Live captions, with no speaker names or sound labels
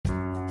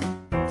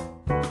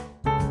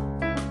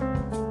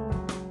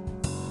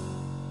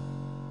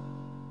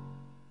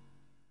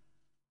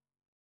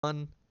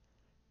everyone.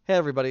 Hey,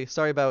 everybody.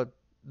 Sorry about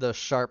the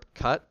sharp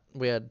cut.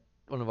 We had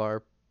one of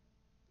our.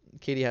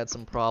 Katie had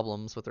some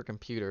problems with her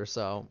computer,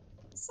 so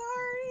it's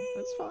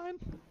Sorry. fine.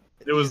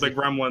 It was the Easy.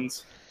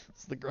 Gremlins.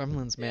 It's the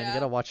gremlins, man. You Yeah.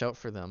 gotta watch out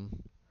for them.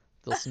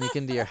 They'll sneak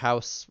into your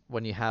house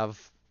when you have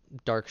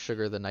dark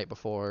sugar the night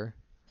before.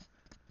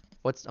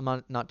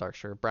 I'm not dark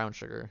sugar, brown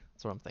sugar.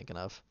 That's what I'm thinking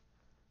of.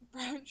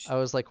 Brown I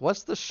was like,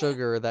 what's the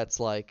sugar that's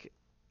like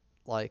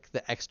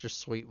the extra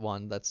sweet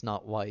one that's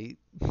not white?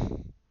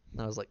 And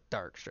I was like,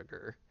 dark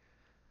sugar.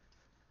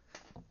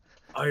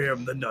 I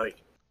am the night.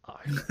 I-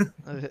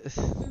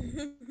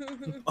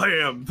 I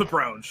am the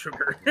brown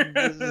sugar.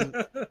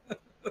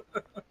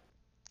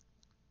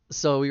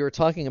 So we were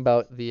talking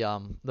about the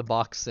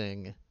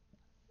boxing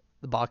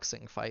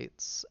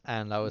fights,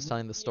 and I was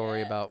telling the story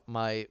Yeah. about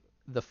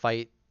the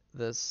fight,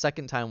 the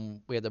second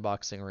time we had the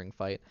boxing ring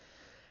fight.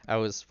 I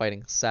was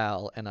fighting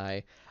Sal, and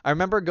I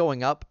remember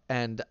going up,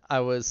 and I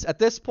was at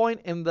this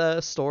point in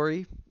the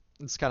story.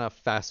 It's kind of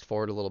fast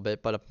forward a little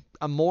bit, but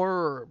a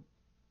more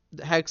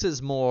Hex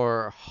is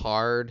more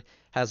hard,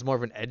 has more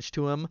of an edge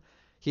to him.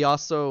 He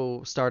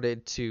also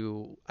started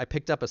to. I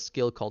picked up a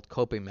skill called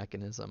Coping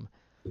Mechanism.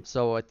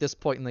 So at this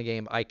point in the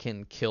game, I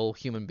can kill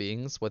human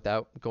beings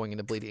without going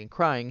into bleeding and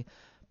crying,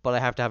 but I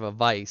have to have a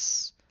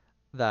vice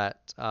that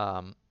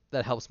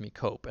helps me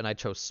cope, and I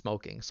chose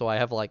smoking. So I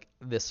have like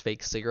this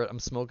fake cigarette I'm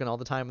smoking all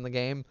the time in the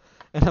game,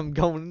 and I'm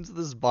going into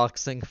this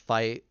boxing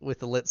fight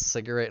with a lit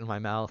cigarette in my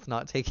mouth,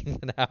 not taking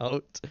it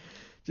out,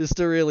 just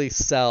to really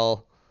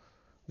sell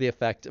the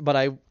effect. But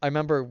I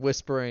remember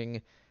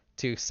whispering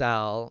to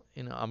Sal,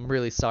 I'm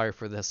really sorry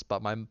for this,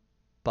 but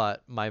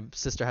my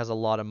sister has a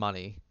lot of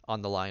money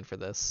on the line for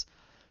this.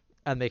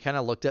 And they kind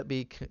of looked at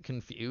me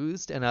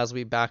confused, and as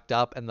we backed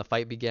up and the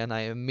fight began,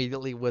 I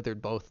immediately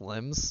withered both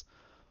limbs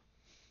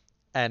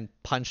and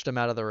punched him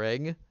out of the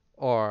ring.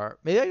 Or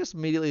maybe I just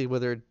immediately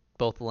withered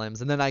both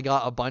limbs, and then I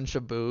got a bunch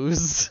of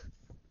booze.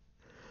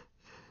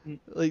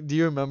 Like, do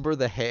you remember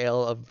the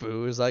hail of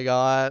booze I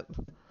got?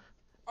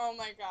 Oh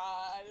my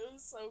god, it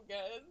was so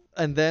good.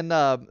 And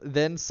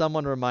then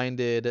someone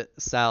reminded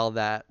Sal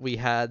that we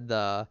had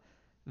the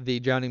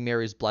Drowning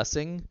Mary's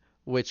blessing,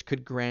 which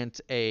could grant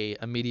a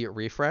immediate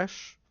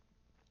refresh.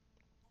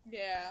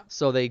 Yeah.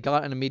 So they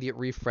got an immediate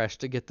refresh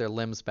to get their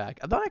limbs back.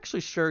 I'm not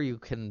actually sure you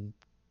can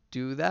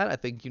do that. I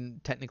think you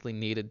technically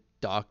need a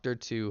doctor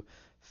to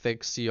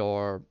fix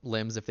your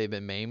limbs if they've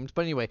been maimed.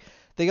 But anyway,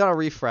 they got a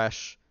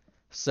refresh,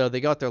 so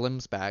they got their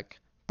limbs back.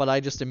 But I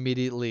just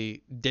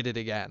immediately did it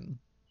again,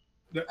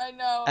 I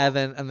know. and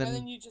then And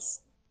then you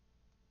just.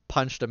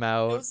 punched him It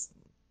out. was.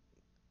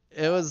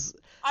 It Yeah. was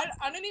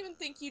I don't even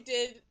think you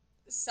did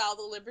Sal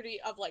the liberty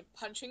of like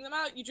punching them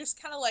out. You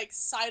just kind of like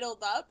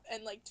sidled up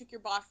and like took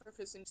your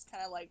Bofferfist and just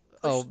kind of like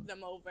oh pushed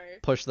them over.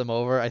 push them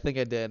over. I think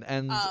I did,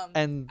 and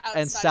Outside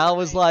of Sal the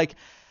was ring. like,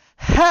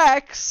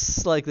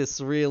 "Hex!" Like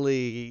this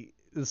really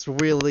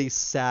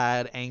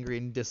sad, angry,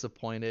 and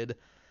disappointed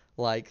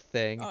like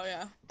thing, Oh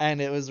yeah.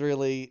 and it was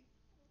really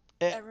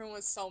Everyone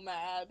was so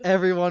mad.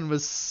 everyone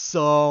was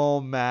so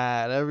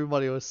mad.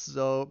 Everybody was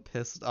so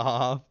pissed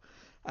off,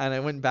 and I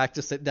went back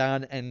to sit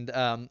down,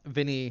 and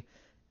Vinny,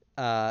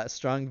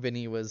 strong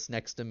Vinny, was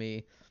next to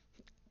me,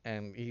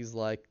 and he's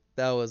like,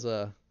 That was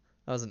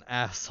an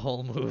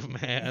asshole move,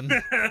 man."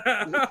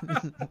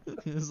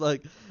 He was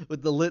like,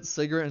 with the lit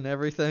cigarette and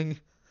everything.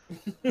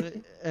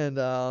 And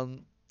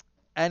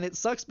and it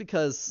sucks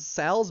because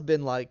Sal's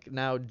been like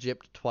now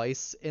gypped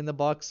twice in the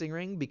boxing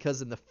ring,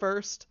 because in the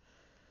first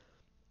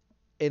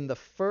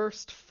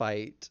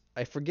fight,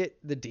 I forget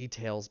the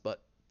details,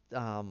 but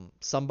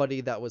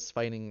somebody that was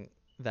fighting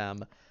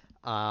them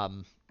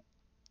um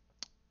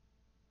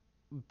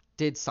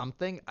did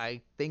something.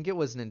 I think it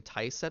was an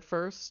entice at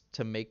first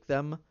to make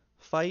them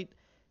fight,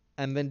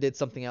 and then did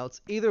something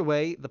else. Either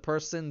way, the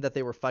person that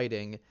they were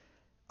fighting,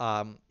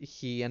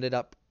 he ended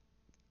up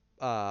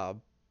uh,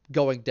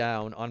 going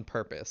down on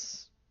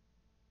purpose.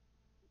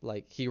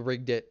 Like, he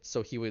rigged it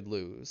so he would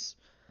lose.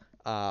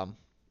 Um,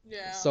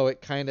 Yeah. so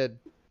it kind of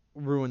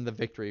ruined the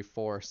victory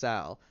for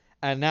Sal.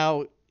 And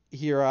now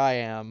here I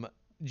am,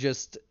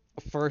 just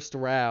first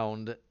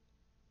round,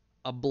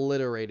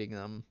 obliterating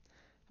them,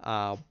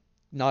 uh,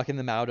 knocking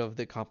them out of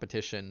the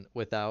competition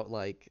without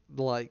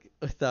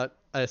without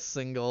a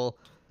single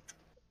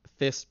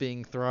fist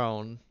being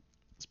thrown.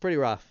 It's pretty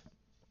rough.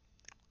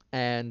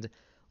 And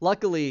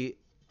luckily,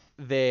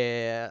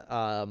 Sal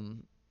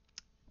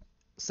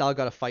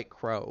got to fight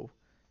Crow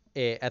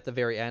at the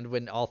very end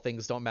when all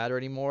things don't matter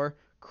anymore.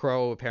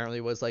 Crow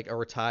apparently was like a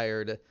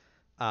retired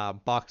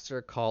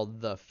boxer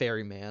called the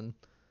Ferryman,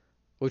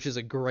 which is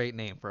a great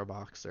name for a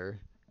boxer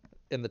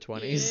in the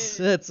 20s.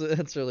 Yeah.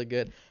 It's really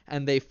good.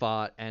 And they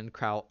fought, and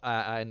Crow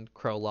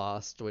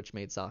lost, which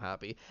made Sal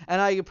happy.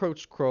 And I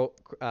approached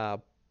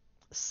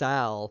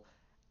Sal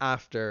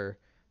after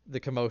the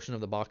commotion of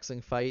the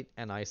boxing fight,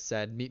 and I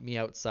said, "Meet me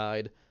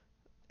outside,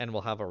 and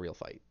we'll have a real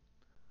fight."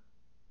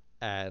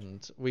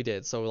 And we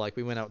did. So like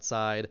we went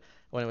outside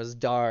when it was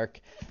dark,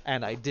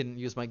 and I didn't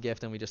use my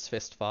gift, and we just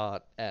fist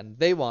fought, and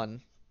they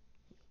won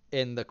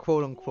in the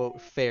quote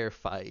unquote fair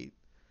fight,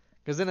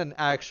 Because in an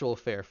actual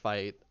fair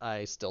fight,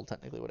 I still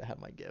technically would have had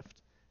my gift.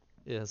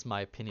 Is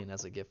my opinion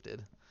as a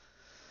gifted.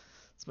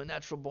 It's my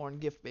natural born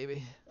gift,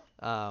 baby.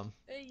 Um,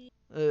 Hey.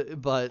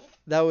 but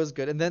that was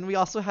good. And then we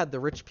also had the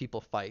rich people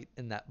fight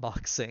in that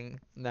boxing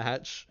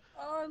match,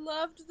 Oh, I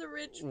loved the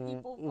rich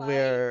people fight.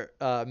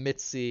 where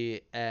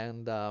Mitzi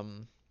and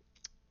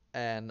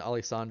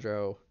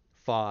Alessandro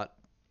fought,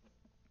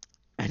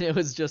 and it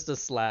was just a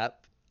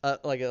slap,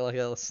 like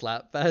a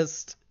slap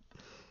fest.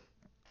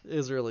 It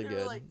was really They were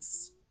good. like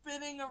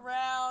spinning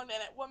around,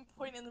 and at one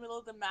point in the middle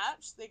of the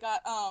match, they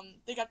got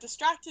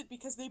distracted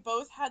because they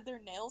both had their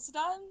nails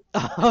done.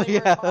 Oh They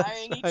were yeah, that's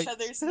admiring each right.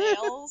 other's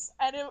nails,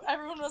 and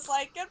everyone was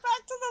like, "Get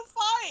back to the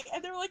fight!"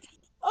 And they were like,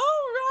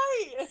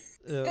 "Oh right."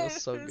 It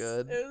was so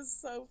good. It was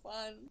so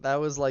fun. That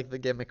was like the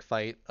gimmick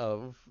fight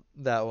of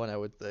that one, I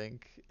would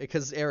think.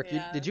 Because Eric,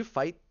 Yeah. did you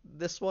fight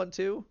this one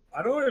too?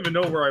 I don't even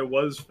know where I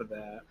was for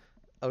that.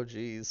 Oh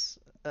jeez.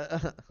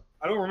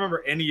 I don't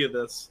remember any of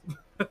this.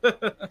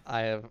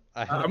 I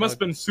I must have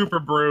been super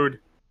brewed.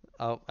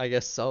 Oh, I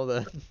guess so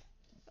then.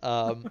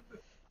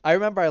 I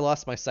remember I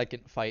lost my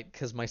second fight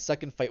because my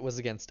second fight was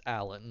against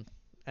Alan,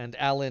 and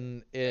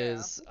Alan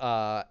is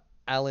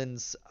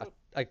Alan's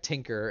a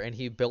tinker, and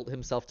he built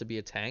himself to be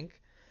a tank.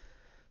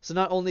 So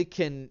not only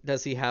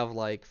does he have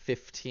like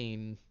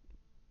 15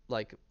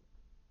 like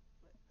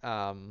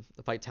the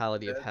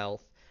vitality of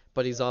health,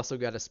 but he's also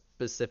got a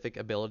specific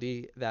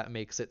ability that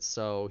makes it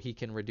so he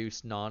can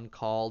reduce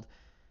non-called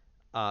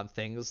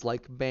things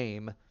like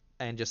MAME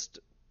and just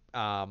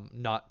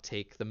not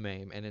take the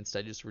MAME and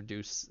instead just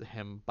reduce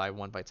him by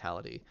 1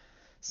 vitality.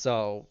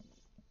 So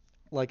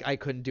like I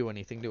couldn't do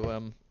anything to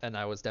him, and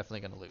I was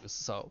definitely gonna lose.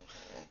 So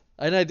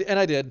and I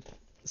did.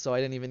 So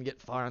I didn't even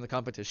get far in the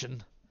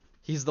competition.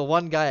 He's the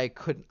one guy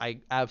I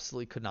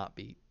absolutely could not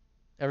beat.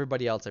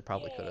 Everybody else I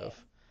probably could have,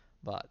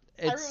 but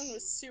Everyone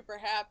was super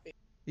happy.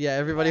 Yeah,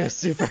 everybody was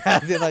super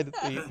happy and I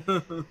defeat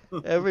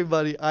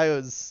everybody. I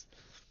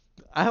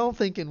don't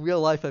think in real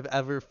life I've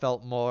ever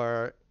felt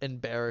more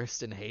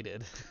embarrassed and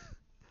hated.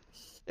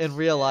 In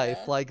real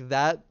life, like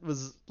that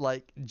was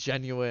like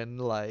genuine.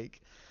 Like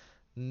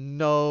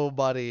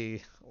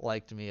nobody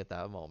liked me at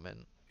that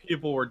moment.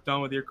 People were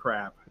done with your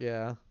crap.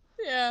 Yeah.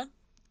 Yeah.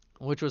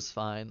 Which was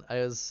fine.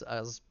 I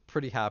was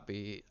pretty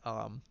happy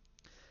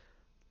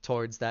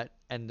towards that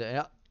end.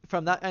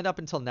 From that end up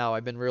until now,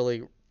 I've been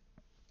really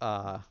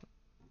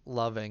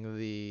loving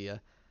the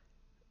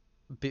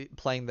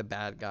playing the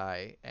bad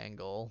guy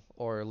angle,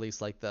 or at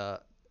least like the.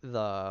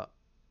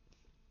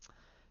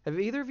 Have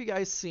either of you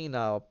guys seen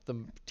the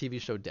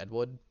TV show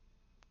Deadwood?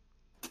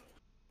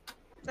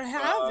 I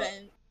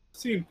haven't.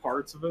 Seen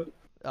parts of it.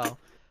 Oh,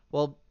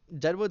 well,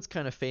 Deadwood's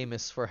kind of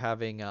famous for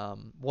having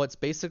what's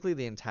basically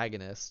the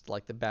antagonist,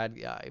 like the bad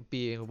guy,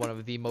 being one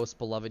of the most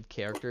beloved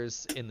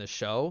characters in the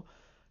show.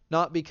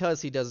 Not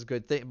because he does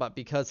good things, but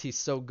because he's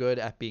so good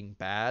at being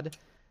bad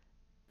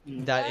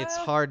that it's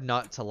Yeah. hard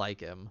not to like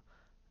him.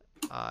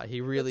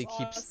 He really That's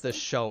keeps the awesome.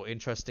 show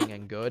interesting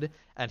and good,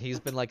 and he's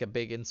been like a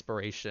big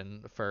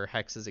inspiration for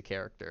Hex as a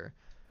character.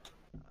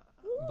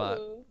 But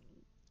Ooh.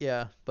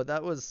 yeah, but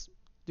that was.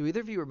 Do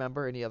either of you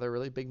remember any other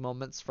really big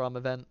moments from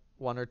event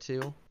 1 or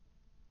 2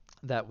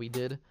 that we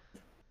did?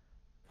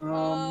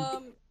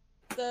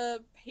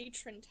 The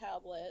patron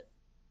tablet.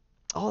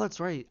 Oh, that's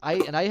right.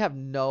 I have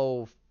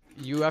no.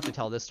 You have to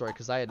tell this story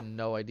because I had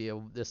no idea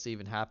this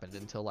even happened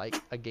until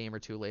like a game or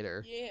 2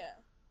 later. Yeah.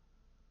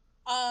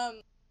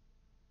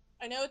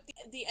 I know at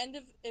the end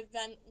of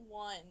event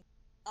 1,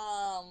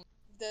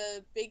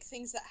 the big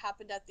things that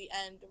happened at the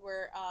end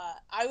were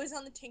I was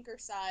on the Tinker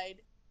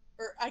side,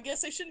 or I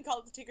guess I shouldn't call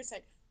it the Tinker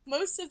side.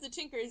 Most of the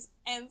Tinkers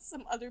and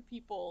some other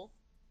people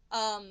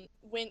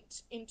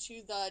went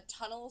into the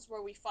tunnels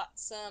where we fought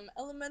some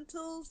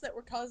elementals that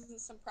were causing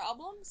some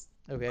problems.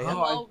 Okay. Oh, Yeah. And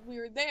while we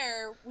were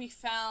there, we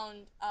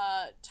found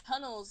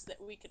tunnels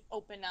that we could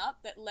open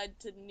up that led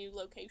to new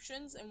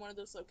locations, and one of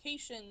those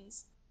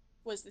locations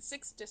was the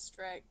 6th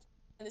District.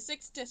 And the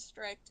 6th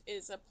District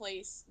is a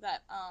place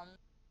that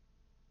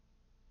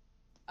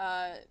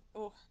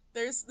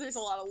there's a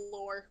lot of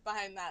lore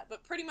behind that,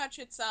 but pretty much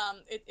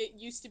it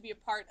used to be a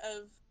part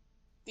of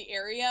the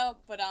area,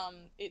 but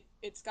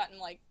it's gotten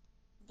like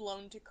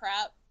blown to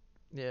crap.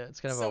 Yeah, it's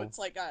kind of So a it's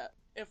like a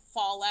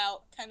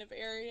fallout kind of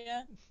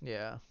area.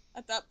 yeah.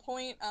 At that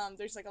point,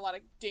 there's like a lot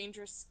of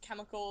dangerous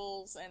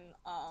chemicals and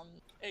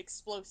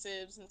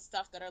explosives and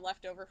stuff that are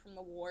left over from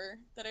the war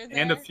that are there.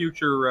 And a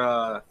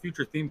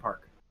future theme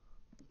park.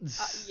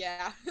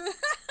 Yeah.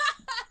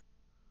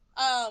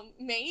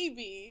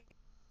 Maybe.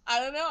 I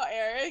don't know,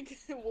 Eric.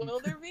 Will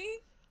there be?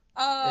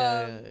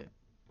 Yeah.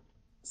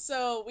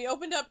 So we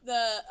opened up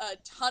the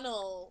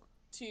tunnel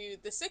to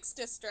the 6th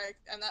District,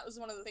 and that was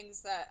one of the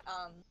things that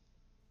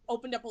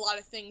opened up a lot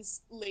of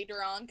things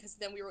later on, because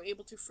then we were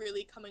able to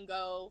freely come and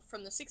go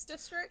from the 6th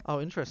District.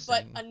 Oh, interesting.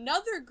 But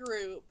another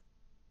group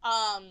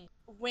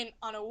went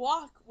on a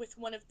walk with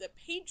one of the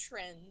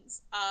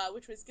patrons,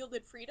 which was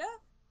Gilded Frida,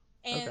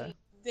 and Okay.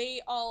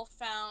 they all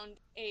found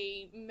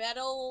a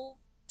metal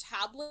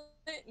tablet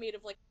made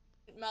of like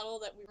metal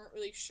that we weren't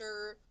really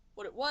sure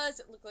what it was.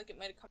 It looked like it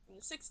might have come from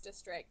the 6th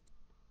district,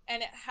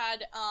 and it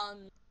had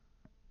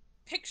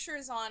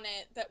pictures on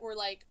it that were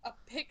like a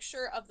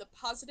picture of the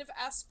positive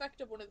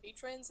aspect of one of the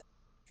patrons, and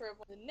a picture of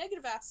one of the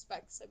negative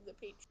aspects of the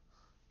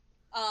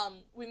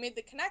patron. We made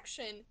the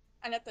connection,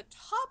 and at the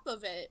top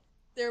of it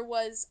there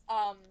was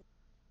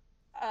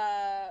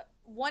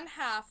one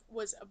half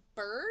was a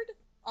bird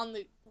on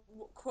the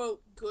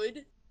quote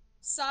good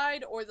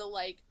side, or the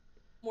like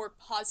more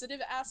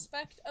positive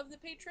aspect of the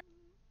patron,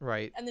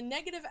 Right. and the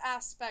negative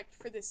aspect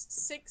for this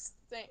 6th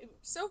thing.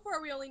 So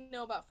far we only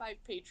know about 5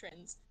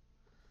 patrons.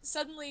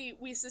 Suddenly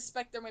we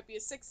suspect there might be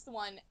a 6th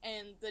one,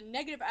 and the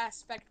negative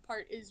aspect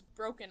part is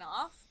broken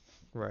off,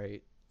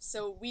 Right.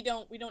 so we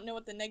don't know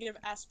what the negative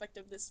aspect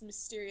of this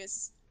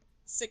mysterious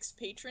 6th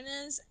patron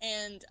is.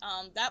 And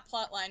that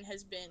plot line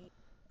has been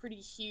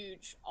pretty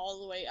huge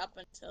all the way up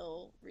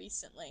until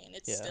recently, and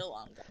it's Yeah. still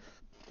ongoing.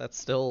 That's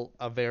still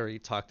a very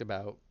talked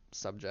about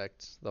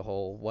subject, the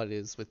whole what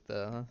is with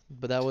the,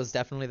 but that was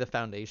definitely the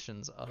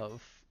foundations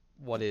of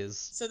what is.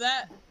 So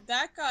that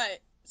got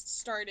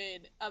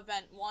started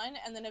event 1,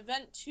 and then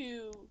event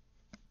 2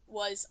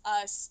 was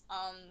us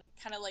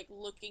kind of like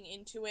looking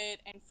into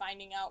it and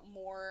finding out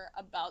more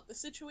about the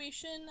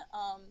situation.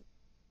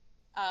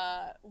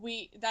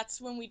 That's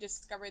when we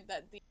discovered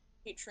that the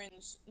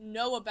patrons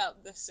know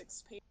about the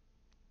 6 patrons,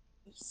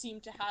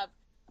 seem to have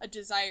a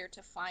desire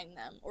to find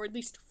them, or at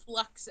least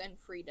Flux and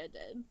Frida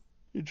did.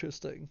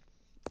 Interesting.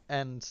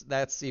 And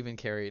that's even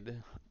carried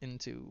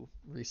into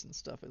recent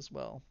stuff as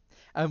well.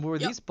 And were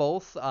Yep. these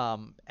both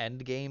um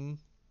endgame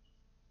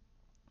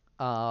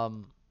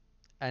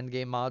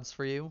mods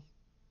for you?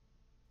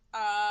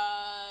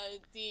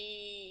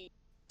 The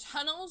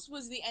tunnels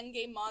was the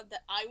endgame mod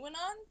that I went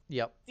on.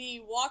 Yep. The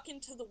walk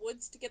into the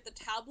woods to get the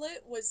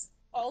tablet was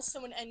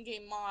also an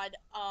endgame mod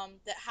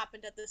that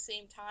happened at the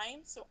same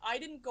time. So I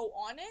didn't go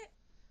on it,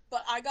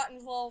 but I got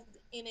involved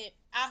in it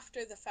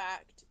after the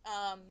fact,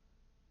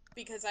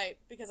 because I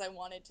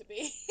wanted to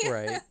be.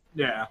 Right.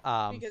 Yeah.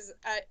 Because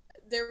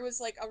there was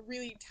like a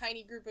really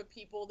tiny group of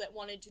people that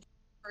wanted to do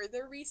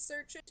further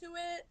research into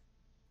it.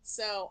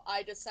 So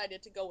I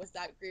decided to go with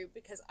that group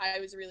because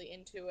I was really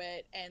into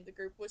it, and the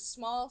group was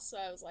small, so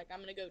I was like, I'm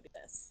gonna go do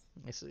this.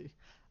 I see.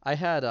 I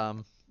had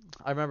I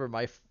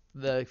remember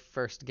the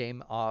first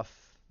game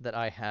off that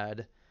I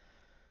had,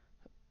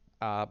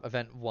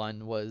 event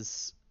 1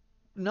 was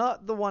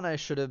not the one I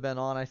should have been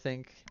on, I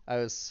think.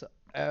 It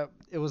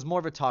was more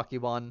of a talkie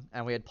one,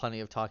 and we had plenty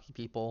of talkie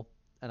people,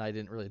 and I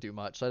didn't really do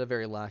much. So I had a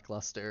very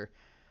lackluster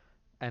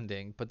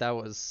ending, but that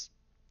was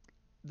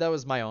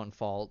my own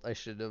fault. I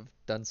should have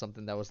done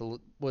something that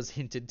was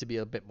hinted to be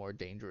a bit more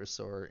dangerous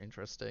or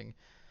interesting.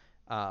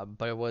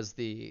 But it was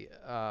we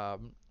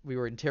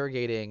were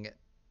interrogating,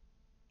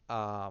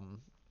 I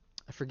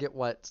forget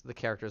what the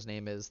character's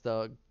name is,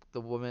 the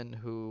woman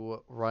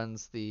who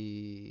runs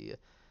the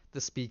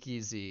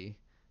speakeasy,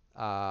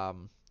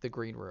 the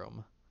green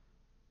room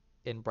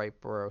in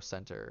Brightboro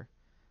Center,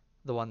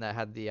 the one that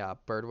had the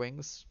bird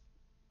wings.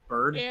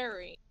 Bird.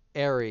 Airy.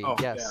 Airy, Oh,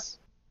 yes.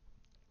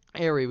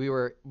 Airy, we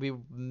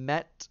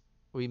met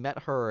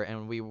her,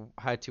 and we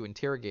had to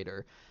interrogate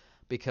her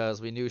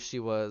because we knew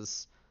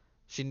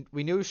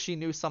we knew she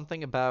knew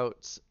something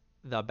about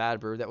the bad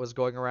brew that was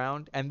going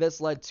around, and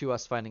this led to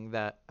us finding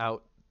that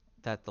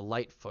the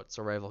Lightfoot's,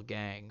 a rival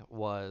gang,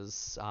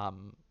 was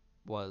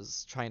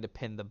trying to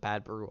pin the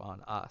bad brew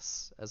on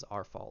us as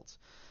our fault.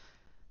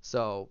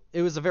 So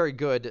it was a very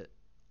good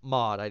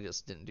mod. I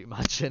just didn't do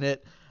much in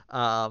it.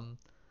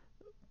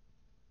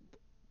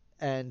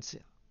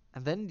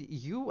 And then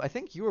I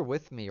think you were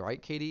with me,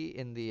 right, Katie,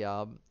 in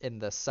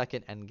the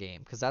second end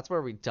game, because that's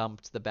where we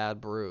dumped the bad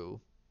brew,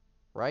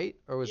 right?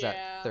 Or was that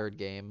Yeah. third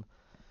game?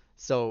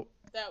 So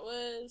That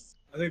was.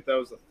 I think that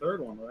was the third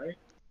one, right?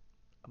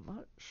 I'm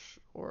not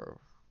sure.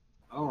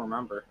 I don't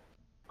remember.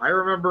 I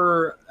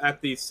remember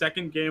at the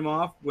second game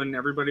off when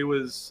everybody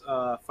was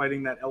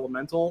fighting that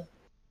elemental,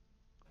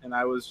 and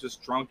I was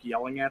just drunk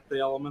yelling at the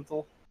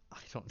elemental. I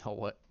don't know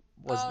what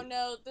was. Oh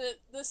no,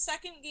 the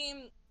second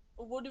game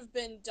would have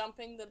been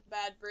dumping the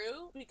bad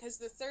brew, because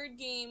the third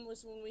game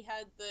was when we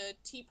had the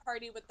tea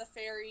party with the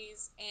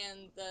fairies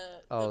and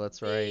the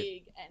That's right.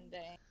 big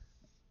ending.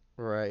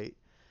 Right.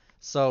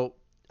 So,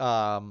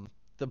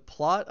 the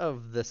plot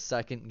of the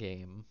second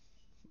game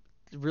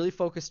really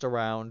focused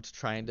around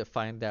trying to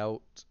find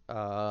out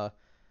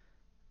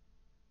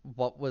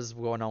what was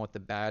going on with the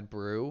bad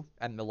brew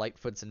and the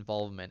Lightfoot's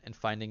involvement, and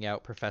finding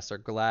out Professor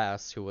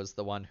Glass, who was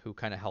the one who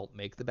kind of helped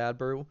make the bad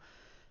brew.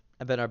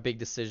 And then our big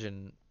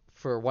decision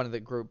for one of the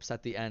groups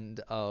at the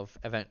end of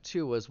event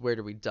 2 was, where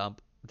do we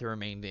dump the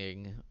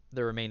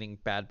remaining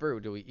bad brew?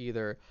 Do we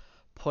either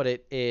put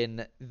it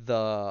in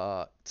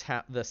the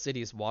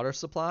city's water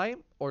supply,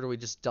 or do we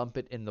just dump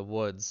it in the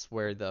woods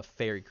where the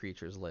fairy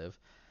creatures live?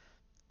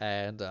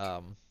 And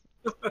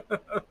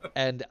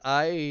and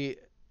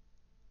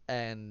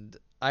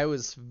I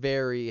was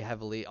very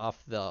heavily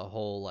off the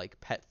whole like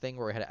pet thing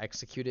where I had to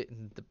execute it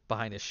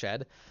behind a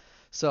shed.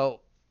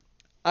 So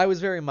I was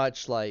very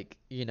much like,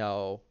 we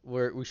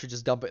should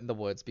just dump it in the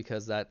woods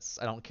because I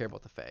don't care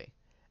about the fae.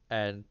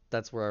 and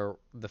that's where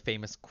the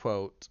famous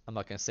quote, I'm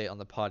not gonna say it on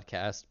the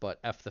podcast, but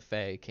 "F the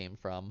Fae" came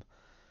from.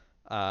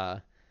 Uh,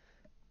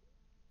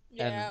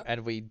 Yeah,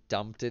 and we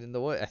dumped it in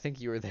the wood. I think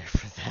you were there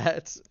for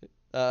that.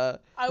 I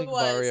I think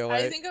was. Mario,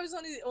 I right? think I was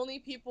one of the only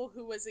people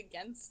who was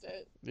against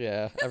it.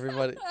 Yeah,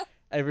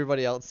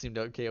 everybody else seemed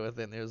okay with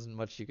it, and there wasn't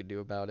much you could do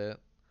about it.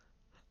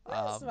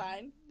 That's Um,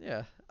 fine.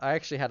 yeah, I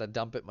actually had to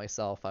dump it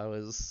myself. I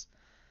was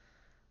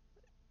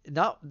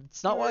not,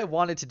 it's You not what I were.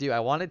 wanted to do. I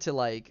wanted to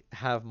like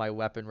have my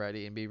weapon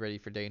ready and be ready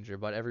for danger,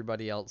 but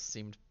everybody else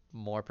seemed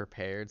more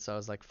prepared, so I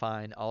was like,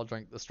 fine, I'll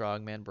drink the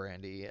strongman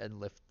brandy and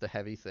lift the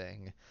heavy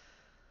thing.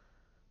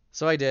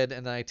 So I did,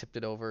 and then I tipped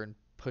it over and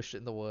pushed it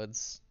in the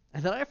woods.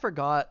 And then I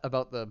forgot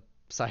about the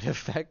side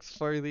effects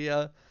for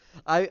the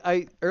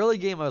I early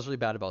game I was really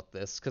bad about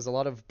this because a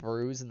lot of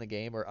brews in the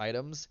game or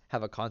items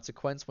have a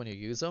consequence when you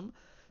use them.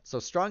 So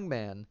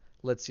strongman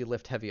lets you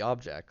lift heavy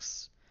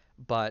objects,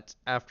 but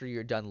after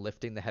you're done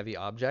lifting the heavy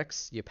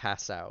objects, you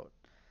pass out.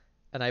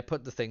 And I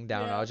put the thing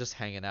down. I Yeah. was just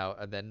hanging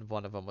out, and then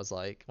one of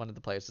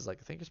the players was like,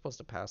 "I think you're supposed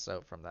to pass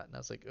out from that." And I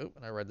was like, "Oop!"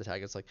 And I read the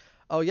tag. It's like,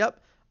 "Oh,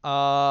 yep."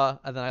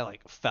 And then I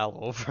like fell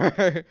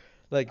over,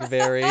 like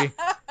very,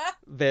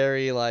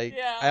 very like I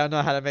Yeah. don't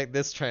know how to make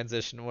this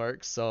transition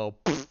work. So,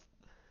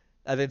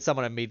 and then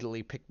someone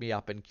immediately picked me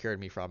up and cured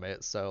me from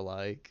it. So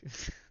like,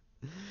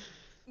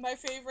 My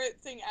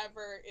favorite thing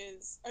ever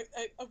is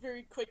a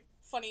very quick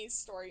funny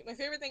story. My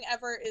favorite thing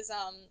ever is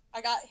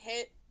I got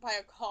hit by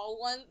a call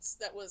once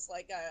that was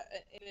like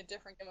in a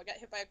different game. I got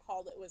hit by a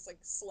call that was like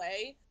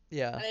slay,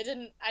 yeah.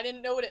 and I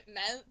didn't know what it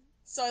meant.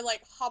 So I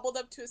like hobbled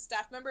up to a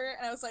staff member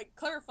and I was like,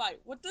 clarify,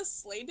 what does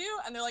slay do?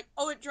 And they're like,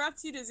 oh, it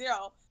drops you to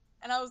 0.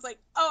 And I was like,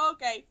 oh,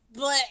 okay.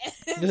 Bleh.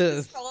 It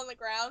just fell on the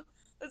ground.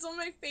 That's one of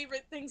my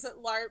favorite things at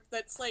LARP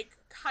that's like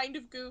kind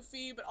of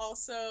goofy, but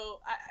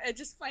also I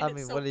just find I it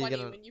mean, so what are you funny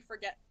gonna? when you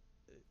forget.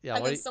 Yeah,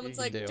 And what then you someone's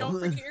can like, don't do?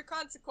 forget your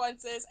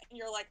consequences. And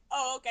you're like,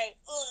 oh, okay.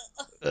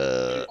 Ugh. And you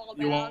uh, fall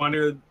You down.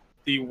 wonder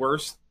the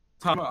worst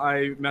time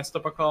I messed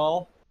up a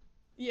call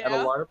at a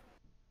Yeah. LARP?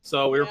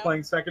 So we were Yeah.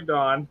 playing Second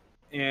Dawn,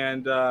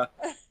 and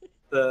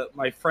the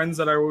my friends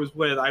that I was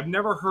with, I've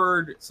never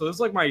heard. So this is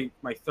like my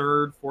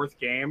third, fourth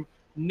game.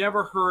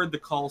 Never heard the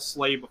call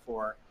slay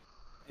before,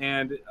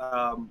 and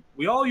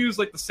we all use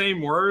like the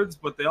same words,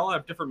 but they all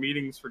have different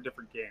meanings for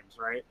different games,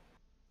 right?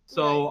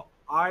 So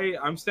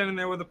I'm standing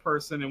there with a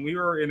person, and we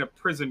were in a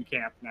prison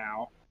camp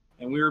now,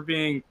 and we were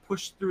being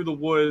pushed through the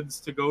woods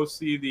to go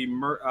see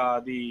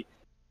the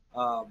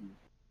um,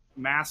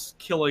 mass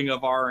killing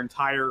of our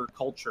entire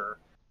culture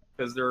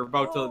because they're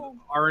about to. Oh.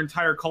 Our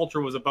entire culture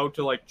was about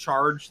to like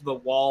charge the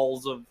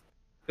walls of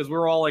because we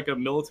were all like a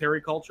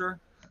military culture,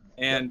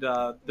 and they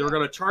were Yeah.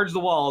 going to charge the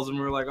walls, and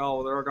we were like,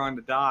 oh, they're going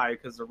to die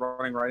because they're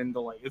running right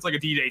into like it's like a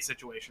D-Day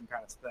situation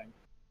kind of thing.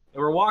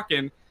 And we're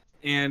walking,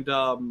 and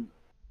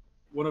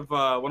one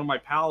of my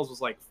pals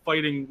was like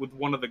fighting with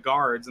one of the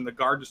guards, and the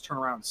guard just turned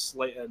around and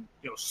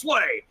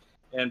slay,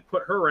 and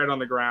put her right on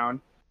the ground.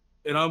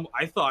 And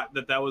I thought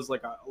that was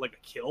like a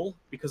kill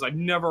because I've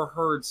never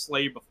heard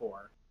slay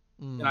before,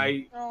 and mm,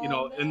 I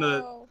Oh, in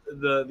no.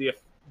 the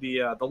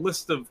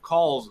list of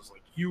calls is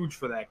like huge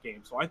for that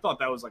game, so I thought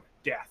that was like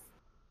a death.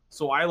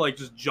 So I like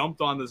just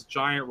jumped on this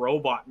giant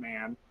robot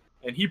man,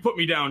 and he put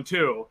me down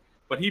too,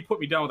 but he put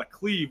me down with a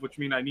cleave, which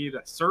means I needed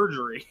a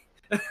surgery.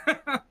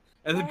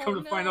 And then Oh,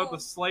 come to find out no. the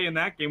slay in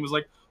that game was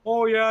like,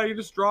 oh yeah, you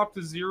just drop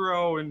to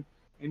 0 and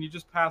you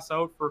just pass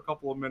out for a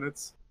couple of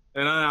minutes.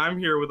 And I'm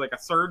here with like a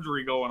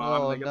surgery going on,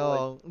 and oh they get to like,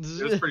 no.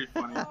 it was pretty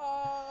funny.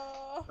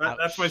 Oh.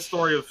 That's my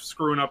story of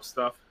screwing up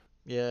stuff.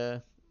 Yeah,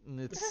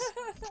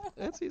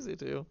 it's easy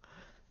to.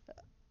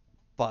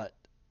 But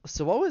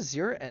so what was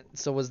your end?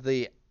 So what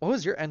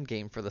was your end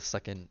game for the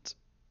second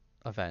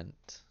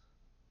event,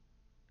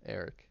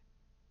 Eric?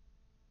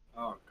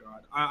 Oh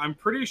god, I'm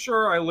pretty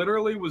sure I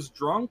literally was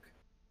drunk.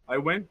 I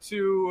went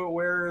to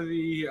where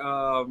the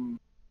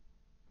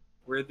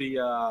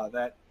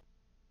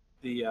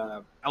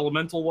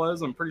elemental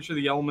was. I'm pretty sure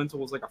the elemental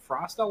was like a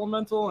frost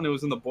elemental, and it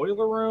was in the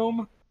boiler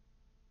room.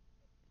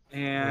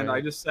 And I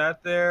Right. just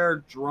sat there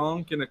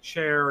drunk in a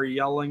chair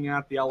yelling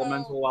at the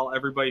elemental Oh, while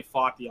everybody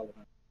fought the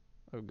elemental.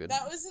 Oh that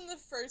goodness. was in the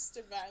first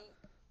event.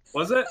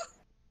 Was it?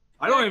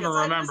 I Yeah, don't even 'cause I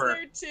was remember.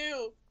 there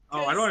too.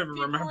 Oh, I don't 'Cause even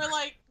people remember. were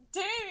like,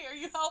 "Dang, are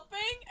you helping?"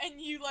 And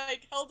you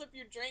like held up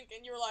your drink,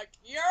 and you were like,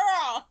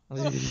 "Yeah."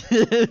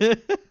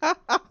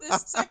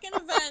 This second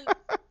event,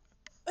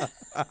 the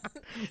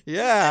second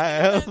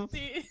Yeah. event,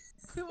 the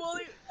well,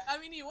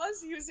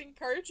 he was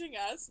encouraging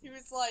us. He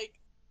was like,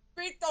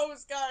 "Beat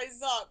those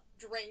guys up,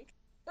 drink."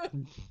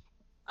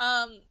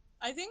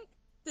 I think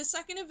the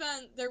second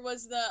event there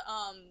was the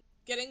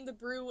getting the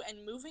brew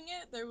and moving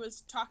it. There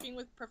was talking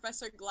with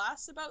Professor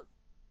Glass about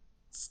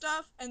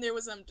stuff, and there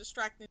was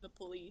distracting the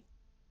police.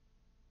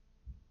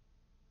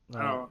 I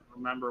No. don't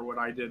remember what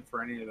I did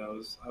for any of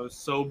those. I was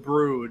so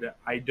brewed,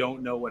 I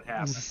don't know what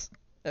happened.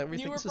 You were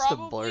Everything's just a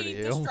blur to probably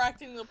you.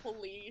 distracting the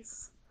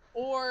police,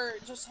 or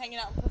just hanging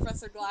out in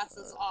Professor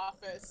Glass's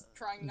office,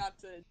 trying not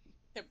to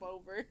tip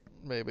over.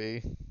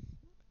 Maybe.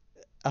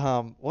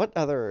 What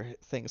other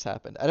things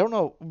happened? I don't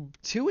know.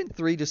 2 and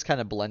 3 just kind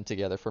of blend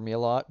together for me a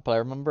lot, but I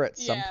remember at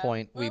some Yeah.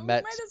 point we Well,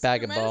 met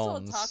Bag we of might as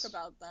well talk Bones.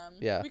 about them.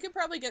 Yeah, We could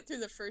probably get through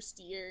the first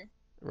year.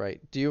 right.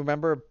 Do you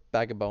remember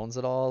Bag of Bones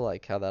at all?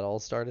 Like how that all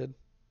started?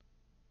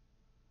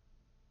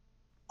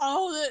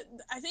 Oh,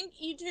 I think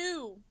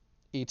E2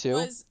 E2?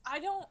 was I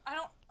don't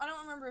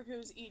remember if it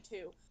was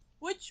E2.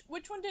 Which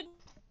one did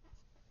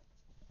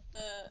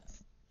the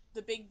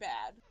the big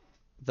bad?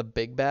 The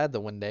Big Bad,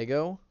 the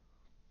Wendigo?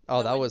 Oh,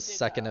 The that was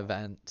second Wendigo.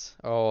 event.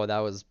 Oh, that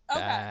was Okay.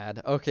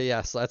 bad. Okay,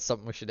 yeah, so that's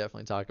something we should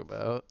definitely talk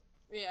about.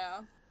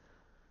 Yeah.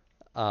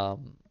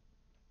 Um,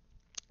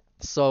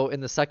 so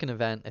in the second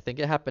event, I think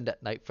it happened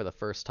at night for the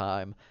first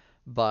time,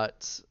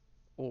 but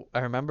I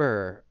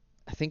remember,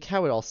 I think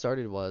how it all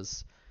started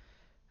was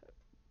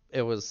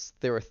there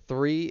were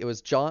three, it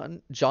was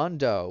John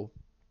Doe,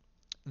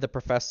 the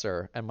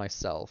professor, and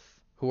myself,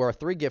 who are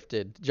three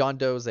gifted. John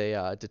Doe's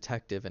a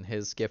detective, and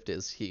his gift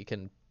is he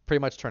can pretty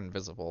much turn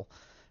invisible.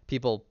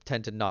 People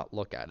tend to not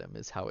look at him,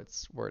 is how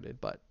it's worded,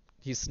 but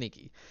he's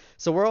sneaky.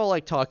 So we're all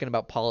like talking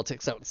about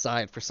politics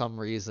outside for some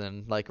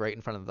reason, like right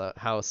in front of the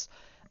house.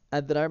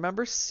 And then I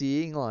remember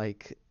seeing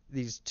like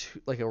these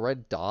two, like a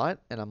red dot,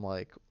 and I'm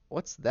like,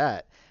 what's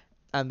that?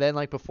 And then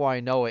like before I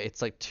know it,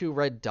 it's like two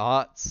red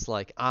dots,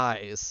 like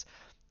eyes,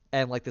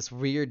 and like this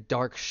weird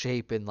dark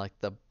shape in like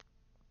the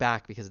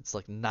back because it's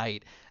like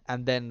night.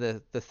 And then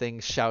the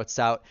thing shouts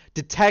out,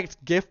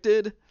 "Detect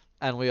gifted,"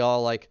 and we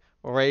all like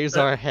raise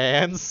our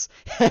hands,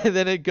 and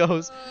then it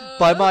goes,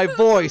 "By my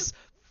voice,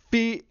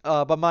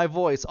 by my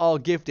voice, all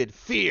gifted,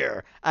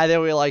 fear." And then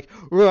we like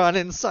run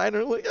inside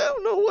and we're like, I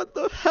don't know what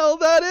the hell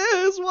that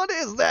is. What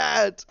is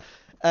that?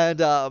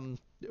 And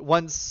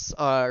once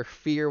our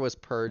fear was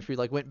purged, we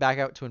like went back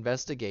out to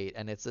investigate,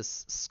 and it's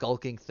this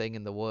skulking thing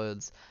in the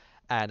woods.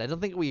 And I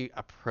don't think we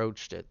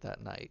approached it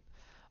that night,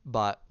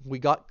 but we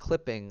got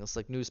clippings,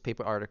 like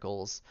newspaper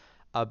articles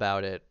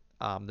about it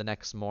the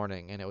next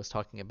morning, and it was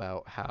talking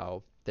about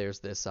how there's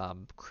this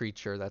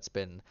creature that's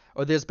been,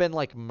 or there's been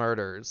like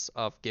murders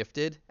of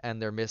gifted,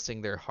 and they're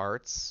missing their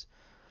hearts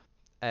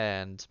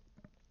and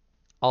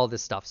all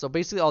this stuff. So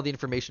basically, all the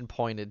information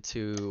pointed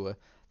to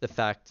the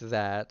fact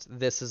that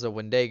this is a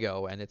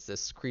Wendigo, and it's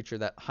this creature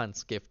that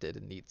hunts gifted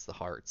and eats the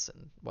hearts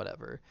and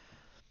whatever.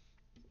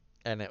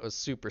 And it was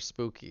super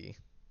spooky.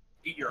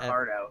 Eat your And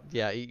heart out.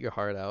 yeah, eat your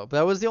heart out. But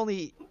that was the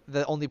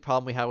only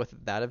problem we had with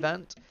that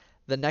event.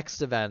 The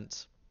next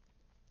event,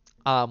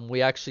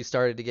 we actually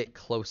started to get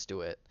close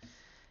to it,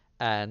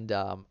 and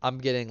I'm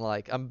being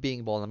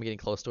bold. I'm getting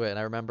close to it, and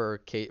I remember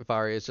Kate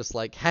Vari is just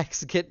like,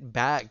 Hex, get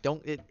back!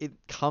 Don't it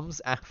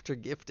comes after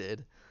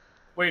Gifted.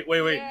 Wait.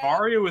 Yeah.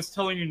 Varia was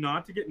telling you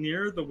not to get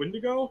near the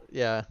Wendigo?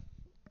 Yeah,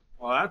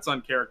 Well, that's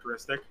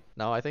uncharacteristic.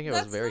 no, I think it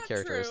was That's very not true.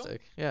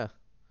 characteristic. Yeah,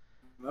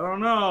 I don't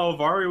know.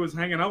 Varia was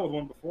hanging out with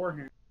one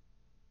beforehand.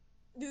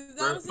 That was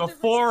a different situation.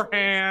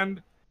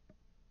 Beforehand.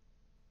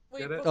 Wait,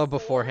 Get it? oh,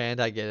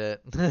 beforehand, I get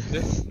it.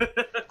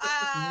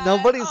 Ah,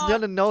 Nobody's oh,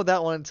 gonna know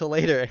that one until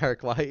later,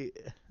 Eric. Why?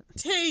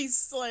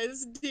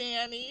 tasteless,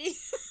 Danny.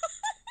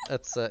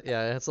 That's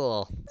yeah, it's a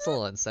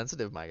little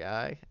insensitive, my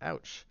guy.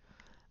 Ouch.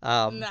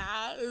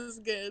 Nah, it was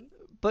good.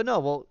 But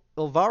no,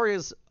 well,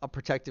 Varia's a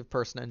protective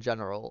person in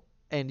general,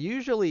 and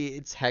usually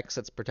it's Hex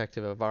that's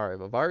protective of Varia,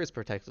 but Varia's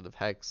protective of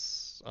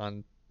Hex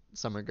on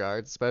some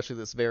regards, especially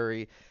this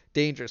very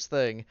dangerous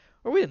thing.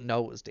 Or we didn't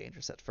know it was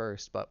dangerous at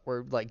first, but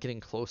we're like getting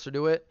closer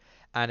to it,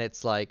 and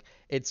it's like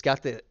it's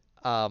got the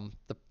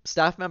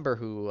staff member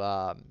who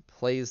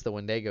plays the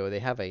Wendigo. They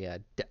have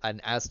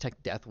an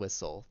Aztec death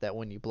whistle that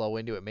when you blow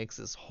into it makes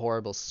this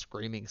horrible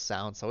screaming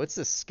sound. So it's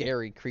this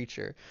scary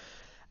creature.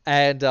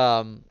 And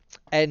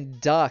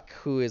Duck,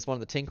 who is one of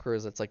the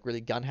tinkerers that's like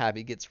really gun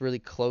happy, gets really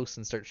close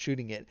and starts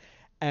shooting it,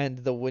 and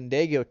the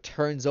Wendigo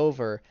turns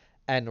over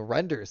and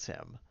renders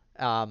him.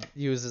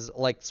 Uses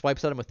like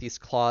swipes at him with these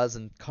claws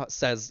and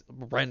says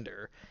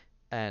render,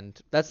 and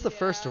that's the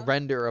first Yeah.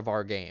 render of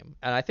our game.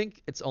 And I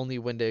think it's only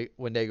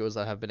Wendigos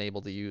that have been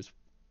able to use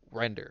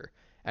render,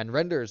 and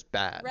render is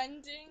bad.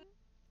 Rending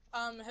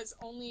has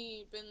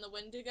only been the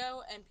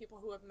Wendigo and people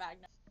who have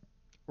Magna.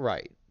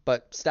 Right.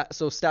 But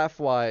so staff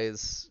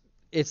wise,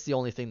 it's the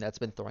only thing that's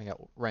been throwing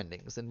out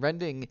rendings. And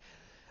rending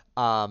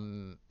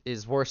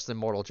is worse than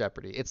Mortal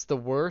Jeopardy. It's the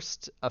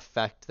worst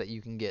effect that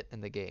you can get in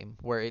the game,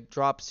 where it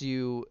drops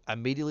you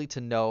immediately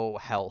to no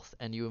health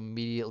and you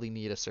immediately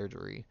need a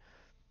surgery.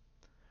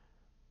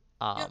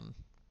 Yep.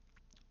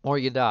 Or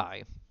you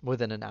die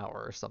within an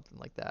hour or something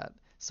like that.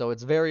 So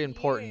it's very Yeah.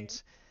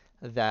 important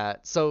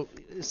that so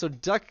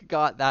Duck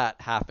got that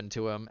happen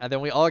to him, and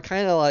then we all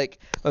kind of like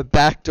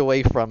backed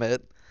away from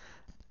it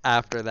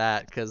after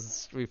that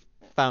because we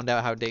found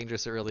out how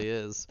dangerous it really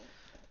is.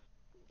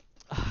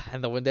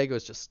 And the Wendigo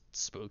is just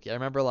spooky. I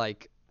remember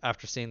like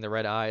after seeing the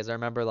red eyes, I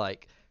remember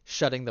like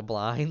shutting the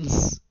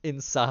blinds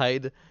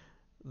inside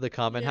the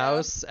common Yeah.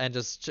 house and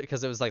just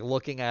because it was like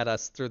looking at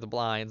us through the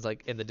blinds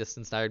like in the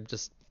distance, and I would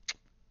just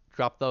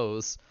drop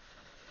those.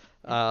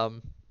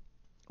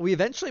 We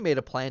eventually made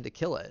a plan to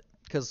kill it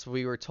because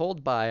we were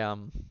told by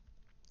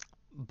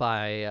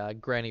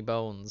Granny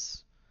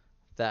Bones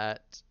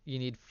that you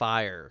need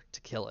fire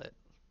to kill it.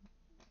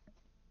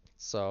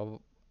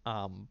 So,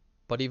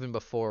 but even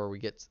before we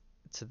get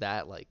to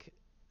that, like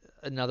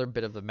another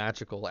bit of the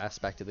magical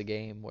aspect of the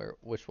game,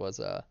 which was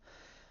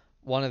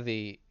one of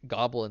the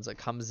goblins that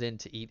comes in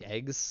to eat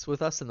eggs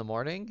with us in the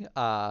morning,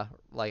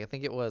 like I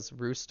think it was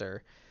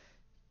Rooster,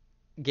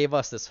 gave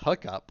us this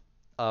hookup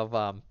of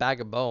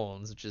Bag of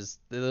Bones, which is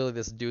literally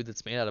this dude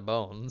that's made out of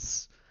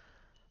bones,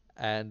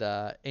 and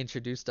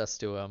introduced us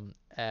to him,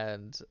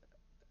 and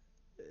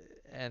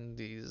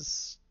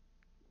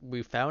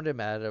we found him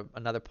at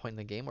another point in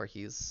the game where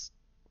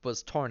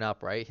was torn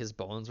up, right? His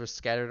bones were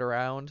scattered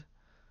around.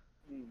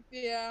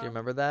 Yeah. Do you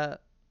remember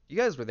that? You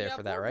guys were there Yeah,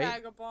 for that, poor right?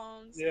 Bag of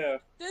Bones. Yeah.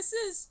 This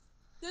is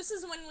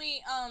when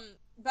we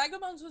Bag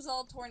of Bones was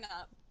all torn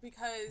up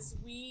because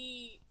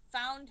we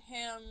found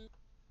him.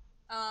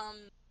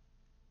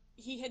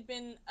 He had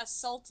been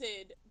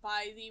assaulted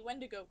by the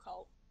Wendigo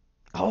cult.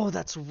 Oh,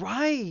 that's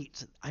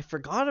right. I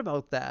forgot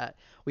about that.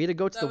 We had to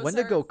go to That the was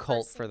Wendigo our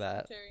cult first for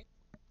that. encounter.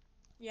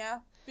 Yeah,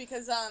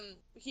 because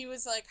he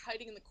was like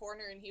hiding in the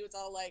corner and he was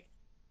all like,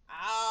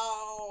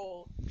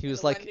 "Ow!" He And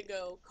was the like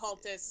Wendigo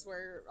cultists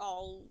were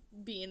all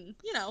being,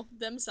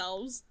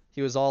 themselves.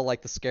 he was all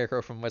like the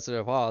scarecrow from Wizard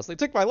of Oz. They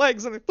took my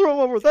legs and they threw them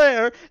over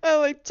there,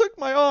 and they took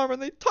my arm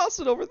and they tossed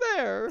it over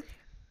there.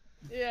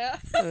 Yeah.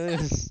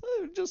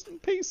 Just in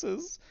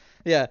pieces.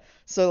 Yeah.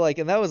 So like,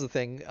 and that was the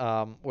thing,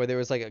 where there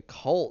was like a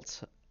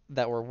cult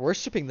that were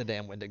worshiping the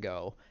damn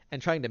Wendigo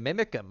and trying to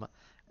mimic him.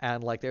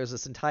 And like, there was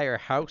this entire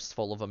house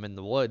full of them in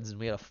the woods, and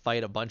we had to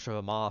fight a bunch of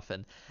them off.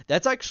 And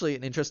that's actually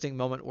an interesting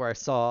moment where I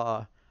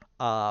saw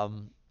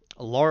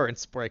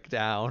Lawrence break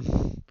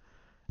down.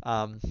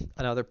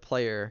 Another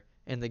player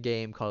in the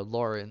game called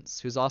Lawrence,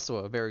 who's also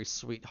a very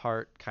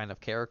sweetheart kind of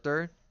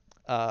character.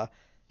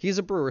 He's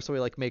a brewer, so he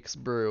like makes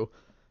brew,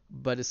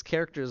 but his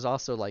character is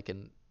also like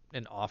an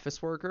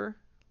office worker.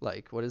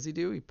 Like, what does he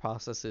do? He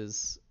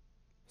processes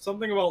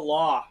Something about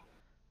law.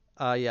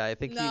 Yeah, I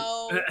think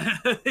No,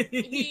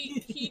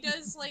 he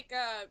does like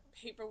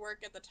paperwork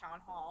at the town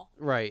hall.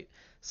 right.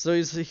 So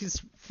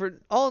he's for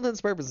all intents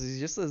and purposes, he's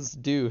just this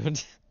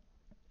dude.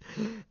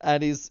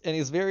 And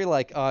he's very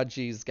like, oh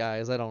geez,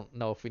 guys, I don't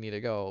know if we need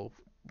to go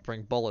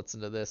bring bullets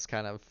into this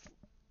kind of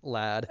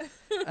lad.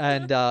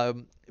 And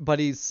but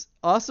he's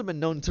also been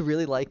known to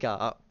really like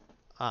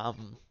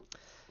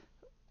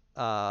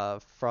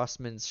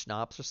Frostman's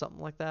Schnapps or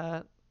something like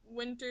that.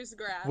 Winter's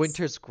Grasp.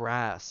 Winter's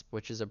Grasp,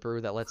 which is a brew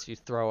that lets you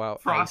throw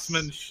out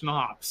Frostman ice.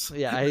 Schnapps.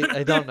 Yeah,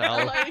 I don't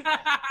know.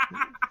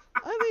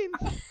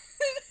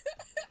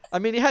 I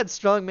mean, he had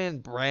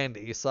Strongman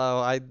Brandy, so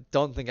I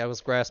don't think I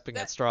was grasping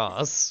at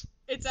straws.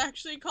 It's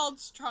actually called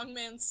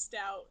Strongman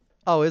Stout.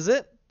 Oh, is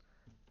it?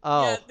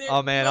 Oh, Yeah,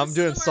 oh man, I'm most of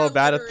doing them so are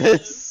bad at alliterative.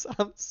 this.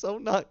 I'm so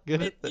not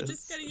good at this. You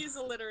just gotta use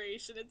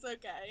alliteration. It's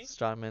okay.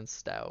 Strongman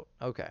Stout.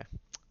 Okay.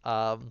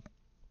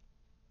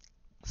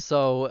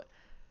 So,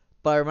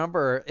 but I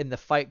remember in the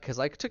fight, because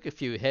I took a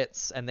few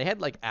hits, and they had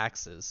like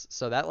axes,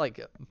 so that like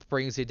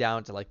brings you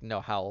down to like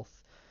no health.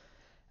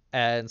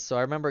 And so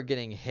I remember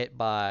getting hit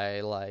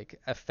by like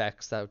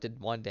effects that did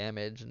 1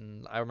 damage,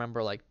 and I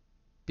remember like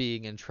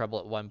being in trouble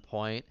at one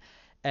point,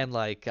 and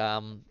like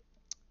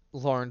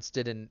Lawrence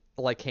didn't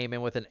like came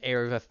in with an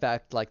air of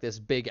effect, like this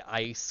big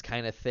ice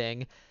kind of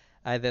thing,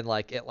 and then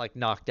like it like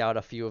knocked out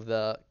a few of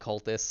the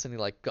cultists, and he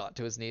like got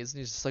to his knees, and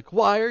he's just like,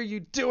 why are you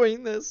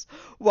doing this?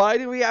 Why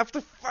do we have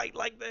to fight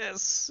like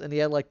this? And he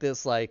had like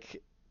this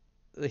like,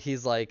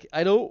 he's like,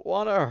 I don't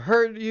want to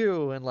hurt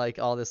you, and like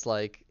all this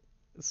like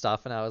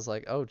stuff, and I was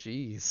like, oh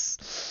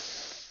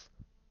geez.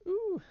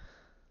 Ooh.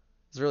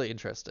 It's really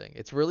interesting.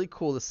 It's really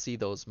cool to see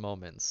those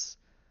moments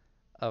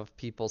of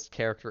people's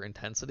character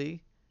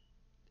intensity,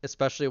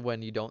 especially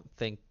when you don't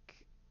think,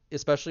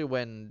 especially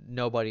when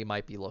nobody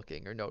might be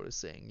looking or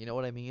noticing. You know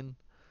what I mean?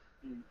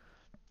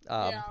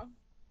 Yeah.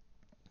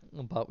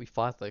 But we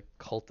fought the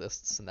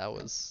cultists, and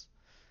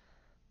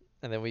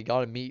and then we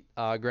got to meet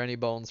Granny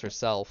Bones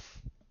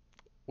herself,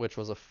 which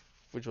was a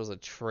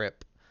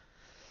trip.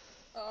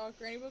 Oh,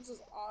 Granny Bones was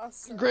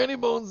awesome. Granny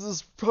Bones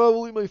is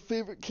probably my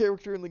favorite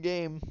character in the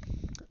game.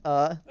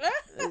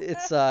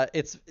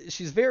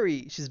 She's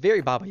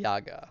very Baba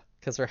Yaga,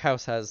 because her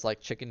house has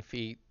like chicken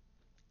feet,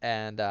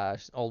 and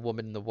she's an old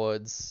woman in the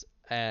woods,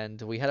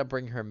 and we had to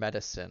bring her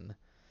medicine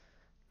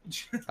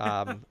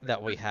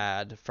that we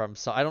had from,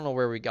 so I don't know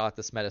where we got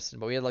this medicine,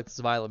 but we had like this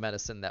vial of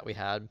medicine that we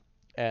had.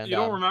 And you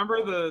don't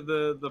remember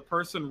the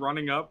person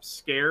running up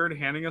scared,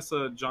 handing us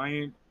a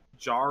giant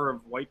jar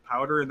of white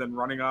powder and then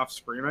running off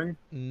screaming?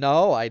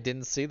 No, I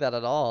didn't see that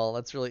at all.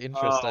 That's really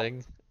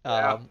interesting.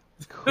 Yeah.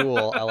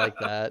 Cool. I like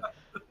that.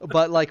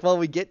 But like, well,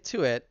 we get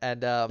to it,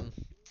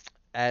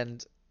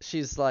 and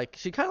she's like,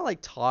 she kind of like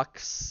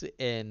talks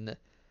in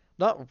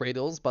not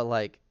riddles, but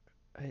like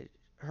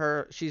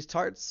she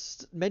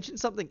starts mention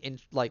something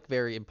like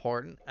very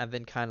important, and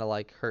then kind of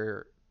like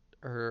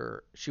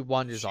she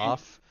wanders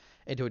off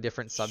into a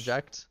different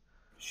subject.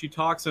 She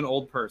talks in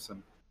old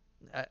person.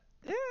 Yeah,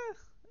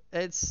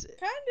 it's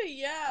kind of,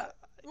 yeah.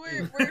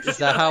 Is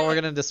that how we're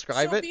gonna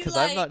describe it? Because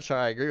I'm not sure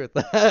I agree with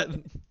that.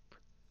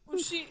 Well,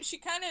 she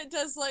kind of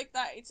does like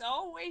that. It's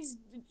always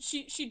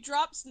she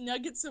drops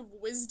nuggets of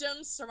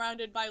wisdom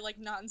surrounded by like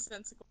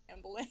nonsensical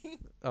gambling.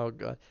 Oh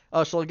god.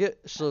 Oh, she'll get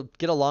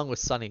along with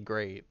Sunny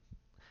great.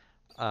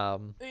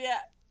 Um, Yeah.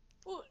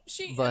 Well,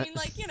 I but mean,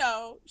 like,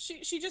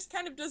 she just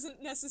kind of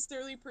doesn't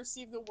necessarily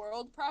perceive the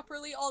world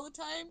properly all the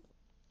time.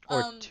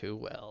 or too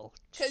well.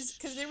 Cause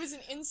there was an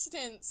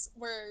instance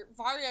where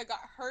Varya got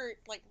hurt,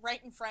 like,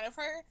 right in front of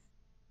her,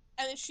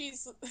 and then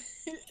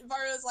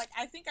Varya's like,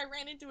 I think I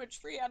ran into a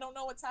tree, I don't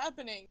know what's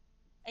happening.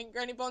 And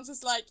Granny Bones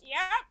was like, yeah,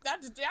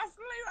 that's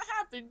definitely what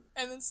happened.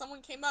 And then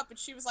someone came up and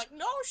she was like,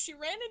 no, she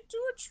ran into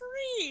a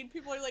tree. And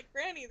people are like,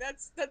 Granny,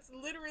 that's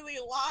literally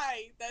a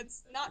lie.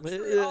 That's not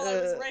true at all. I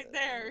was right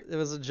there. It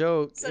was a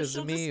joke. So It was a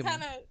she'll just meme.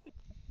 kind of,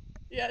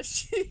 yeah,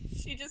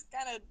 she just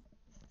kind of,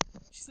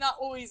 she's not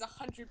always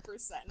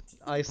 100%.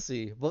 I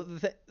see. Well,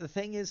 the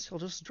thing is, she'll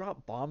just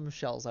drop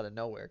bombshells out of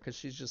nowhere because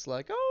she's just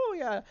like, oh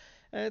yeah,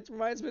 and it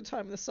reminds me of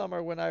time in the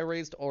summer when I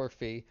raised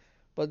Orphe,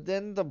 but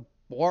then the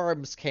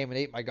worms came and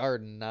ate my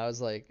garden. And I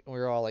was like, we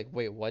were all like,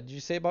 wait, what did you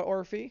say about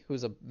Orphe?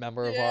 Who's a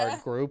member of our Yeah.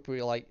 group? We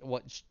were like,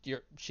 what?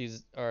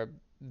 She's or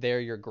they're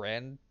your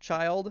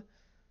grandchild?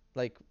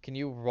 Like, can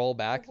you roll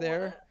back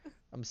there?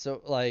 I'm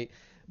so like,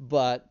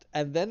 but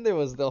and then there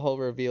was the whole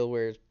reveal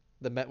where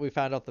we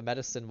found out the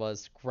medicine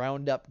was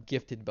ground up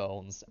gifted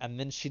bones, and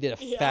then she did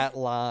a Yeah. fat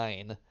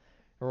line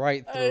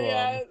right through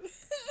Yeah. them.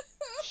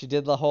 She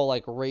did the whole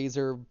like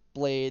razor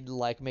blade,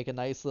 like make a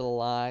nice little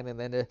line, and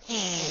then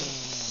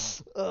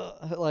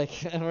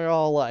like, and we're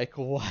all like,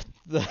 what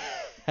the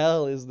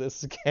hell is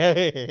this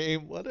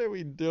game? What are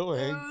we It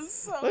doing? was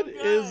so What good.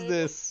 is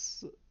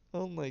this?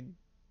 Oh my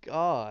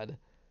god.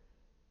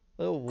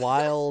 A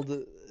wild.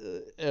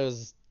 It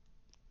was,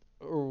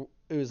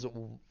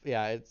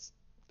 yeah, it's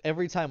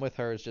every time with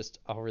her is just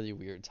a really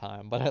weird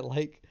time, but I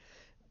like,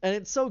 and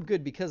it's so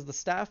good because the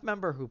staff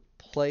member who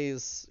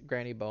plays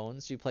Granny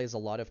Bones, she plays a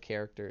lot of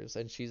characters,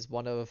 and she's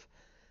one of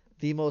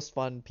the most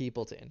fun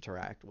people to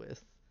interact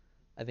with.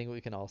 I think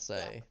we can all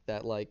say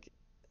that, like,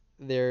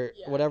 Yeah.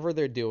 whatever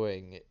they're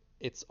doing,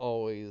 it's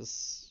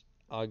always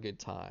a good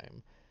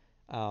time.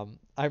 I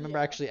remember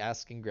Yeah. actually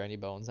asking Granny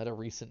Bones at a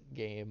recent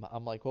game,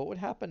 I'm like, what would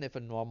happen if a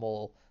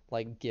normal,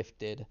 like,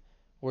 gifted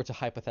were to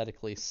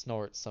hypothetically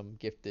snort some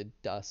gifted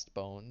dust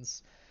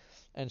bones?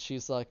 And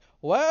she's like,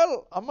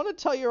 well, I'm gonna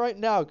tell you right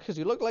now, because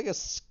you look like a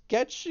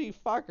sketchy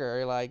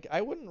fucker. Like,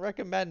 I wouldn't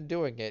recommend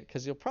doing it,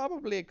 because you'll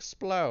probably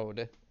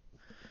explode.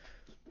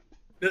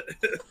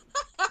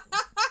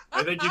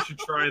 I think you should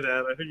try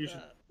that. I think you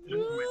should.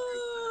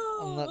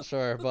 I'm not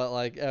sure, but,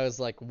 like, I was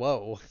like,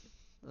 whoa.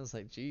 I was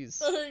like, geez.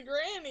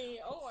 Granny,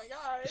 oh my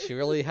god. She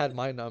really had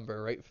my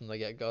number right from the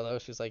get-go, though.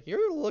 She's like,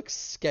 you look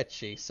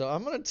sketchy, so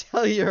I'm gonna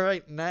tell you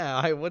right now,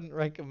 I wouldn't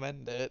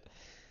recommend it.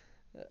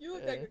 You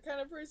look like the kind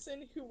of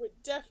person who would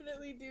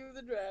definitely do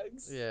the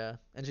drugs. Yeah,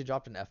 and she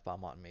dropped an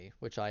F-bomb on me,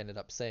 which I ended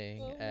up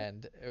saying, Oh.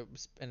 and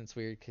it's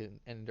weird,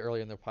 and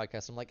earlier in the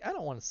podcast, I'm like, I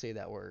don't want to say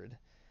that word.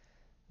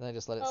 And I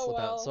just let it Oh, slip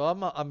out.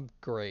 well. So I'm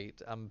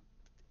great. I'm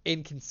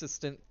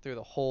inconsistent through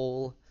the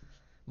whole.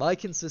 My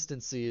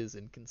consistency is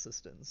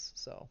inconsistence,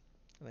 so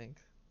I think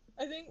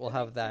we'll I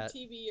have think that. For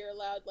TV, you're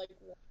allowed like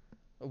one.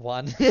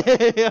 One.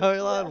 Yeah, we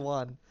allowed Yeah.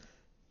 one.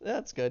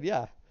 That's good,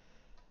 yeah.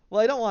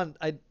 Well, I don't want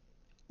I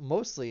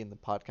mostly in the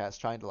podcast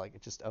trying to like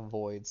just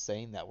avoid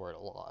saying that word a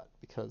lot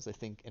because I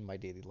think in my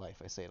daily life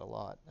I say it a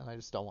lot and I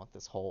just don't want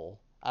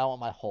I don't want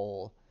my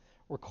whole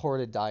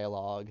recorded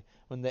dialogue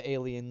when the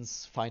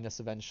aliens find us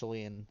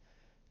eventually and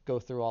go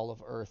through all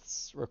of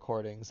Earth's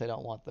recordings. I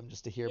don't want them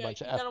just to hear a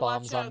bunch of you gotta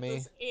F-bombs watch out. on me.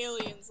 Those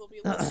aliens will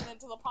be listening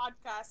to the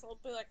podcast. They'll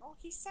be like, "Oh,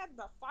 he said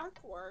the fuck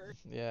word."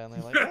 Yeah, and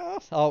they're like,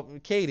 oh,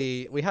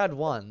 Katie, we had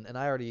one and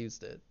I already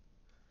used it.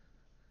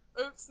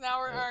 Oops, now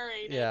we're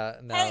R-rated. Yeah,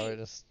 no, Hey! we're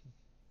just.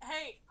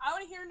 Hey, I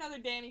want to hear another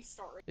Danny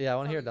story. Yeah, I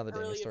want to hear from another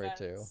Danny early story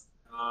too.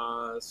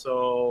 events.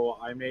 So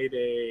I made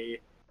a.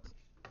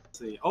 Let's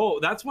see. Oh,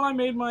 that's when I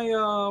made my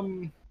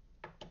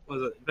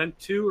Was it event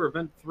 2 or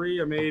event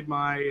 3? I made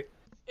my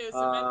It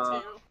was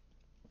event 2.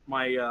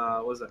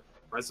 my was it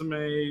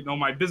resume? No,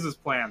 my business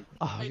plan.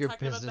 Oh, Are you your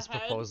talking about the business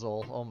head?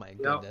 proposal. Oh my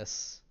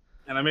goodness.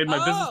 And I made my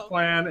business Oh.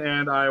 plan,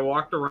 and I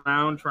walked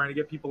around trying to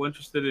get people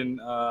interested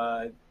in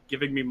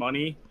giving me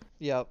money.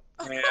 Yep.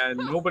 And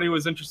nobody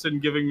was interested in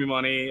giving me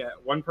money.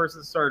 One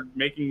person started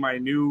making my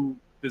new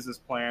business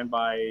plan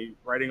by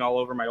writing all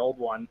over my old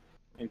one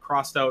and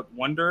crossed out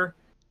Wonder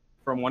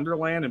from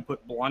Wonderland and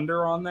put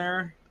Blunder on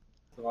there.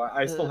 So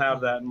I still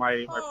have that in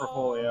my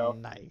portfolio.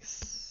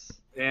 Nice.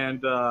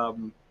 And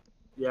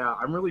yeah,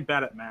 I'm really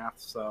bad at math,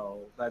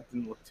 so that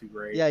didn't look too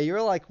great. Yeah, you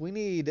were like, we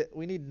need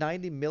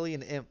 90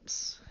 million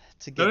imps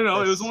to get. No,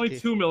 it this was only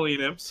 2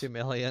 million imps. 2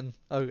 million.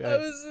 Okay. That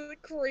was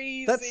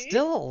crazy. That's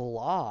still a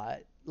lot.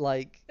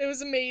 Like, It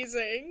was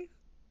amazing.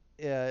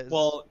 yeah.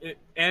 Well,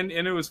 and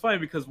it was funny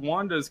because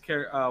Wanda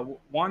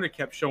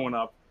kept showing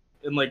up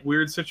in like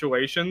weird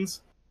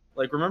situations.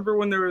 Like, remember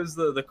when there was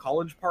the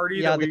college party?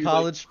 Yeah, that we, the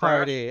college like, crashed?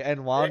 party,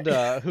 and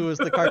Wanda, who was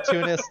the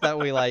cartoonist that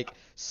we like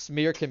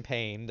smear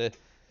campaigned,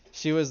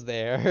 she was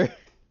there.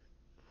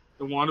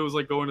 And Wanda was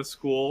like going to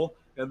school,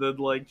 And then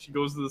like she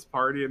goes to this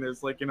party and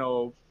there's like,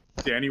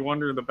 Danny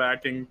Wonder in the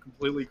back and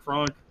completely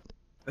crunk.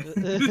 What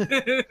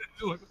the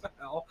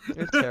hell?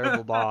 You're a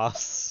terrible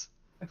boss.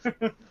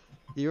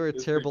 You were a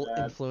It's terrible pretty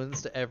bad.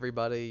 influence to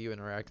everybody you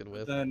interacted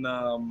with. Then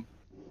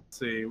let's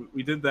see,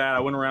 we did that. I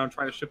went around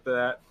trying to ship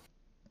that.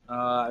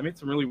 I made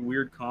some really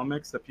weird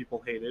comics that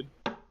people hated.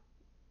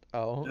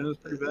 Oh. And it was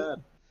pretty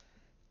bad.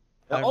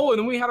 I'm- Oh, and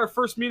then we had our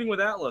first meeting with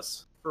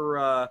Atlas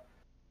for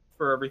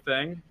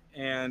everything,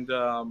 and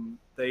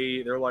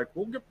they're like,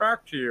 "We'll get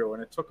back to you,"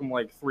 and it took them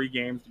like 3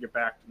 games to get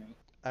back to me.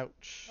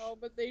 Ouch. Oh,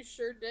 but they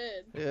sure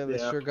did. Yeah, they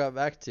Yeah. sure got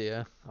back to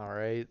you. All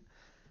right.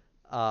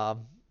 Oh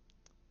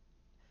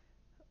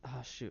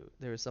shoot,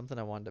 there was something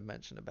I wanted to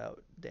mention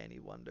about Danny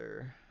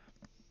Wonder.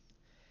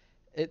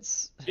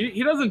 It's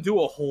He doesn't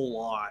do a whole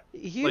lot.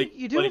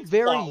 you do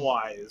very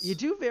plot-wise. you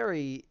do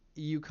very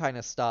you kind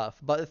of stuff,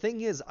 but the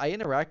thing is, I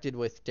interacted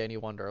with Danny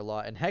Wonder a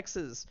lot, and Hex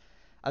is,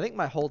 I think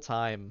my whole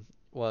time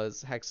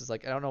was Hex is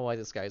like, I don't know why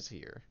this guy's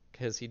here,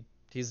 because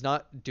he's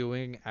not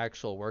doing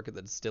actual work at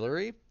the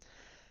distillery,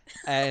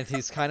 and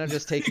he's kind of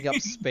just taking up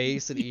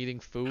space and eating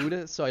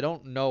food, so I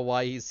don't know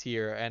why he's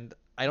here, and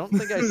I don't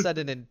think I said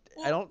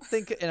I don't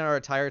think in our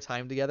entire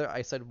time together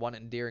I said one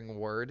endearing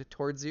word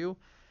towards you.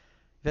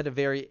 We've had a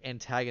very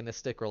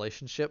antagonistic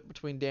relationship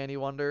between Danny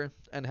Wonder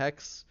and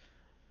Hex.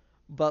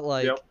 But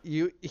like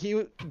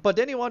Yep. but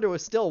Danny Wonder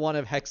was still one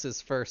of Hex's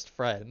first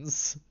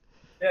friends.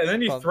 Yeah, and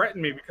then he Fun.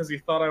 threatened me because he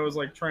thought I was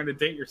like trying to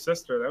date your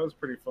sister. That was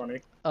pretty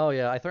funny. Oh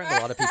yeah, I threatened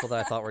a lot of people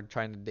that I thought were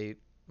trying to date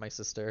my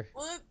sister.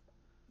 Well,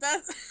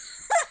 that's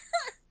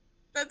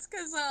that's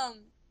because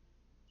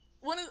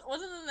one of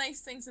the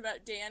nice things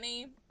about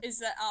Danny is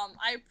that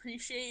I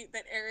appreciate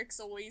that Eric's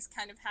always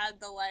kind of had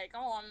the like,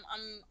 oh,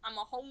 I'm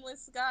a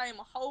homeless guy, I'm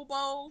a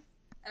hobo,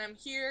 and I'm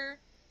here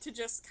to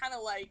just kind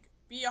of like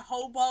be a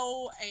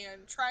hobo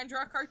and try and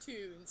draw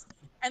cartoons.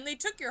 And they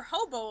took your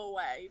hobo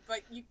away,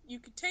 but you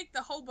could take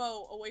the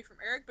hobo away from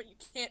Eric, but you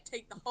can't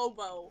take the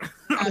hobo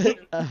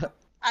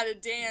out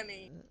of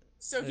Danny.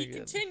 So he Very good.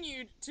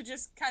 continued to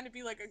just kind of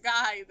be like a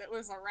guy that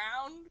was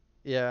around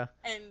Yeah.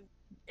 and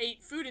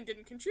ate food and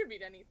didn't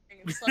contribute anything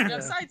and slept Yeah.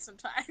 outside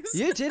sometimes.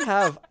 You did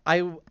have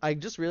I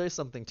just realized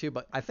something too,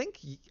 but I think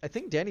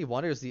Danny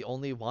Wonder is the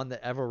only one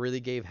that ever really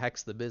gave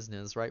Hex the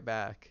business right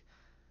back.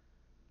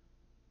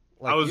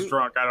 I was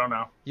drunk. I don't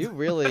know. You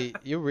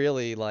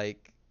really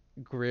like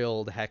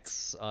grilled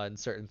Hex on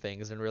certain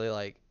things and really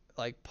like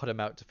put him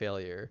out to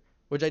failure,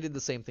 which I did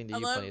the same thing to you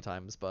plenty of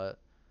times, but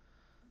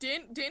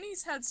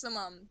Danny's had some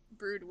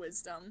brood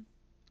wisdom.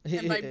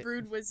 And by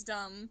brood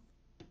wisdom,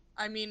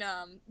 I mean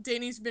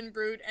Danny's been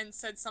brood and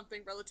said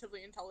something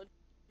relatively intelligent,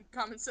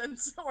 common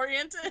sense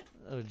oriented.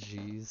 Oh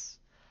jeez.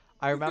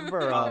 I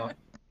remember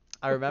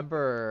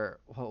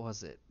what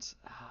was it?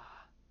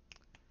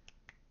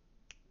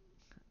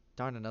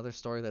 Darn, another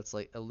story that's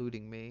like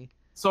eluding me.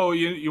 So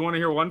you want to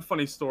hear one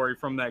funny story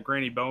from that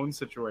Granny Bones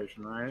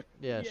situation, right?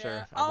 Yeah,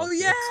 sure. I'd Oh love to.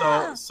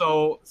 yeah.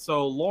 So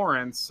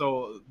Lawrence.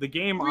 So the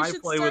game We I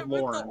should play start with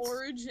Lawrence the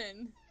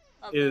origin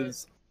of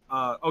is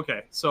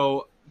okay.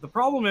 So the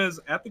problem is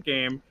at the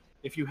game,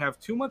 if you have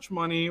too much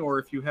money or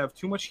if you have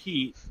too much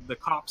heat, the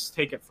cops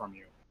take it from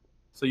you.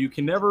 So you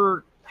can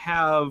never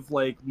have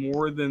like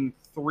more than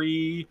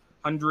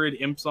 300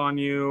 imps on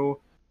you.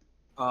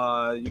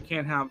 You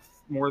can't have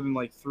more than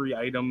like 3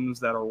 items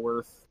that are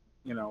worth,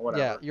 whatever.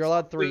 Yeah, you're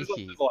allowed 3 There's a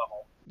heat.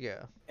 level.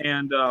 Yeah.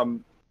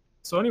 And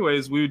so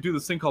anyways, we would do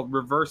this thing called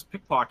reverse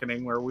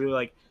pickpocketing where we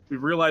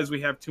realize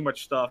we have too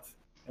much stuff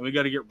and we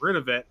got to get rid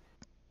of it.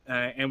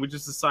 And we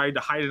just decide to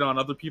hide it on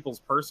other people's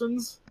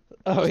persons.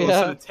 Oh So yeah.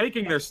 instead of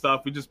taking their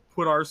stuff, we just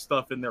put our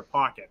stuff in their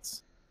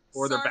pockets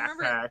or So their I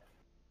remember- backpack.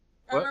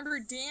 I What? remember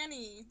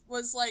Danny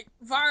was like,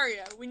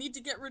 Varia, we need to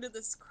get rid of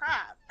this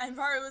crap. And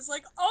Varia was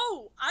like,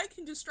 oh, I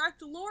can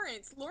distract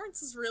Lawrence.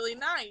 Lawrence is really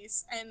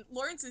nice, and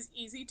Lawrence is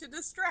easy to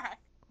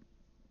distract.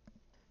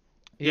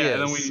 He Yeah,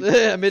 and then is. we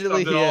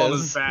Admittedly, shoved he it all in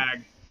his is.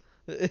 bag.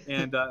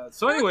 And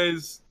so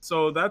anyways,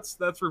 so that's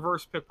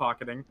reverse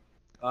pickpocketing.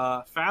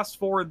 Fast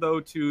forward though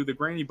to the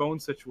Granny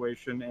Bones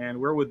situation,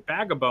 and we're with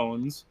Bag of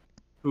Bones,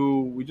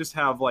 who we just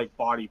have like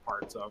body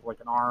parts of, like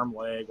an arm,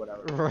 leg,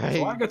 whatever. Right.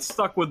 So I got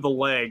stuck with the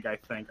leg. I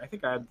think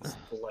I had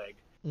the leg.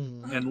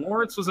 Mm. And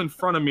Lawrence was in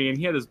front of me, and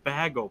he had his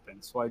bag open.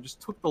 So I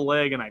just took the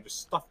leg and I just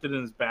stuffed it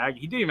in his bag.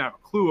 He didn't even have a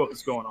clue what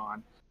was going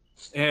on.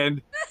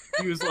 And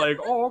he was like,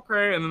 oh,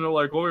 okay. And then they're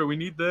like, oh, we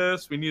need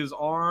this. We need his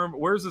arm.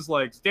 Where's his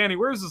legs? Danny,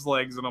 where's his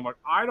legs? And I'm like,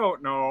 I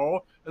don't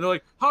know. And they're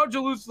like, how'd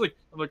you lose his leg?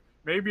 I'm like,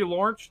 maybe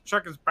Lawrence should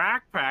check his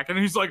backpack. And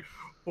he's like,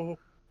 oh,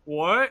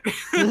 what?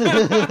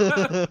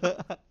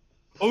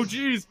 Oh,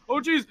 geez.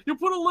 You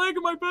put a leg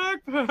in my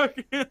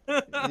backpack.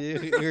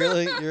 You're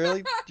really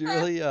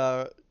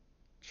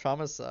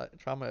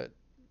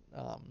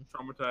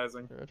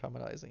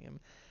traumatizing him.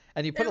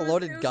 And you put It a was-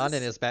 loaded it was gun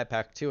this- in his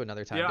backpack too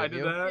another time, Yeah, I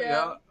didn't did you? that. Yeah.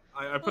 Yeah.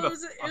 I put Well,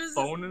 a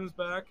phone in his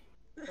back.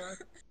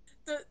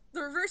 The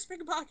reverse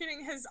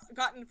pickpocketing has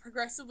gotten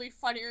progressively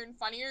funnier and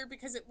funnier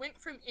because it went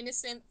from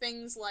innocent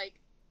things like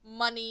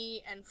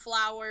money and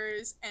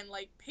flowers and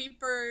like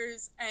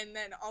papers, and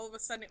then all of a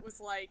sudden it was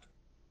like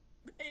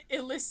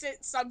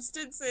illicit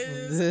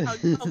substances,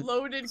 a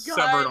loaded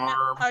Severed gun,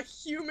 arm. a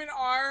human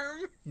arm.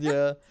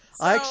 Yeah.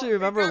 So I actually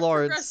remember it got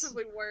Lawrence.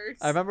 progressively worse.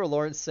 I remember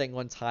Lawrence saying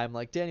one time,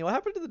 like, Danny, what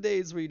happened to the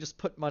days where you just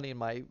put money in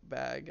my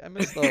bag? I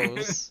miss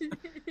those.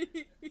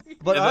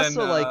 But And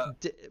also,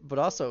 then, but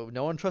also,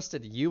 no one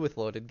trusted you with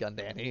loaded gun,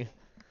 Danny.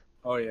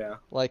 Oh yeah.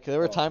 Like, there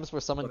were Oh, times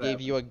where someone what gave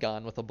you a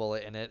gun with a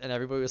bullet in it, and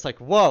everybody was like,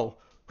 "Whoa,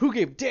 who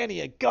gave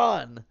Danny a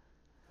gun?"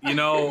 You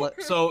know,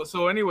 Let-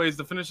 so anyways,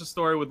 to finish the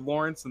story with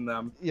Lawrence and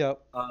them,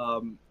 Yep.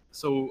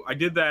 so I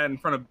did that in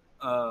front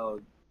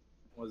of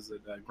what was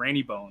it,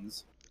 Granny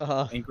Bones,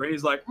 and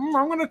Granny's like,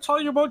 I'm gonna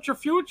tell you about your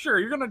future.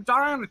 You're gonna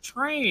die on a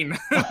train.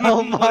 Oh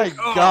I'm my like,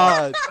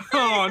 god.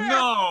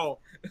 Oh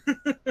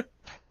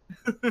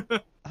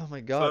no. Oh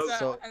my god.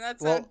 So, and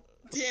that's well, how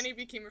Danny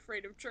became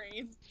afraid of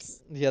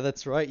trains. yeah,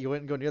 that's right. You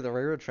wouldn't go near the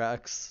railroad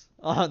tracks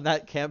on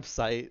that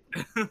campsite.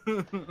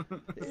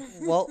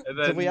 Well, And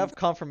did we then- have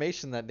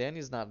confirmation that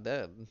Danny's not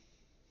dead?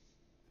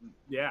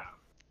 Yeah.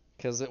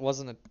 Because it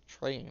wasn't a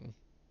train.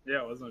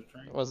 Yeah, it wasn't a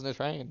train. It wasn't a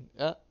train.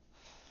 Yeah.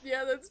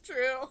 Yeah, that's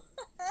true.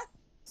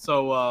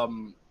 So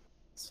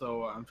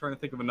I'm trying to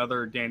think of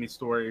another Danny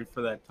story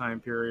for that time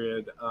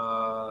period.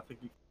 I think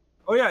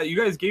oh yeah, you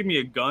guys gave me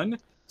a gun.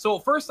 So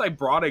first I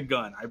brought a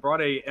gun. I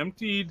brought a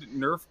emptied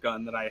Nerf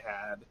gun that I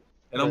had,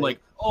 and I'm Right. like,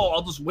 oh,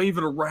 I'll just wave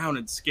it around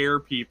and scare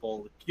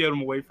people, get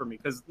them away from me,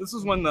 because this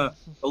is when the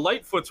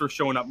Lightfoots were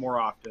showing up more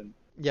often.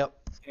 Yep.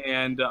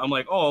 And I'm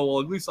like, oh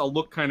well, at least I'll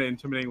look kind of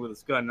intimidating with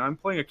this gun. And I'm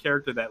playing a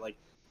character that like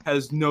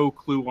has no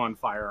clue on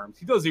firearms.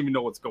 He doesn't even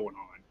know what's going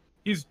on.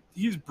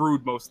 He's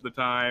brewed most of the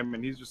time,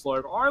 and he's just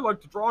like, oh, I like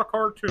to draw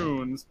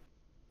cartoons.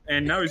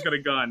 And now he's got a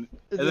gun.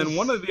 And then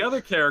one of the other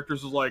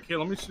characters was like, hey,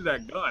 let me see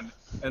that gun.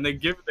 And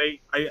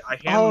I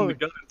hand him the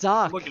gun.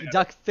 Doc. Look at it.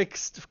 Doc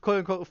fixed, quote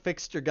unquote,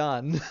 fixed your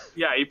gun.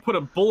 Yeah, he put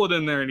a bullet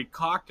in there and he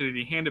cocked it and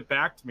he handed it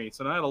back to me.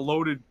 So now I had a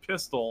loaded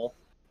pistol.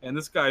 And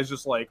this guy's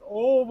just like,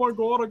 oh my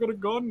god, I got a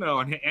gun now.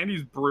 And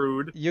he's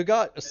brewed. You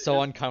got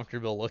so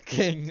uncomfortable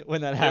looking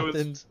when that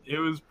happened. It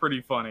was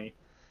pretty funny.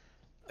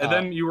 And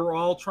then you were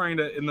all trying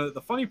to, and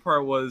the funny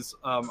part was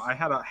I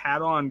had a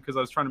hat on because I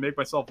was trying to make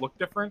myself look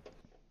different.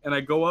 And I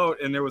go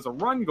out and there was a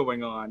run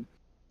going on.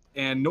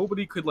 And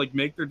nobody could like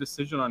make their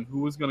decision on who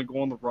was going to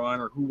go on the run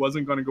or who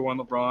wasn't going to go on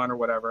the run or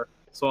whatever.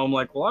 So I'm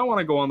like, well, I want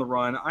to go on the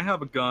run. I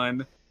have a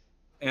gun.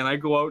 And I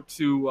go out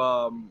to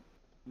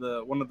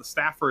one of the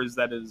staffers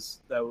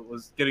that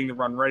was getting the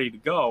run ready to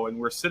go. And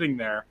we're sitting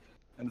there.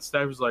 And the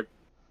staffer's like,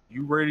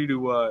 you ready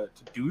to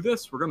do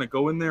this? We're going to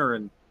go in there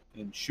and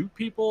shoot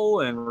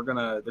people, and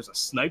there's a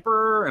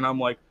sniper, and I'm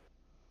like,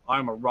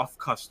 I'm a rough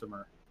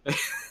customer.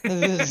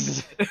 And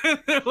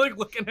they're like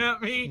looking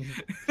at me,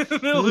 and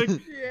they're like,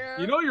 Yeah.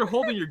 you know you're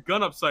holding your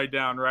gun upside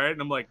down, right?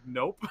 And I'm like,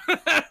 nope.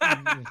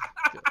 Mm-hmm.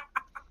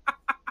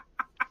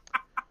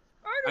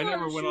 I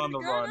never went on the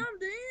run. I'm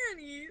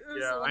Danny.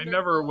 Yeah, I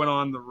never went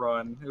on the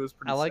run. It was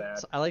pretty sad.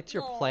 I liked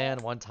your Aw. plan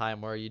one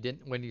time where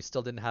when you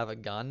still didn't have a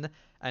gun,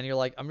 and you're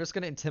like, I'm just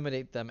gonna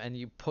intimidate them, and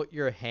you put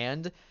your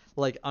hand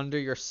like under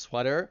your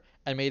sweater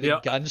and made a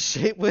Yep. gun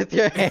shape with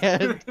your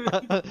hand,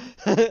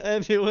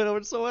 and you went over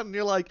to someone and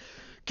you're like,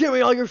 give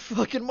me all your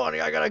fucking money,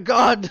 I got a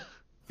gun.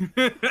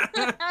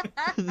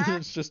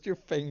 It's just your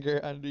finger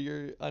under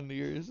your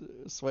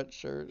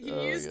sweatshirt. He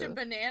Oh, used yeah. a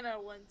banana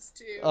once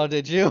too. Oh,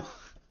 did you?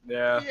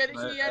 Yeah, He had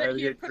to he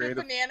get had put creative.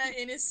 a banana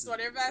in his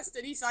sweater vest,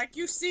 and he's like,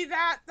 "You see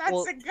that? That's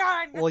Well- a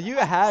gun." well, you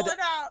I'll had- pull it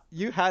out."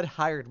 You had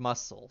hired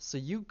muscle, so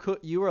you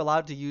were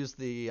allowed to use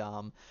the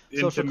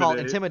social call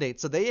intimidate.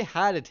 So they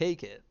had to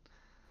take it.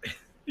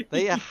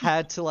 They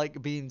had to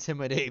like be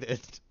intimidated.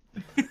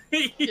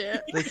 Yeah.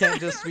 They can't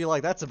just be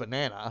like, that's a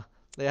banana.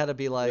 They had to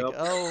be like, Yep.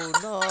 oh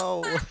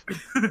no,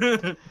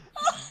 And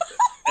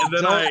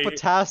then don't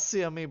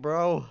potassium me,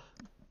 bro.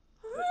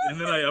 I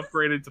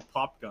upgraded to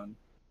pop gun.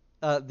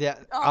 Yeah.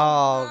 Oh,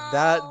 Oh,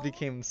 that no.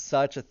 became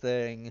such a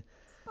thing.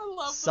 I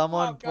love the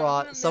Someone pop gun.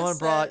 I'm gonna someone miss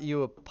brought it.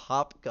 you a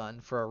pop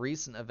gun for a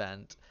recent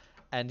event,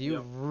 and you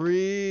Yep.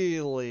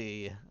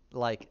 really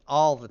like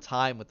all the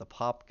time with the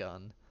pop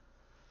gun.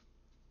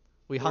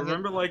 We hung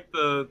Remember, it. like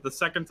the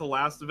second to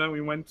last event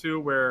we went to,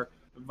 where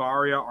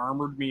Varia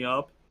armored me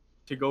up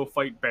to go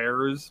fight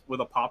bears with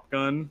a pop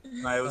gun,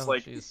 and I was Oh,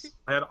 like, jeez.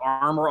 I had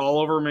armor all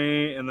over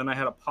me, and then I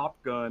had a pop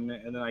gun,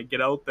 and then I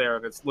get out there,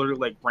 and it's literally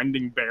like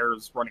rending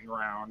bears running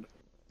around,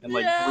 and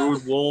like Yeah.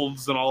 brood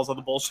wolves and all this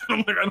other bullshit. I'm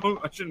like,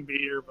 I shouldn't be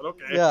here, but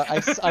okay. Yeah,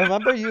 I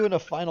remember you in a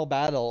final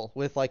battle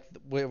with like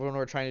when we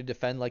were trying to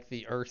defend like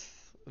the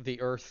Earth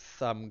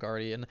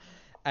Guardian,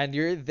 and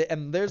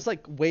and there's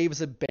like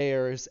waves of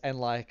bears and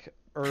like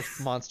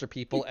Earth monster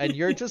people, and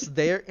you're just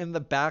there in the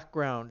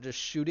background just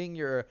shooting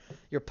your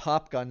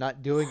pop gun,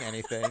 not doing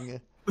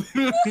anything.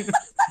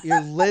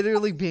 You're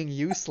literally being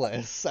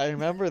useless. I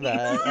remember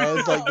that. I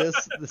was like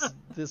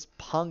this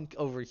punk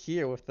over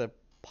here with the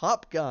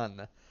pop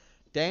gun.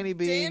 Danny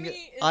being Danny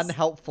is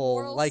unhelpful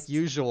moral like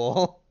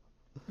usual.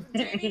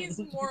 Danny is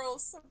moral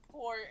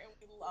support, and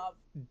we love.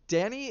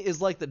 Danny is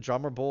like the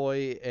drummer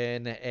boy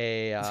in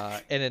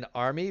an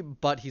army,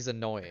 but he's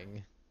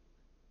annoying.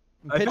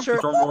 I think the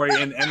drummer boy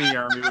in any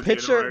army would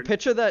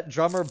picture that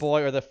drummer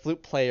boy or the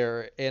flute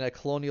player in a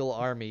colonial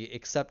army,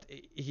 except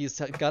he's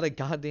got a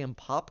goddamn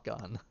pop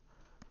gun.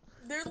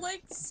 They're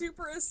like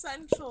super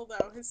essential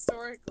though,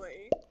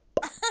 historically.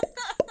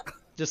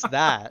 Just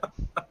that.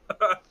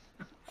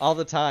 All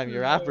the time, you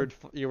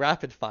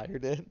rapid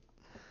fired it.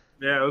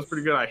 Yeah, it was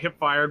pretty good. I hip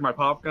fired my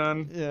pop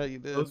gun. Yeah, you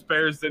did. Those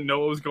bears didn't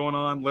know what was going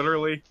on,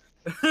 literally.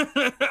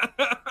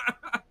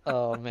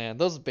 Oh man,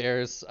 those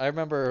bears! I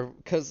remember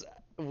because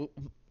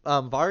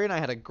Vari and I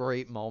had a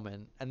great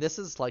moment, and this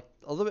is like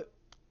a little bit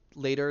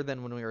later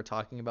than when we were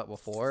talking about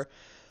before.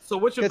 So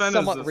which It's event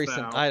somewhat is this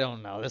recent. now? I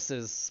don't know. This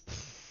is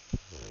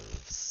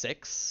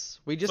 6.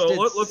 We just So did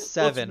let's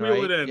 7, wheel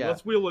right? it in. Yeah.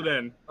 Let's wheel it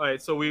in. All right,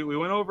 so we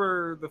went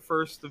over the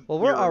first. Well,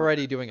 we're year.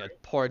 already doing a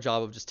poor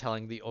job of just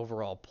telling the year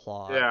 1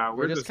 plot. Yeah,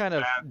 we're just kind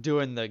of bad-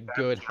 doing the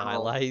good general.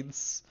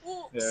 highlights.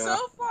 Well, Yeah.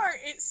 so far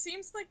it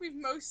seems like we've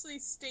mostly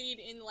stayed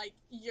in like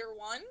year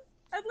 1,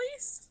 at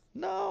least.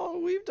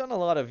 No, we've done a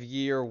lot of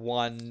year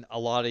 1, a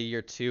lot of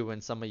year 2,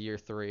 and some of year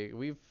 3.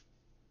 We've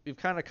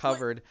kind of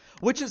covered,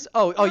 which is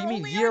you we're mean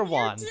only year on year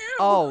 1? 2.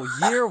 Oh,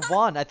 year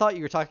 1. I thought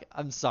you were talking.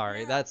 I'm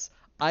sorry. Yeah.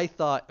 I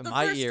thought The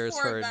my first ears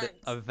 4 heard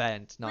events.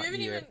 event, We not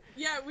haven't year.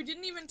 we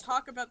didn't even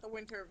talk about the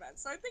winter event,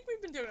 so I think we've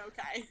been doing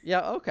okay.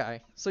 Yeah,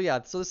 okay. So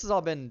this has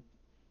all been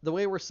the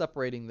way we're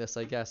separating this,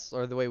 I guess,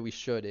 or the way we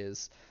should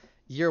is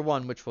year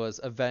 1, which was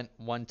event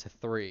 1 to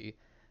 3.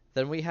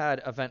 Then we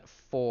had event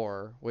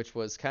 4, which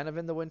was kind of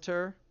in the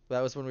winter.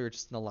 That was when we were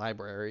just in the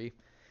library.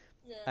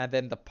 Yeah. And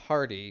then the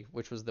party,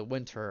 which was the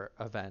winter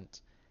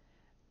event.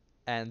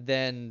 And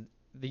then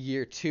the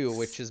year 2,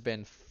 which has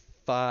been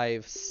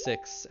 5,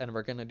 6, and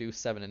we're gonna do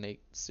 7 and 8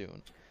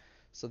 soon.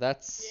 So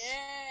that's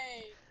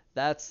Yay!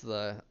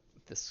 the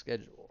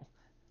schedule.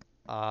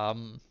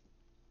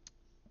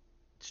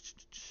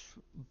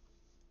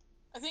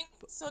 I think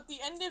so. At the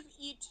end of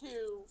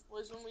E2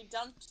 was when we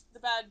dumped the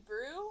bad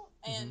brew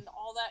and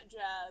all that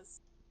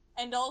jazz,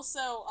 and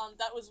also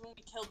that was when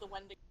we killed the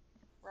Wendigo,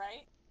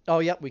 right? Oh,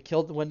 yep, we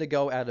killed the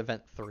Wendigo at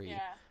event 3. Yeah.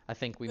 I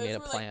think we Those made a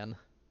were, like- plan.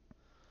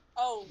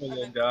 Oh. The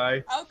little event-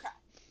 guy. Okay.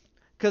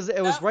 Because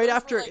it was right those were,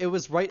 after like- it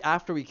was right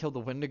after we killed the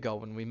Wendigo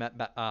when we met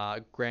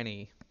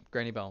Granny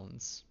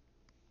Bones.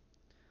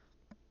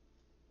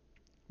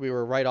 We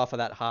were right off of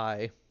that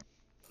high,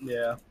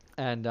 Yeah.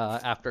 and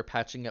after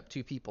patching up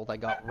 2 people that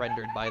got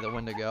rendered by the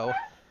Wendigo.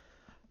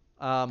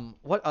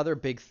 What other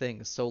big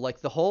things? So like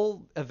the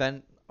whole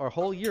event or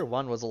whole year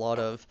 1 was a lot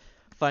of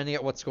finding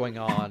out what's going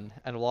on,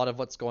 and a lot of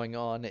what's going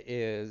on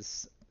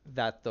is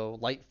that the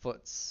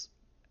Lightfoots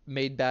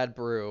made bad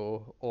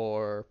brew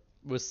or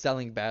was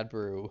selling bad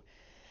brew.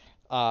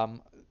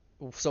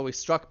 So we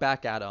struck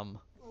back at them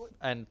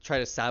and tried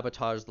to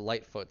sabotage the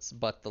Lightfoots,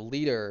 but the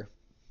leader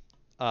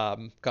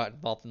got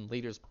involved in the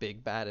leader's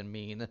big, bad, and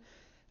mean.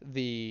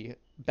 The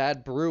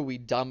bad brew we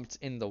dumped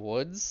in the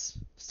woods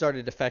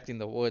started affecting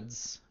the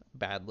woods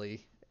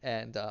badly,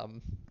 and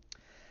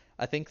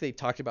I think they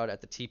talked about it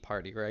at the tea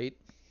party, right?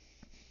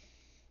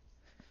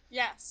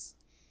 Yes.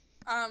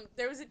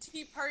 There was a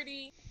tea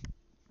party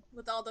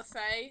with all the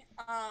Fae.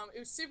 It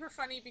was super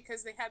funny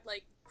because they had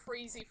like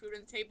crazy food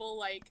on the table,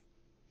 like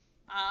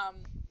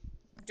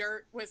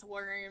dirt with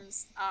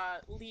worms,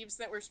 leaves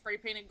that were spray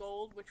painted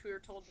gold, which we were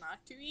told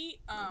not to eat.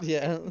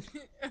 Yeah.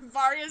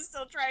 Varia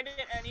still tried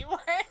it anyway.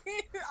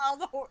 All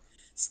the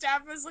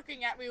staff was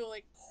looking at me with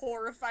like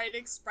horrified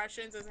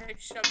expressions as I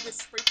shoved this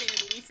spray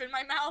painted leaf in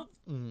my mouth.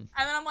 Mm. And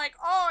then I'm like,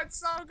 oh, it's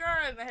so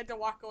good. And I had to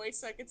walk away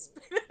so I could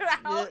spit it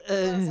out.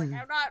 'Cause I was like,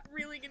 I'm not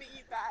really gonna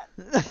eat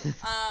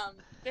that.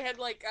 They had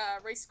like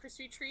Rice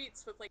Krispie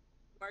treats with like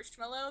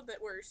marshmallow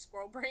that were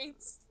squirrel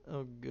brains.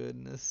 Oh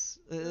goodness.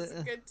 It was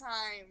a good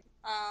time.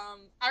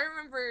 I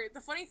remember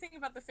the funny thing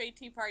about the Fae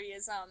tea party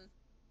is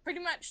pretty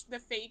much the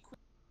Fae queen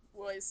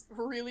was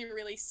really,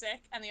 really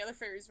sick, and the other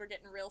fairies were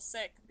getting real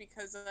sick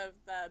because of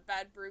the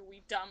bad brew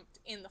we dumped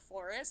in the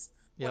forest.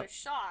 What Yep. a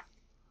shock.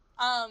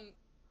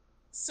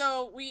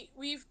 So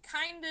we've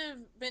kind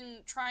of been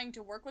trying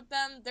to work with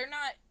them.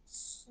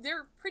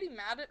 They're pretty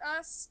mad at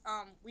us.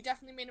 We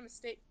definitely made a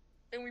mistake,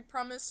 and we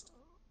promised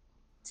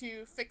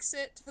to fix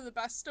it to the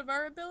best of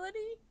our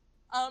ability.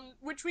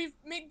 Which we've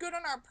made good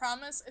on our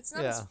promise. It's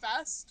not as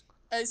fast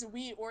as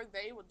we or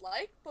they would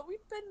like, but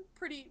we've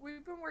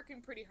been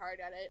working pretty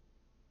hard at it.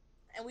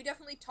 And we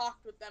definitely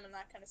talked with them and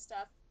that kind of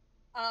stuff.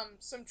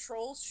 Some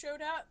trolls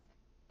showed up.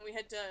 We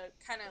had to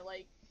kind of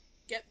like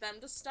get them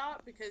to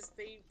stop because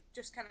they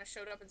just kind of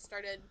showed up and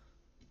started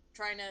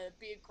trying to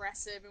be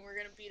aggressive, and we're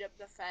gonna beat up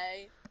the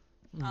Fae.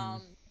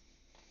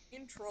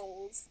 In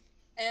trolls.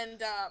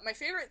 And my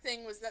favorite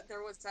thing was that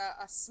there was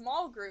a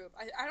small group.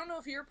 I don't know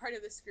if you're part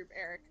of this group,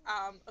 Eric.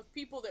 Of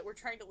people that were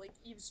trying to like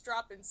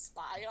eavesdrop and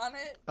spy on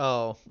it.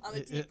 Oh. On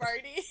the tea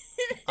party.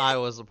 I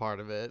was a part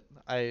of it.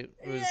 It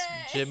was Yay.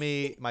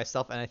 Jimmy,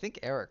 myself, and I think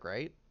Eric,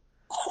 right?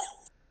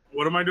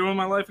 What am I doing in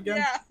my life again?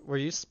 Yeah. Were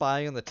you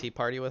spying on the tea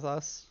party with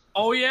us?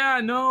 Oh yeah,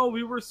 no,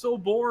 we were so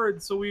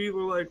bored, so we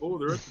were like, oh,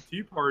 they're at the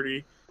tea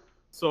party.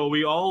 So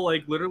we all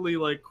like literally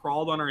like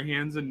crawled on our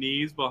hands and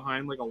knees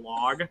behind like a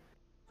log,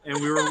 and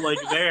we were like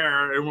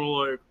there, and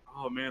we're like,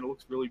 oh man, it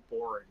looks really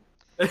boring.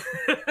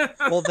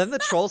 Well, then the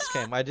trolls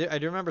came. I do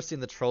remember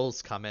seeing the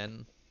trolls come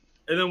in.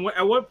 And then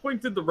at what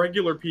point did the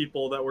regular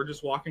people that were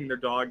just walking their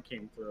dog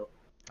came through?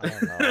 I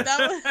don't know.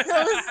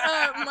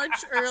 That was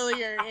much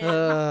earlier. And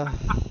Uh,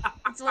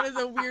 it's one of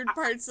the weird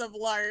parts of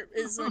LARP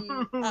is when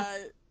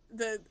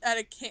at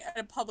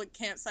a public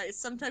campsite,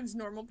 sometimes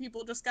normal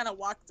people just kind of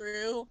walk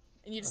through,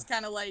 and you just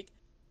kind of like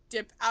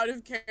dip out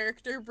of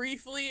character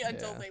briefly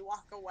until Yeah. they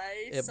walk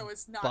away. It So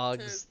it's not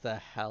bugs the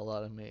hell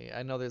out of me.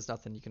 I know there's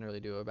nothing you can really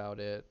do about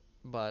it,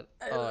 but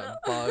I oh, it know.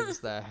 bugs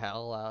the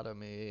hell out of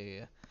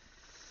me.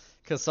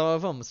 Because some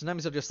of them,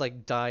 sometimes they're just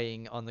like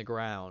dying on the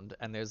ground,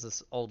 and there's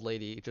this old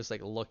lady just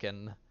like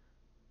looking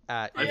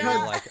at you,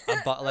 Yeah. like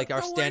The are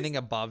worst. standing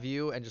above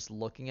you and just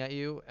looking at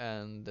you,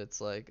 and it's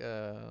like,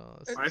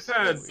 this I've is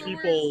had It's the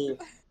people,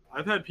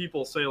 I've had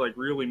people say like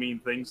really mean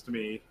things to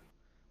me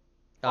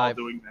while I've,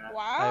 doing that.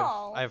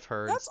 Wow. I've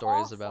heard That's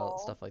stories about awful.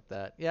 stuff like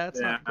that. Yeah, it's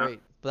Yeah. not great,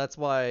 but that's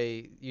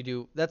why you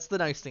do. That's the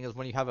nice thing is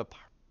when you have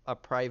a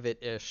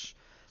private-ish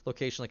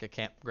location like a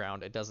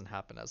campground, it doesn't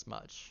happen as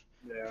much.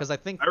 Yeah. Because I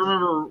think I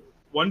remember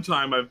one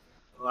time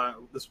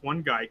this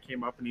one guy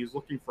came up and he was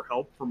looking for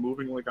help for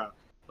moving like a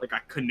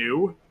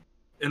canoe,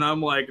 and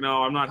I'm like,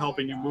 no, I'm not Oh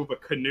helping my you God. move a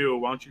canoe.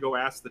 Why don't you go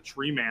ask the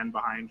tree man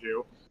behind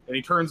you? And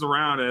he turns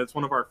around and it's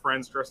one of our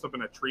friends dressed up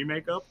in a tree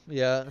makeup.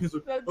 yeah. He's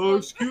like, That's oh, what-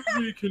 excuse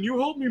me, can you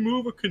help me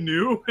move a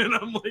canoe? And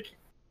I'm like,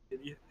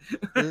 idiot.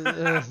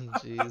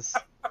 Jeez.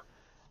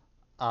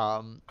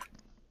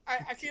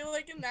 I feel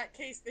like in that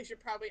case they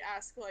should probably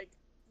ask like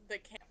the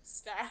camp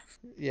staff.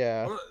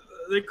 Yeah.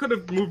 They could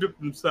have moved it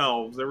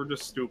themselves. They were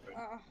just stupid.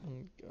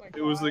 My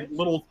It was a gosh.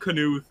 little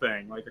canoe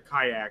thing, like a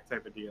kayak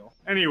type of deal.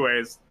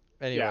 Anyways,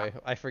 Anyway,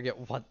 I forget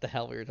what the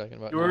hell we were talking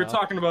about we were now.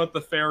 talking about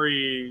the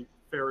ferry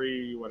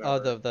whatever. Oh,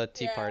 the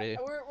tea Yeah, party.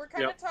 We're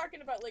kind of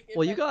talking about like.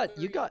 Well, you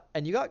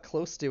event got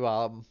close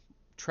to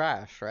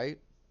trash, right?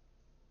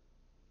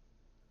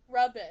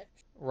 rubbish.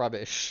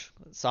 Rubbish.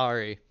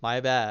 Sorry, my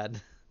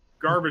bad.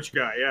 Garbage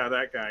guy, yeah,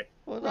 that guy.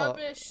 Well, no,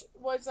 Rubbish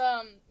was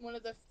one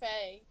of the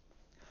Fae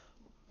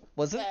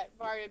wasn't that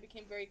Varia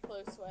became very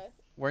close with.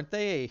 weren't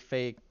they a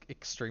fake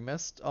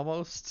extremist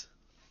almost?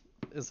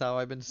 Is how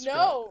I've been described.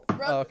 No,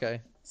 Oh,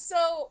 okay.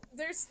 So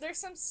there's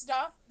some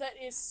stuff that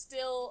is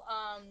still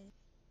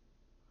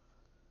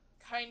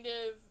kind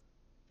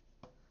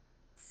of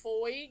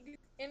void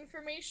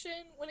information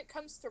when it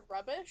comes to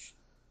Rubbish,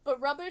 but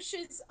Rubbish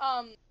is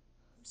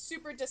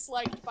super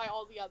disliked by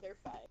all the other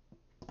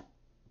Fae.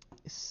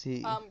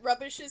 See.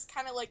 Rubbish is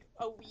kind of like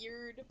a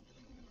weird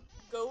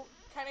goat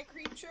kind of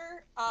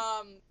creature.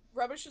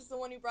 Rubbish is the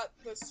one who brought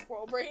the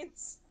squirrel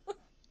brains.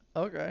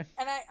 Okay.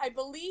 And I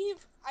believe,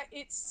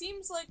 it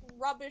seems like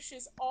Rubbish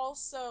is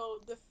also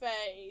the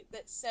Fae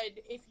that said,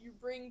 if you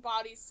bring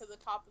bodies to the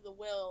top of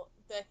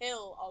the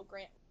hill, I'll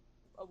grant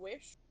a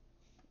wish.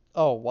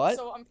 Oh, what?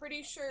 So I'm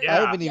pretty sure. I Yeah.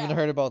 haven't even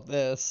heard about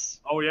this.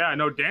 Oh yeah, I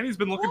know. Danny's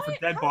been looking for What?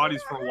 dead How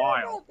bodies have for I a not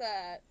heard while. about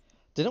that?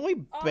 Didn't we?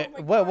 Oh my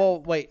Wait,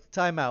 God. wait.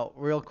 Time out,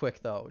 real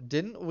quick though.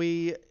 Didn't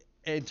we,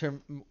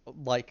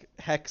 like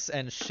Hex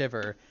and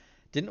Shiver?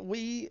 Didn't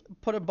we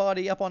put a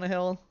body up on a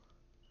hill?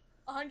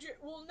 100.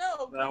 Well,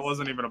 no. That 'cause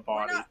wasn't even a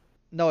body. not-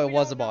 No, it we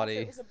was a don't know if body.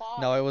 it was a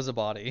body. No, it was a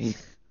body.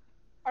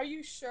 Are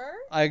you sure?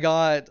 I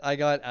got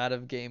out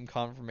of game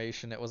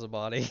confirmation it was a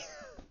body.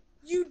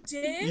 You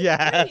did?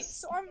 Yes. Wait,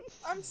 so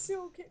I'm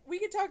still. We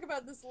can talk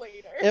about this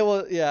later. It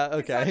was, yeah, 'Cause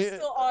okay. That's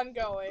still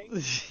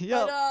ongoing.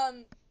 Yep.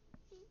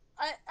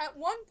 But at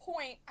one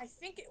point, I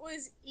think it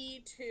was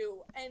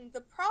E2, and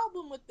the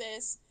problem with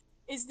this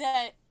is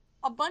that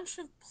a bunch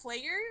of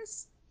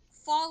players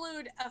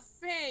followed a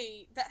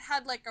Fae that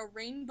had like a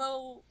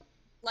rainbow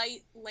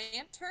light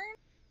lantern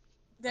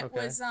that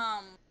Okay. was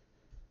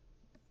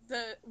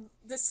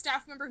the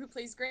staff member who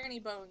plays Granny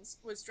Bones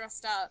was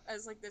dressed up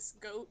as like this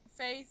goat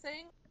Fae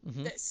thing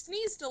Mhm. that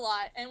sneezed a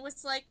lot and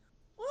was like,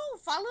 "Oh,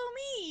 follow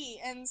me!"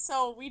 And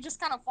so we just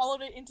kind of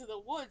followed it into the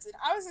woods. And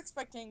I was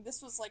expecting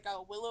this was like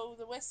a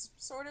Will-o'-the-Wisp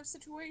sort of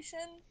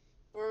situation,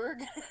 where we're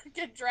gonna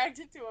get dragged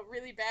into a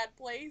really bad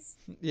place,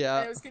 and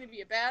Yeah. it was gonna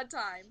be a bad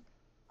time.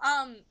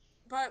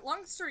 But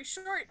long story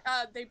short,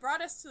 they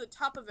brought us to the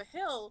top of a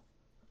hill,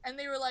 and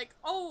they were like,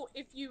 "Oh,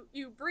 if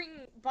you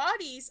bring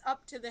bodies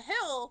up to the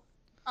hill,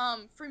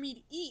 for me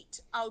to eat,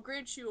 I'll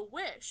grant you a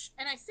wish."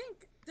 And I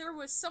think there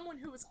was someone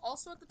who was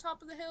also at the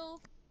top of the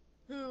hill,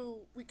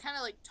 who we kind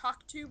of like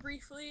talked to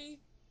briefly.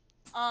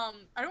 I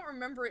don't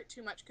remember it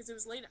too much because it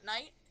was late at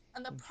night.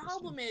 And the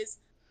problem is,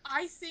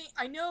 I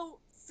know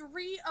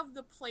 3 of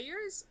the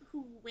players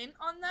who went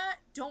on that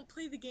don't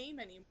play the game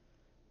anymore.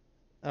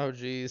 Oh,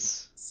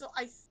 jeez. So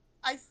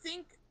I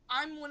think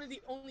I'm one of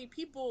the only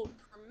people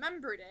who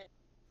remembered it.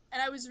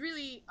 And I was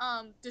really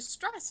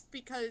distressed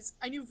because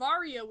I knew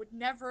Varia would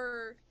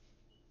never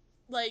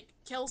like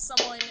kill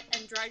someone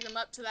and drag them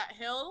up to that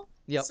hill.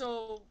 Yep.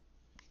 So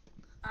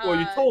Well,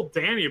 you told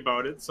Danny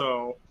about it,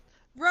 so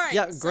right.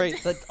 Yeah, so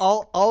great. That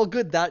all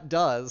good that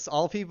does.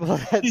 All people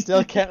that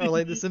still can't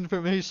relay this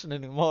information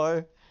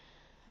anymore.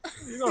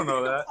 you don't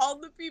know that. all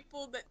the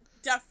people that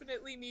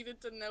definitely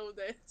needed to know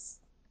this.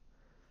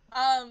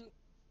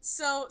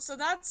 So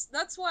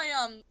that's why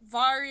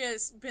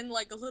Varia's been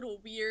like a little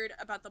weird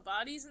about the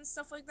bodies and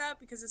stuff like that,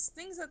 because it's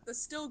things that the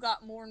still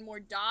got more and more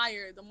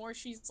dire the more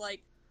she's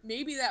like,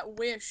 maybe that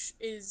wish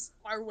is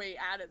our way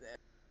out of this.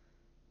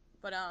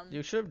 But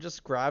You should have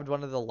just grabbed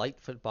one of the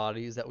Lightfoot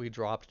bodies that we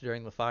dropped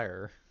during the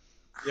fire.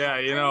 Yeah,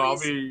 you know,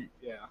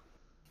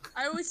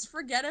 I always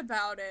forget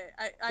about it.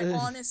 I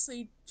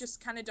honestly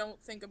just kind of don't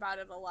think about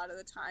it a lot of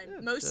the time. Yeah,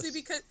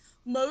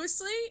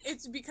 Mostly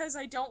it's because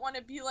I don't want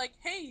to be like,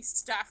 hey,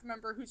 staff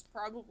member who's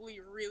probably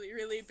really,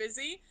 really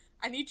busy,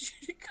 I need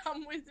you to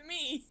come with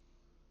me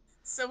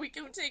so we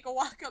can take a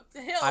walk up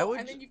the hill,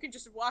 and then you can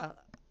just walk.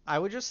 I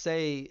would just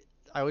say,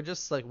 I would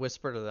just like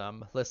whisper to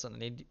them,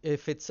 listen,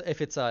 if it's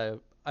a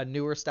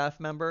newer staff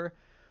member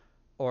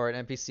or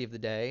an NPC of the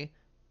day.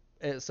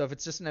 So if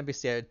it's just an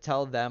NPC, I'd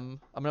tell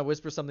them, I'm gonna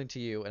whisper something to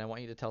you, and I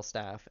want you to tell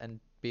staff and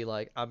be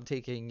like, I'm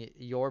taking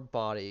your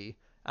body.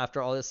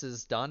 After all this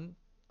is done,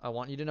 I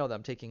want you to know that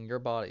I'm taking your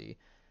body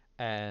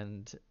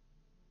and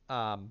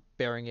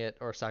burying it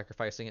or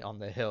sacrificing it on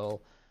the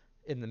hill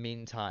in the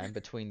meantime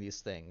between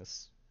these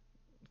things.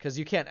 Because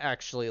you can't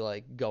actually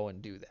like go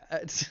and do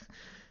that.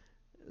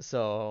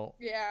 So,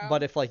 yeah.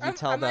 But if like you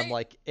tell them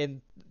like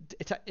in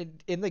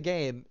the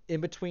game, in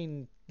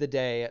between the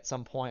day at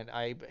some point,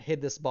 I hid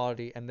this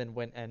body and then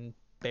went and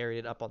buried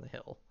it up on the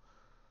hill.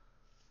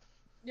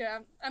 Yeah,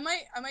 I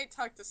might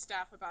talk to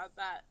staff about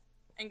that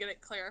and get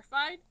it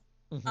clarified.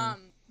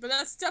 Mm-hmm. But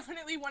that's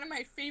definitely one of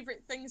my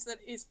favorite things that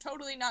is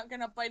totally not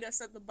gonna bite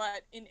us at the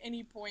butt in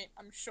any point.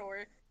 I'm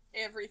sure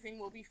everything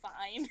will be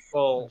fine.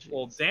 Well,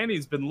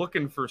 Danny's been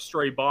looking for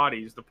stray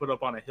bodies to put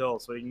up on a hill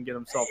so he can get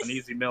himself an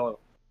easy mill.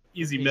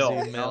 Easy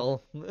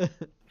mill.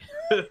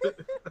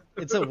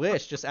 It's a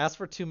wish. Just ask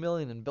for 2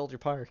 million and build your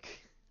park.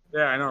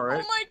 Yeah, I know, right?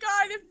 Oh my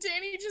god, if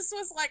Danny just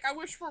was like, I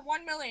wish for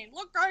 1 million.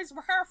 Look, guys,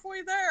 we're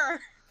halfway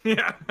there.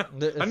 Yeah.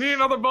 I need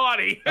another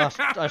body.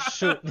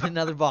 Shoot,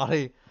 another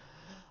body.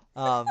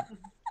 I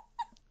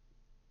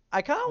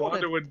kind of want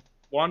to.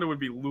 Wanda would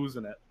be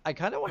losing it. I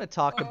kind of want to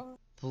talk a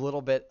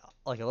little bit,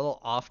 like a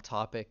little off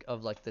topic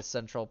of like the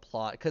central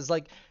plot, because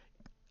like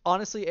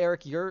honestly,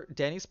 Eric,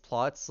 Danny's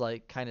plot's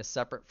like kind of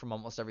separate from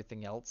almost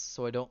everything else,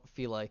 so I don't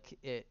feel like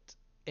it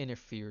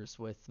interferes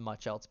with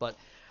much else. But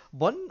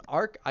one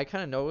arc I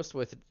kind of noticed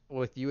with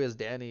you as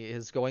Danny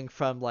is going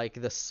from like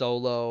the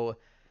solo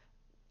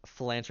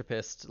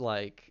philanthropist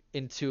like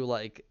into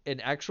like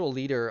an actual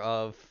leader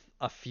of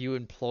a few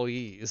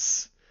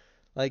employees.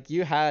 Like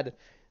you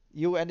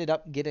ended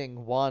up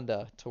getting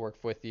Wanda to work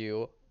with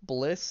you,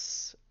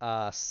 Bliss,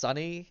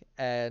 Sunny,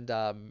 and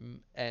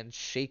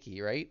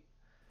Shaky, right?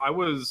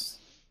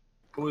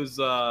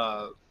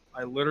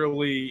 I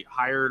literally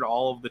hired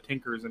all of the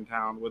Tinkers in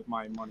town with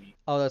my money.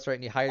 Oh, that's right.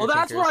 And you hired. Oh,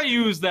 that's Tinkers. what I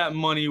used that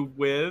money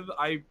with.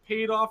 I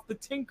paid off the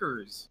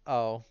Tinkers.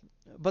 Oh,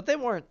 but they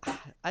weren't.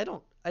 I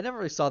never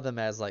really saw them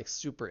as like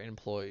super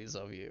employees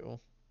of you.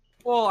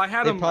 Well, I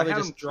had them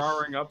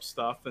drawing up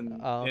stuff, and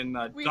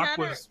Duck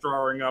was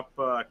drawing up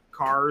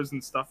cars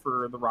and stuff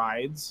for the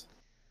rides.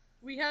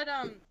 We had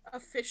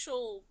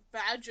official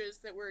badges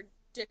that were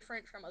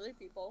different from other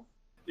people.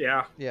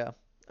 Yeah. Yeah.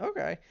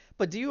 Okay.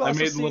 But do you also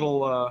I made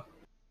little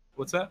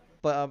what's that?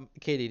 But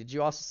Katie, did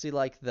you also see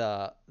like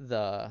the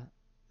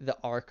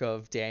arc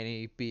of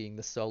Danny being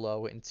the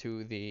solo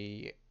into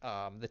the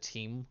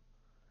team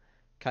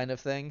kind of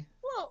thing?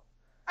 Well,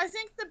 I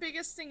think the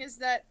biggest thing is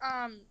that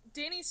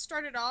Danny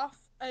started off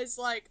as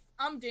like,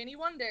 I'm Danny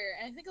Wonder,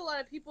 and I think a lot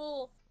of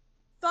people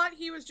thought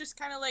he was just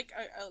kind of like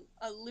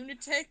a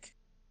lunatic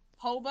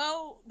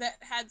hobo that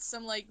had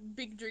some like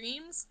big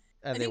dreams.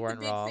 And they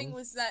weren't wrong. I think the big thing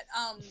was that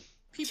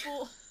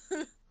people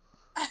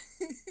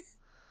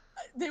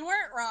they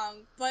weren't wrong,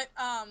 but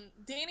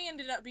Danny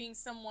ended up being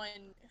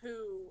someone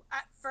who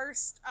at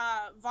first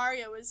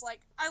Varia was like,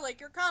 I like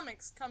your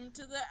comics, come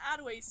to the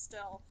Adway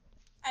still.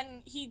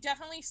 And he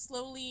definitely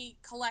slowly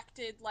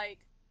collected like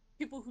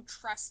people who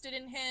trusted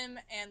in him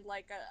and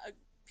like a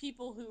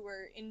people who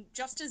were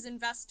just as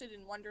invested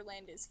in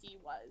Wonderland as he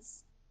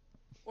was,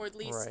 or at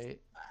least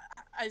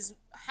as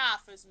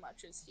half as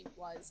much as he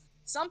was.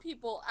 Some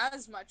people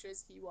as much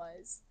as he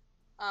was,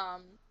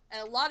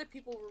 and a lot of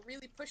people were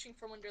really pushing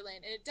for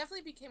Wonderland. And it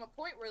definitely became a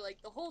point where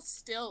like the whole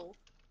still,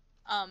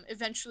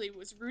 eventually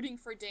was rooting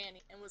for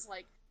Danny and was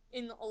like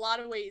in a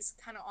lot of ways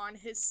kind of on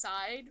his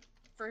side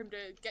for him to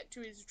get to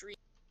his dream.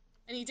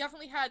 And he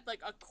definitely had like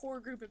a core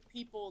group of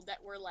people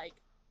that were like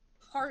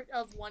part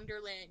of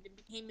Wonderland and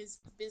became his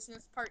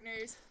business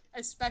partners,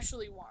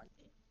 especially Wanda.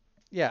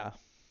 Yeah,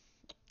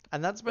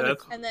 and that's been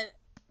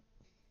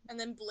and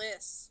then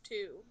Bliss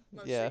too.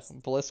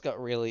 Recently. Bliss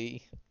got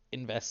really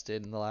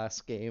invested in the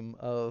last game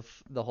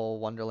of the whole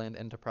Wonderland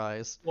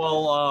enterprise.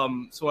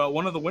 Well, so at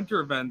one of the winter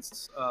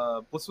events,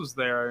 Bliss was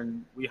there,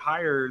 and we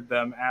hired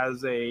them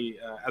as a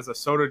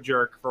soda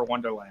jerk for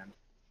Wonderland.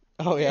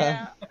 Oh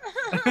yeah.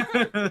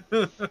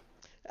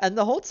 And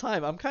the whole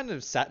time, I'm kind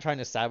of trying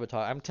to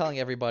sabotage. I'm telling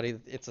everybody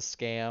it's a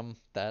scam,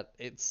 that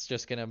it's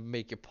just gonna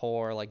make you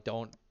poor. Like,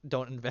 don't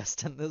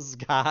invest in this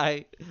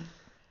guy.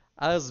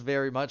 I was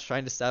very much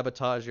trying to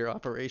sabotage your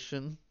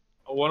operation.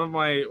 One of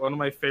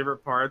my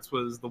favorite parts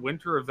was the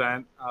winter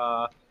event.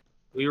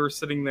 We were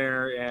sitting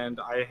there, and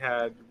I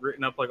had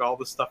written up like all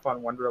the stuff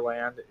on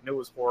Wonderland, and it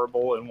was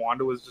horrible. And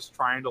Wanda was just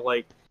trying to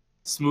like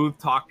smooth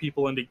talk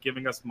people into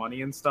giving us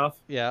money and stuff.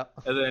 Yeah.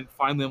 And then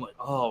finally, I'm like,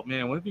 oh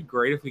man, wouldn't it be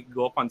great if we could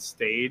go up on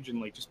stage and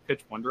like just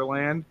pitch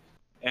Wonderland?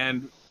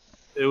 And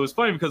it was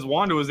funny because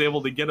Wanda was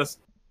able to get us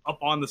up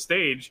on the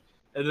stage,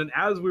 and then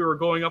as we were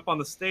going up on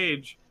the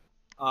stage,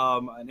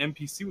 an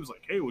NPC was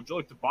like, "Hey, would you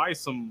like to buy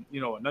some,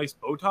 a nice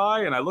bow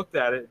tie?" And I looked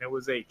at it, and it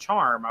was a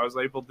charm. I was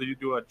able to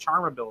do a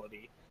charm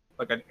ability,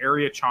 like an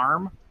area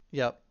charm.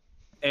 Yep.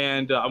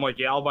 And I'm like,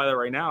 "Yeah, I'll buy that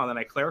right now." And then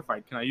I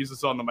clarified, "Can I use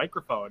this on the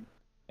microphone?"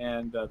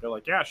 And they're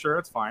like, "Yeah, sure,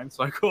 that's fine."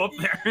 So I go up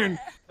there, and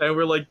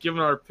we're like giving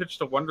our pitch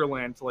to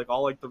Wonderland to like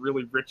all like the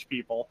really rich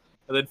people.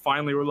 And then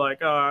finally, we're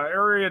like,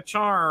 "Area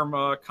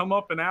charm, come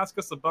up and ask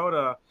us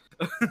about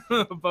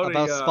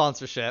about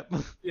sponsorship."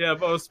 Yeah,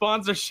 about a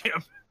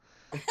sponsorship.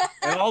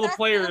 And all the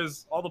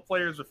players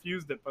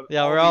refused it. But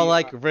yeah, we're all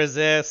like,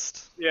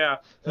 resist. Yeah,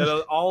 and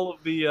all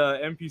of the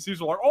NPCs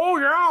were like, "Oh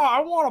yeah,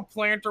 I want a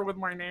planter with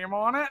my name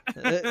on it."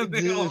 And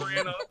they all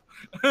ran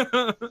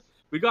up.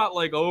 We got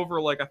like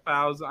over like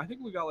 1,000. I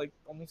think we got like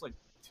almost like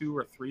 2,000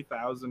 or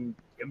 3,000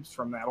 imps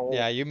from that old.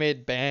 Yeah, you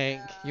made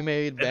bank. You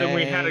made bank. And then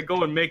we had to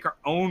go and make our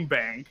own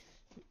bank.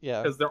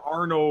 Yeah. Because there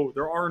are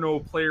no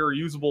player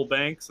usable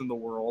banks in the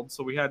world,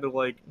 so we had to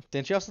like.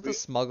 Didn't you also have to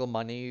smuggle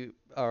money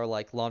or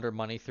like launder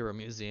money through a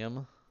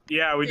museum?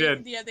 Yeah, we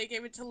did. Yeah, they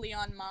gave it to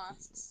Leon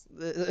Moss.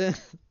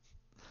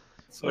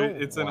 So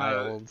it's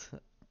wild.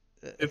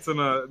 It's in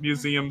a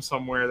museum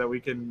somewhere that we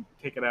can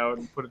take it out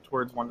and put it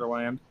towards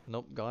Wonderland.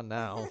 Nope, gone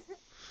now.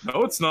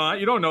 No, it's not.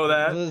 You don't know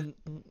that.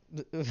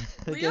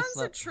 Leon's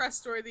a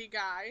trustworthy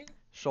guy.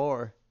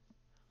 Sure.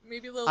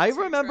 Maybe a little. I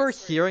remember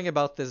hearing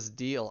about this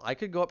deal. I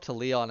could go up to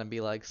Leon and be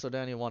like, "So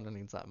Danny Wanda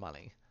needs that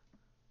money,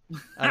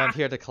 and I'm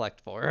here to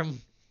collect for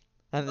him,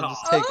 and then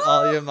just take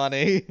all your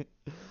money."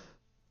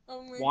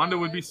 Oh my Wanda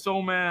God. would be so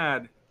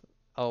mad.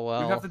 Oh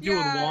well. We have to deal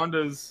with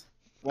Wanda's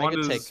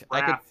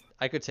wrath.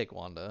 I could take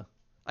Wanda.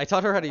 I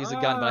taught her how to use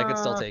a gun, but I could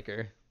still take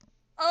her.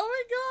 Oh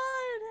my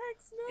God,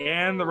 Hex, no.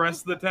 And the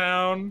rest of the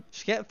town.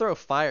 She can't throw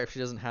fire if she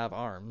doesn't have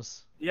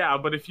arms. Yeah,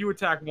 but if you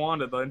attack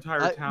Wanda, the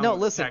entire town No,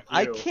 would listen, attack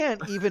I you.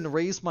 can't even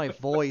raise my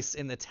voice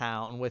in the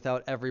town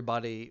without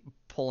everybody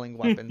pulling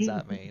weapons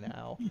at me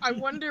now. I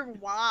wonder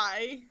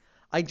why.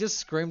 I just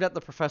screamed at the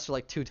professor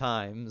like 2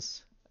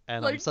 times, and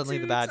I'm Like suddenly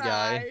the 2 bad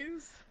guy.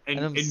 times.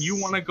 And you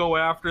want to go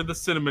after the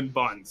cinnamon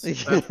buns.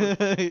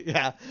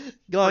 Yeah,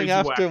 going Crazy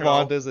after wacko.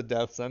 Wanda is a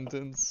death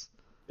sentence.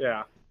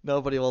 Yeah.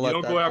 Nobody will You let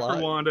don't that go after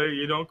fly. Wanda.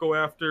 You don't go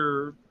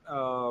after.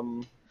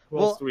 Who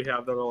else do we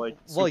have that are like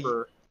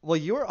super? Well,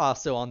 you were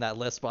also on that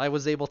list, but I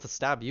was able to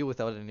stab you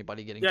without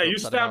anybody getting. Yeah, too you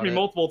upset stabbed about me it.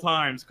 multiple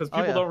times because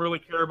people yeah. don't really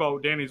care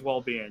about Danny's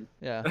well-being.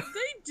 Yeah. They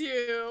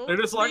do. They're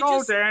just like,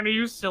 "Oh, Danny,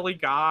 you silly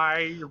guy."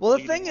 You're Well, the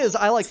bleeding." thing is,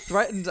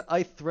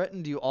 I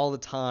threatened you all the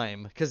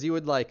time because you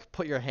would like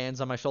put your hands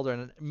on my shoulder,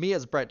 and me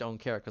as Brett don't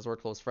care because we're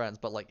close friends,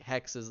 but like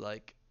Hex is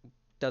like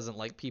doesn't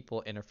like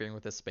people interfering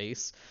with his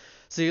space,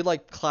 so you'd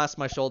like clasp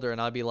my shoulder, and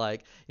I'd be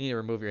like, "You need to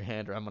remove your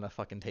hand, or I'm gonna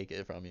fucking take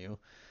it from you."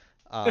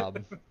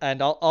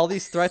 And all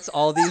these threats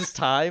all these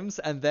times,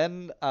 and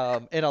then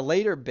in a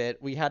later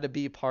bit we had to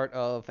be part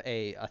of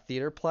a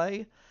theater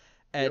play,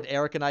 and Yep.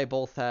 Eric and I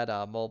both had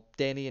well,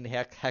 Danny and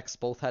Hex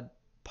both had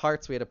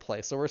parts we had to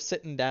play, so we're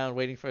sitting down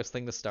waiting for this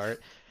thing to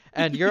start,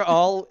 and you're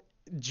all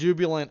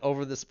jubilant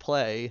over this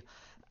play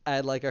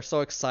and like are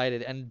so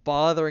excited and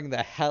bothering the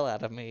hell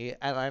out of me,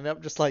 and I end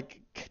up just like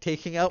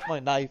taking out my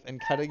knife and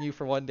cutting you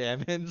for 1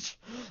 damage.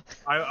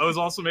 I was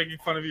also making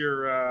fun of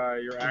your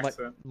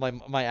accent.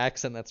 My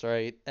accent, that's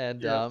right.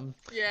 And Yeah.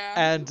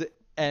 Yeah.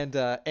 and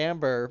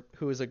Amber,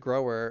 who is a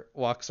grower,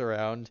 walks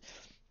around,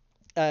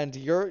 and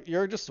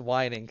you're just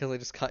whining because I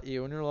just cut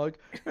you, and you're like,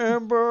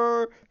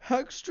 "Amber,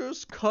 Hex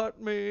just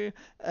cut me,"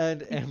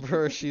 and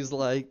Amber, she's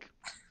like.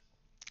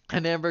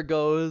 And Amber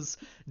goes,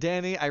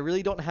 "Danny, I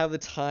really don't have the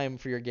time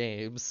for your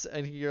games."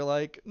 And you're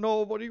like,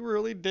 "No, but he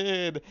really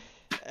did."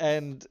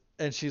 And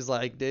she's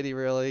like, "Did he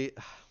really?"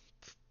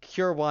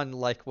 Cure 1,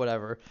 like,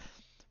 whatever.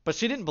 But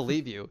she didn't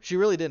believe you. She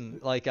really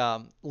didn't. Like,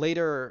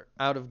 later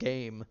out of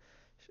game,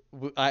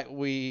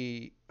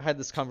 we had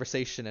this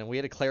conversation, and we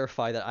had to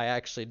clarify that I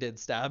actually did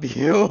stab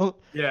you.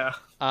 Yeah.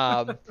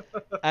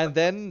 And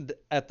then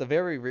at the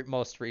very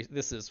most recent,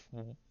 this is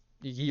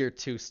year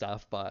 2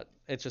 stuff, but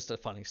it's just a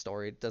funny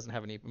story. It doesn't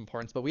have any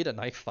importance. But we had a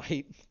knife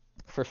fight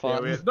for fun.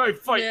 Yeah, we had knife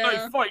fight, Yeah.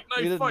 knife fight,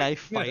 We had knife a fight. knife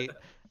fight,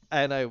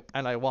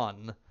 and I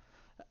won,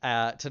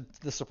 to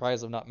the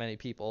surprise of not many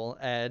people.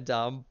 And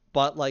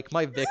but like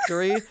my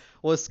victory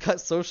was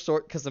cut so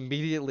short because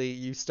immediately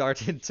you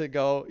started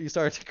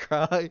to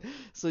cry.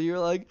 So you're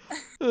like,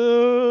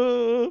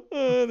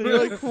 and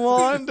you're like,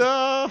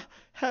 "Wanda,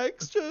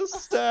 Hex just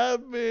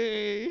stabbed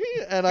me,"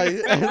 and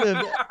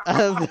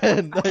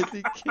then I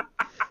think.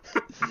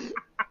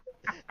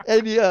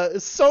 And yeah,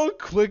 so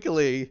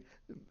quickly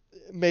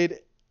made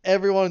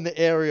everyone in the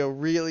area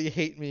really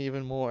hate me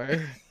even more.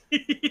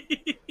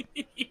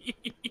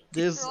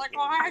 There's They're like,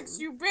 oh, Alex,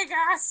 you big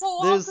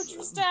asshole! How there's- could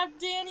you stab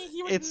Danny?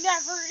 He would it's-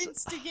 never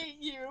instigate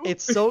you.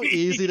 it's so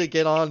easy to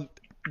get on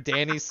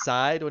Danny's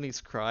side when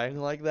he's crying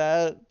like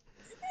that.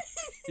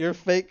 Your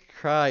fake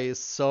cry is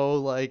so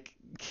like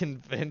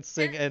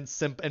convincing and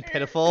and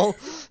pitiful.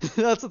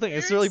 That's the thing.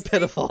 It's really Eric's fake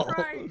pitiful.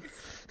 cry-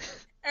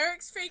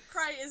 Eric's fake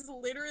cry is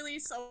literally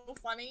so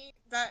funny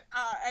that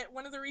at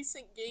one of the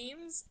recent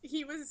games,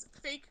 he was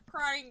fake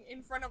crying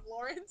in front of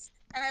Lawrence,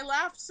 and I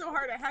laughed so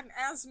hard I had an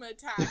asthma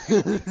attack. I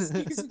had to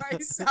excuse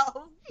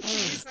myself to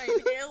use my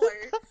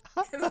inhaler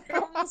because I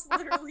almost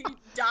literally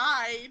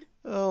died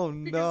Oh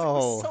because no. it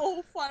was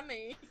so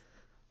funny.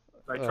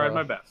 I tried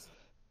my best.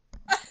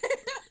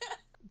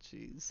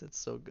 Jeez, it's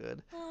so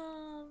good.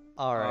 Um,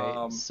 All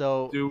right.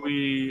 So,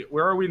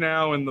 Where are we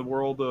now in the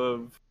world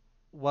of?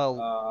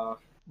 well,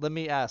 let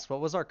me ask, what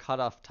was our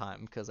cutoff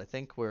time? Because I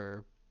think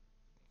we're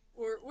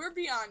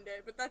beyond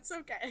it, but that's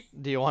okay.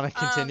 Do you want to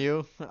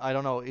continue? I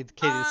don't know. Katie,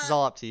 this is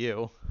all up to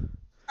you.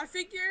 I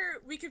figure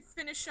we could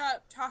finish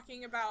up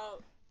talking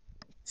about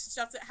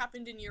stuff that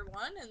happened in year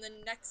one, and then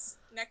next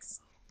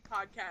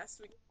podcast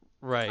we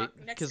Right.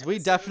 Because we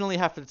definitely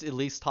have to at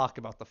least talk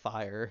about the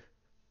fire.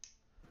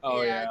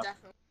 Oh yeah.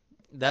 Definitely.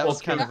 That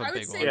was kind of a I would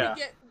big say one.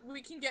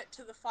 we can get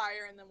to the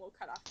fire, and then we'll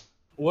cut off.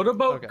 What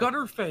about Okay.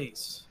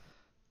 Gutterface?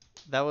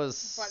 That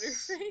was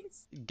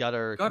Butterface.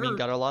 Gutter. You mean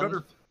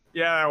Gutterlung?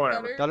 Yeah,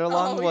 whatever.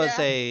 Gutterlung Oh, was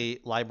yeah. a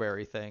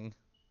library thing.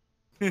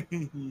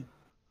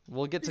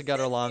 We'll get to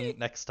Gutterlung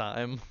next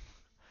time.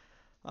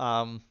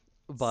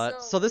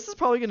 But so this is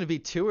probably going to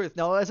be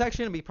no, it's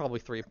actually going to be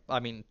probably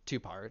two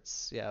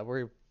parts. Yeah,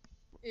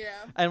 Yeah.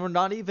 and we're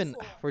not even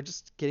Cool. we're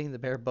just getting the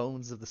bare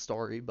bones of the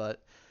story,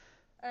 but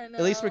I know.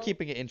 at least we're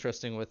keeping it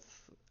interesting with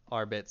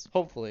our bits,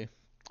 hopefully.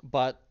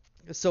 But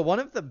so one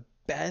of the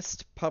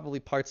best probably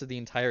parts of the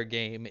entire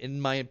game, in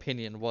my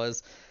opinion,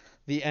 was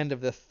the end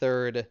of the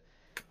third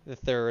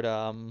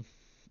event.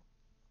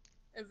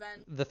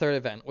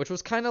 which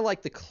was kind of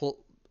like the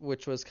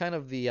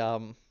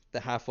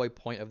halfway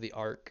point of the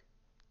arc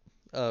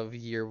of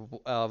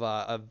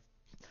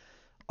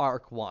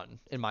arc 1,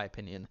 in my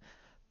opinion.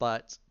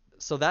 But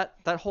so that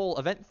whole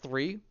event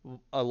 3,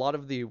 a lot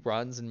of the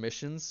runs and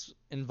missions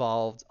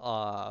involved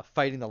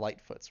fighting the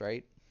Lightfoots,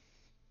 right?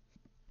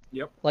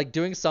 Yep. Like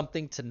doing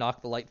something to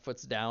knock the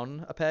Lightfoots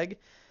down a peg.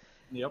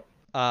 Yep.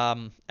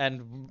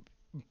 And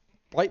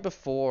right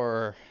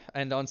before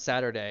and on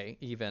Saturday,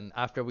 even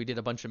after we did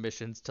a bunch of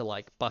missions to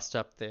like bust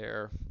up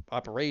their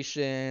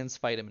operations,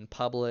 fight them in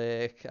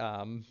public,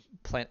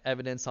 plant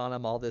evidence on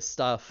them, all this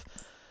stuff.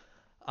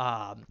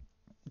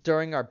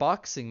 During our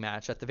boxing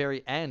match at the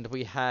very end,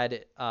 we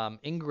had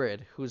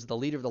Ingrid, who's the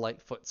leader of the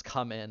Lightfoots,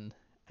 come in,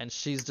 and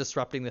she's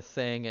disrupting the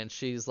thing, and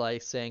she's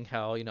like saying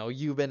how,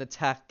 you've been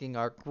attacking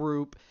our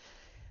group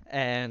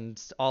and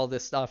all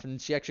this stuff,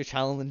 and she actually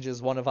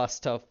challenges one of us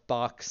to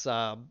box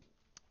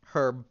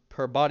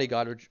her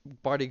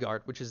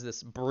bodyguard, which is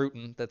this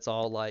Bruton that's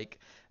all like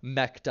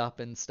mech'd up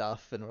and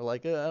stuff, and we're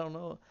like, I don't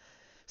know.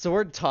 So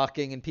we're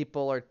talking, and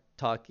people are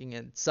talking,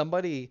 and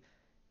somebody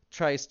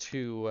tries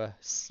to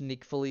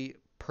sneakily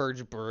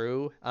purge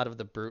Brew out of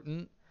the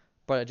Bruton,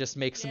 but it just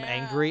makes him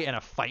angry, and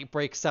a fight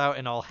breaks out,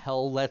 and all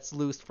hell lets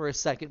loose for a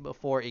second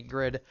before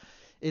Ingrid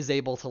is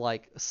able to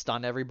like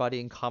stun everybody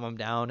and calm him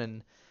down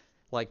and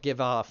like give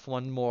off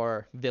one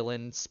more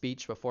villain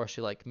speech before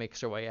she like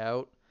makes her way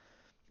out.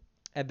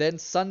 And then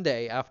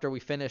Sunday, after we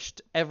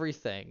finished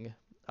everything,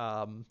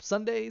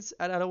 Sundays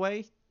at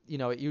Attaway,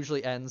 it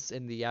usually ends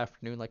in the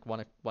afternoon, like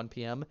 1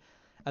 p.m.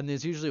 And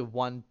there's usually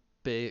one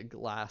big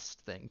last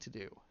thing to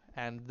do.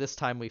 And this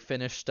time we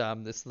finished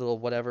this little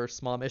whatever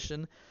small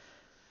mission.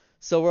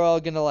 So we're all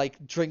gonna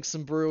like drink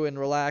some brew and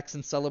relax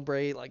and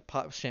celebrate, like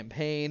pop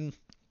champagne.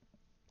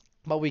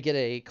 But we get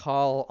a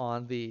call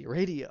on the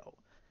radio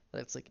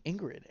that's like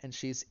Ingrid, and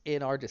she's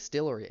in our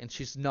distillery, and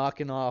she's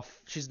knocking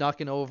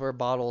over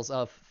bottles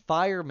of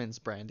Fireman's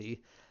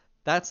brandy.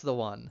 That's the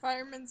one.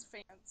 Fireman's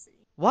Fancy.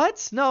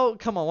 What? No,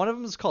 come on. One of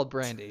them is called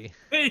brandy.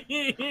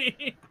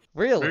 Maybe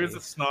Really?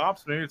 it's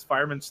Snops. Maybe it's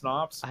Fireman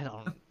Snops.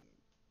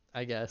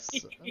 I guess.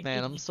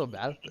 Man, I'm so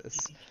bad at this.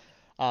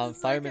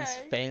 It's Fireman's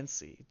okay.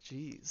 Fancy.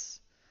 Jeez.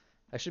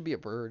 I should be a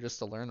brewer just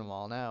to learn them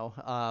all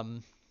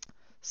now.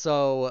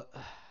 So.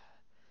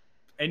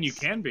 And you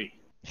can be.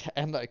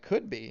 And I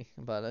could be,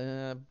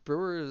 but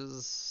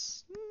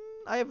brewers.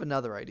 I have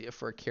another idea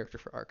for a character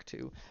for Arc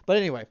 2. But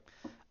anyway,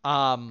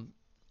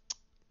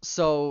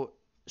 so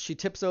she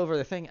tips over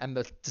the thing, and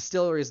the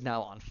distillery is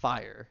now on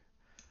fire,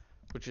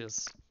 which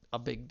is a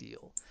big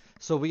deal.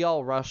 So we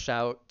all rush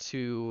out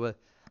to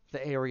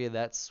the area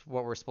that's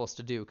what we're supposed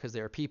to do, because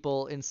there are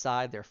people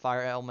inside, there are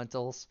fire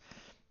elementals,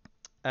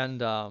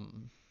 and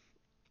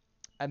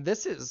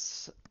this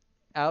is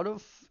out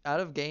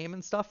of game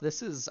and stuff.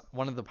 This is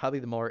one of probably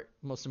the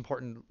most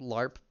important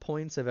LARP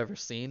points I've ever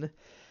seen,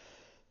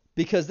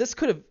 because this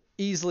could have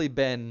easily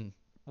been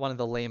one of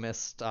the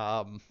lamest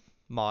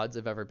mods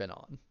I've ever been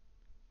on,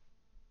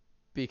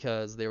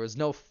 because there was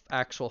no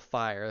actual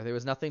fire. There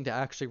was nothing to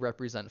actually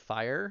represent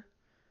fire,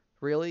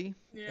 really,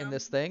 in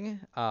this thing.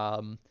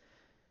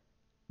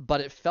 but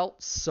it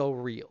felt so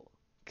real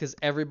because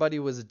everybody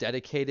was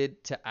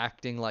dedicated to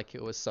acting like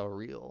it was so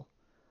real.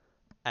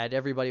 And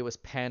everybody was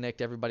panicked,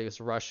 everybody was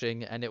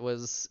rushing, and it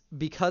was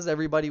because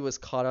everybody was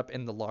caught up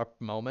in the LARP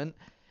moment,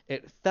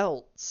 it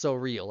felt so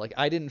real. Like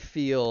I didn't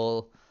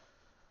feel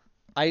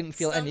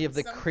any of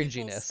the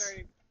cringiness.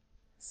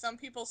 Some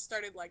people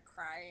started like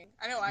crying.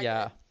 I know I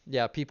Yeah. did.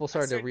 Yeah, people I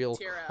started to started to real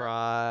tear up.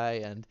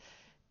 cry,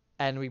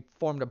 and we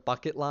formed a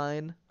bucket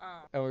line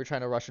Oh. and we were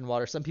trying to rush in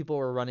water. Some people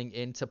were running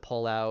in to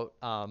pull out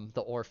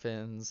the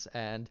orphans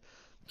and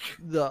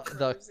the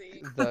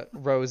Rosie. the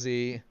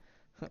Rosie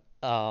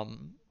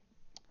um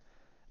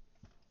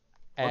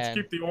Let's and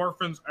keep the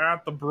orphans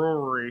at the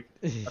brewery,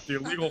 at the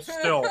illegal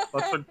still.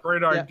 That's a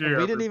great yeah, idea,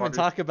 we didn't even everybody.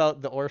 talk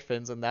about the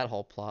orphans and that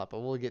whole plot, but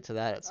we'll get to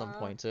that at some Uh,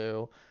 point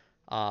too.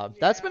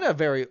 That's been yeah. a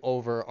very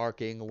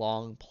overarching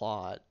long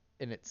plot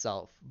in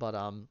itself,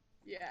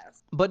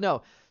 Yes. but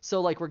no.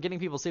 So like we're getting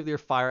people save their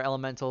fire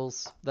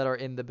elementals that are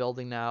in the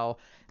building now,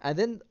 and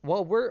then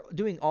while we're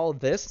doing all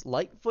this,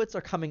 Lightfoots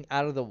are coming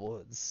out of the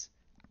woods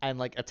and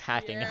like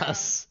attacking Yeah.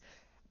 us.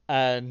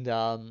 And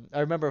I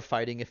remember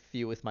fighting a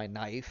few with my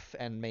knife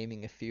and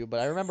maiming a few, but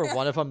I remember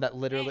one of them that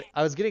literally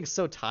I was getting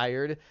so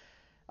tired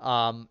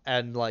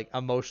and like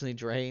emotionally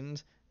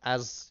drained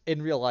as in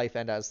real life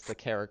and as the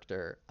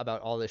character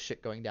about all this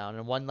shit going down.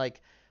 And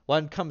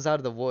one comes out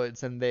of the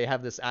woods and they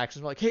have this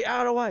action like, "Hey,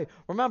 out of the way!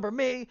 Remember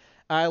me?"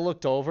 And I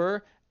looked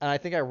over and I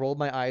think I rolled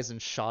my eyes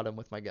and shot him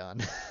with my gun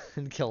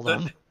and killed The-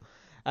 him.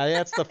 I think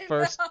that's the I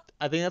first. know.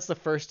 I think that's the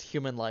first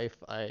human life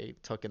I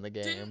took in the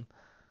Didn't game.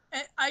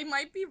 I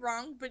might be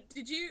wrong, but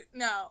did you?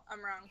 No, I'm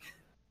wrong.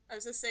 I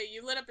was gonna say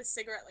you lit up a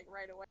cigarette like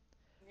right away.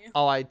 didn't you?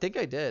 Oh, I think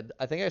I did.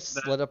 I think I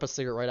that lit up a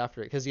cigarette right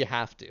after it because you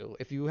have to.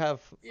 If you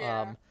have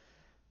Yeah.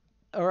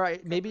 all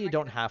right, maybe Coping you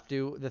don't mechanism. have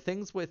to. The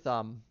things with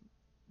that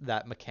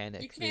You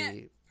mechanic,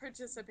 can't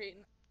participate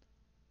in.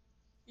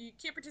 You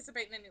can't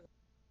participate in any.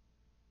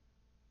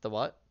 the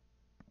what?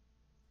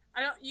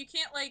 I don't. You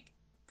can't like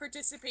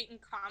participate in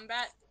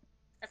combat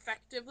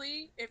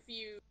effectively if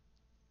you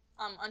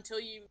until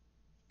you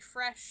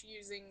refresh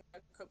using a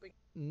coping.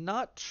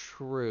 Not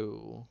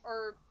true.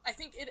 Or I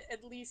think it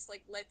at least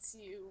like lets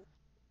you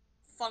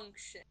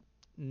function,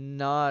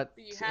 Not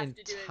but you have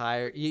to do it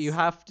entire. pretty You slow.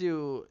 have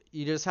to.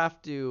 You just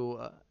have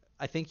to.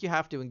 I think you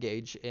have to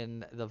engage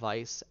in the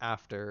vice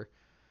after.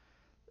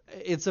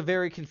 It's a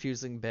very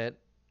confusing bit,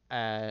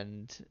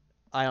 and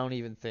I don't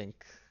even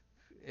think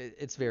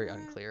it's very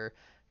unclear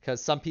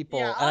because some Yeah, people,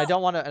 and I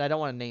don't want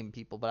to name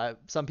people, but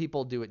some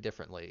people do it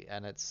differently,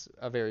 and it's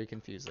a very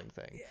confusing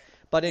thing.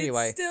 But it's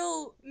anyway,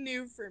 still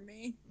new for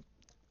me.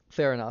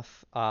 fair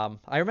enough. I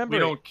we remember.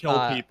 don't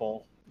kill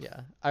people.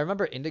 Yeah, I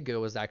remember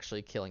Indigo was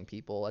actually killing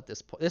people at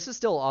this point. This is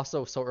still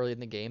also so early in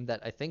the game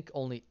that I think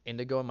only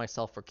Indigo and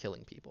myself were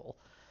killing people.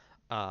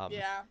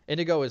 Yeah.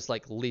 Indigo is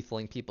like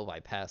lethaling people by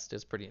pest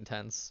is pretty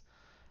intense.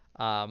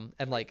 And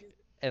like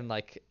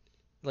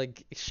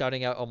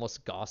shouting out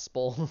almost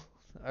gospel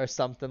or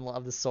something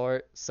of the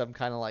sort, some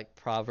kind of like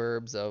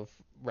proverbs of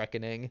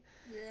reckoning.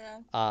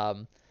 Yeah.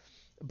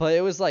 But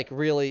it was like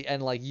really,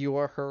 and like you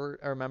were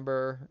hurt. I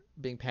remember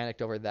being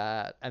panicked over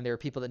that, and there were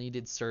people that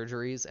needed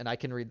surgeries, and I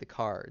can read the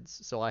cards,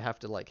 so I have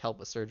to like help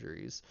with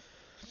surgeries.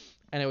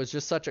 And it was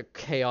just such a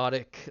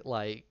chaotic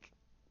like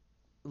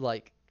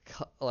like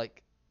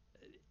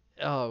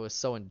oh, it was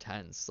so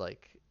intense.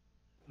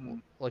 Hmm.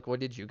 Like what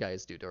did you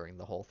guys do during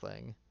the whole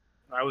thing?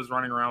 I was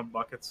running around with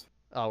buckets.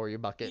 Oh, were you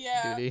bucket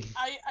Yeah. duty?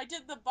 I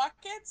did the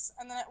buckets,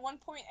 and then at one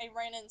point I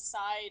ran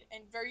inside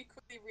and very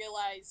quickly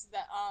realized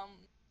that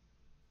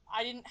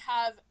I didn't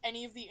have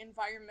any of the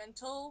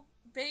environmental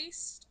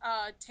based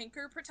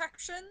tinker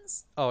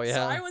protections, Oh so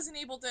yeah. I wasn't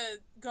able to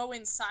go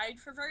inside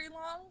for very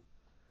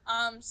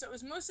long. So it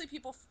was mostly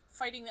people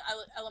fighting the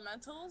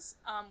elementals,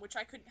 which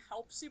I couldn't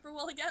help super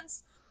well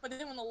against. But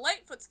then when the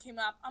Lightfoots came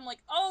up, I'm like,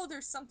 oh,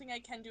 there's something I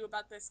can do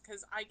about this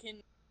because I can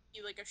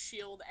be like a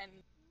shield and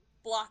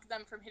block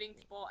them from hitting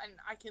people, and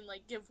I can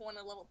like give one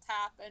a little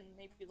tap and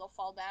maybe they'll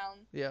fall down.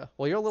 Yeah.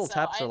 Well, your little So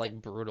taps I are ended,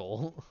 like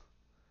brutal.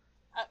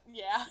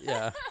 yeah.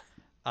 Yeah.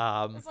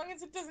 Um, As long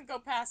as it doesn't go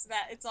past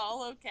that, it's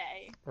all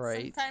okay.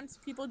 right. Sometimes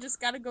people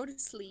just gotta go to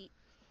sleep.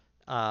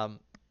 Um,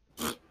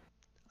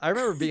 I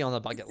remember being on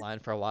the bucket line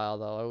for a while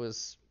though. I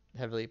was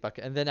heavily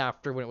bucket, and then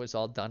after when it was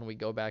all done, we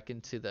go back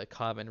into the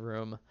common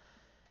room,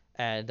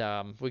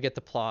 and we get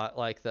the plot.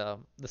 Like the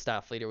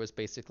staff leader was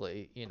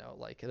basically,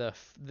 like the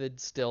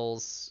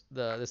distills,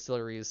 the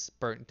distilleries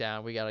burnt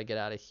down. We gotta get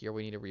out of here.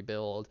 We need to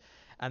rebuild.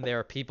 And there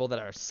are people that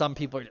are some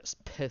people are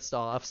just pissed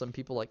off. Some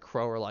people like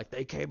Crow are like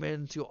they came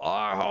into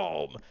our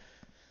home,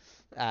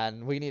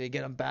 and we need to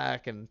get them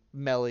back. And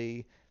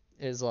Melly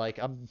is like,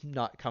 I'm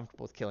not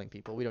comfortable with killing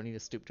people. We don't need to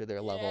stoop to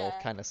their level,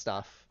 Yeah. kind of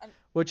stuff. And,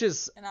 Which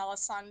is and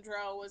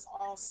Alessandro was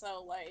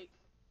also like,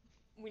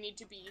 we need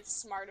to be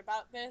smart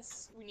about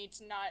this. We need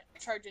to not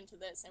charge into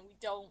this, and we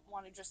don't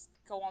want to just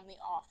go on the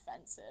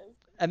offensive.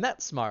 and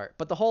that's smart.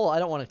 But the whole I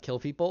don't want to kill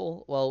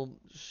people. Well,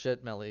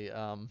 shit, Melly.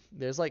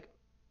 There's like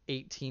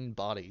 18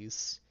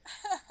 bodies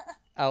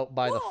out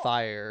by the Whoa.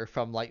 fire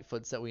from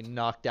Lightfoots that we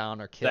knocked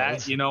down or killed.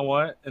 That, you know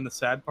what? And the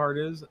sad part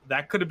is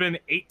that could have been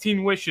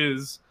 18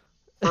 wishes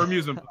for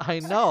amusement parks. I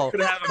know.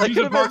 Could have That amusement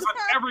could've parks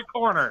on every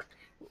corner.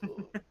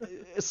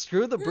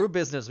 Screw the brew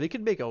business. We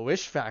could make a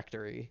wish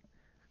factory.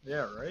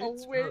 Yeah, right. Oh,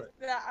 Screw with it.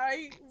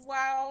 that,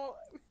 wow.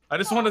 I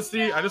just want Oh, to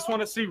see. I just no.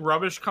 want to see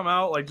rubbish come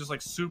out like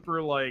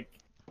super like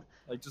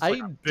just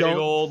like I a big don't-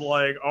 old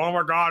like, oh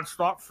my god,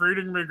 stop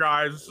feeding me,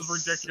 guys. This is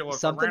ridiculous.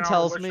 Something I ran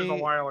tells out of wishes me-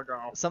 a while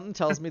ago. Something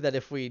tells me that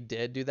if we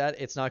did do that,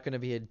 it's not going to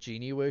be a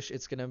genie wish.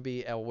 It's going to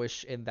be a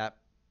wish in that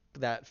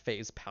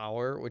phase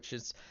power, which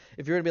is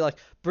if you're going to be like,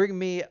 bring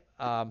me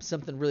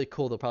something really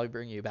cool, they'll probably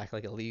bring you back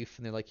like a leaf,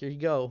 and they're like, here you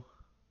go.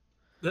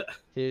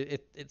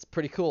 It's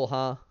pretty cool,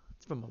 huh?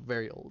 It's from a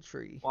very old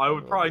tree. Well, I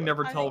would probably Like-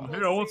 never I tell think them,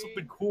 hey, we'll I want see.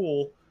 something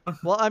cool.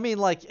 Well, I mean,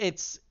 like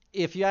it's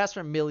if you ask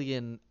for a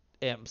million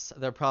imps,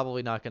 they're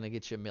probably not going to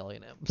get you a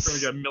million imps. So we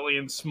got a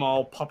million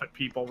small puppet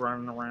people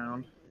running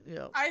around.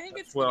 Yeah. I think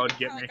That's it's what gonna would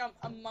be get kind of like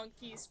a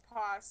monkey's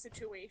paw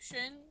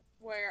situation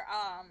where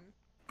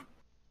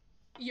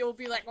you'll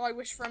be like, oh, I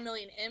wish for a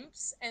million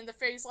imps, and the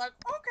fairy's like,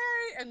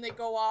 okay, and they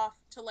go off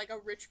to like a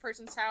rich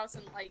person's house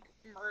and like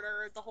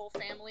murder the whole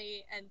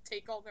family and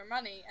take all their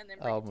money and then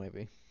bring Oh, it to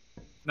maybe.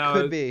 Now,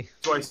 Could be.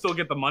 do I still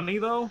get the money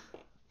though?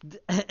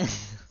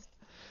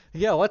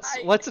 Yeah,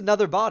 what's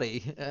another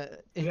body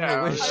in Yeah,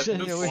 your wish, at in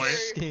this your wish point.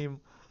 scheme?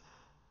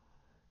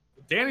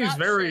 Danny's not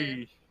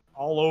very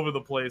all over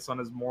the place on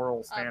his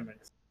moral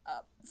standings.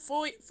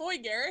 Foy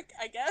Garrick,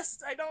 I guess.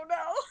 I don't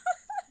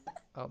know.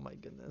 Oh my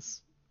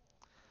goodness.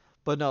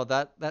 But no,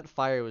 that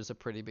fire was a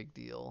pretty big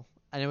deal.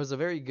 And it was a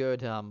very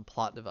good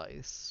plot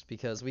device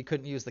because we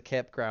couldn't use the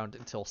campground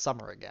until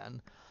summer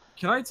again.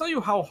 Can I tell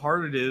you how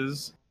hard it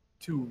is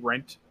to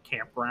rent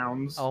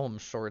campgrounds? Oh, I'm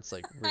sure it's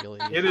like really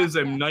It is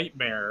a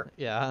nightmare.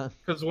 yeah.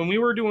 Because when we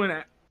were doing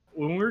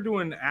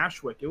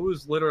Ashwick, it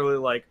was literally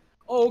like,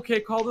 oh,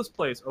 okay, call this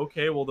place.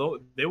 Okay, well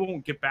they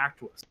won't get back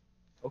to us.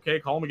 Okay,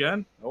 call them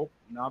again. Nope,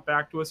 not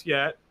back to us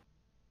yet.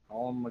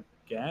 Call them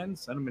again.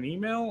 Send them an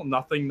email.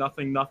 Nothing,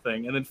 nothing,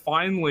 nothing. And then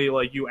finally,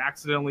 like you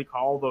accidentally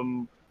call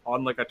them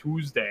on like a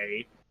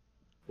Tuesday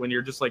when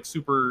you're just like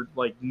super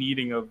like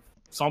needing of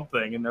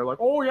something, and they're like,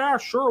 oh yeah,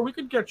 sure, we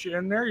could get you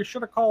in there. You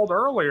should have called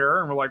earlier.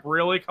 And we're like,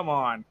 really? Come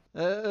on.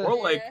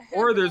 Or like,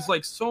 or there's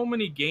like so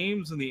many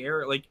games in the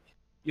area. Like,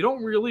 you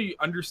don't really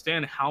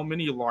understand how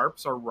many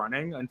LARPs are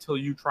running until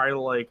you try to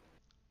like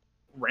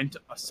rent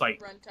a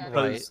site. Rent out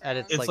Right, house. and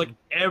it's It's like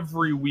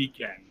every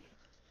weekend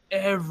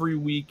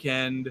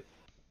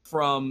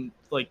from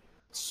like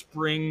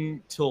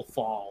spring till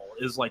fall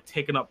is like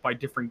taken up by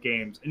different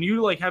games, and you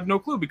like have no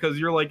clue because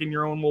you're like in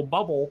your own little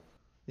bubble.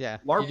 yeah.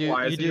 LARP wise, you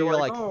and do you're your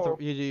like, like oh.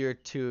 you do your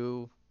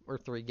 2 or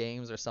 3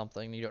 games or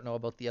something. You don't know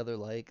about the other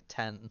like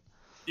 10.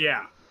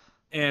 Yeah,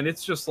 and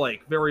it's just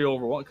like very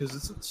overwhelming because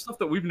it's stuff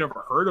that we've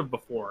never heard of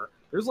before.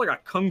 There's like a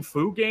kung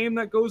fu game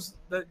that goes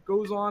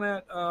on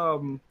at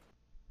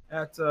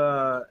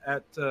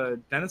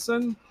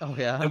Denison, Oh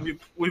yeah. and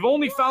we've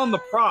only found the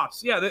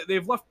props. Yeah,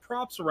 they've left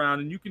props around,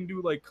 and you can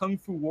do like kung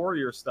fu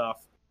warrior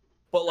stuff.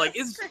 But like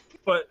That's it's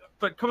great.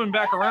 but coming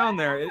back around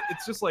there,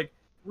 it's just like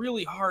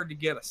really hard to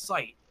get a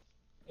site.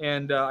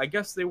 And I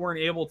guess they weren't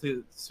able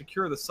to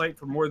secure the site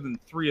for more than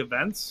 3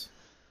 events.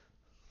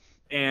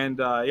 And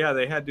yeah,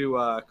 they had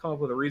to come up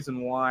with a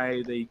reason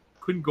why they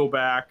couldn't go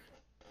back.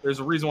 There's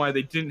a reason why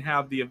they didn't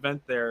have the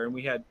event there, and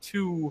we had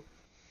two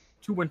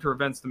winter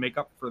events to make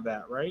up for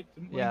that, right?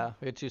 Didn't we? Yeah,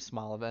 we had 2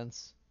 small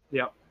events.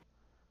 Yep.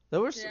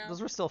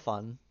 Those were still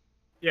fun.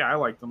 Yeah, I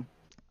liked them.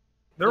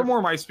 They're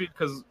more my speed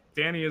because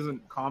Danny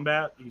isn't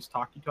combat; he's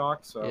talkie talk.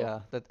 So Yeah,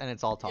 and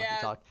it's all talky Yeah.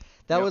 talk.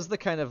 That Yep. was the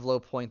kind of low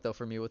point though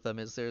for me with them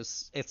is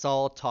it's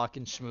all talk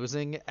and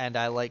schmoozing, and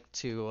I like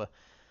to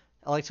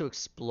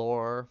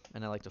explore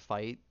and I like to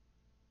fight,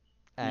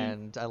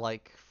 and I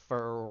like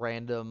for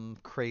random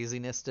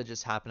craziness to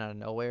just happen out of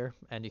nowhere,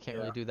 and you can't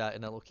really Yeah. do that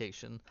in a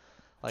location.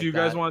 Like do you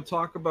guys that. want to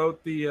talk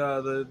about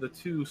the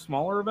 2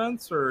 smaller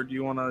events, or do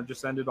you want to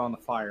just end it on the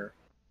fire?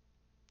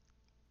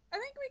 I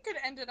think we could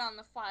end it on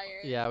the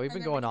fire. Yeah, we've and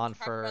been then we going can on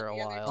talk for about a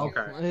the other while. 2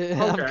 Okay.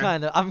 ones.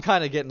 Okay. I'm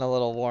kind of getting a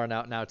little worn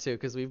out now too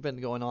because we've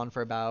been going on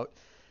for about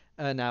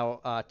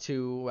now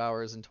 2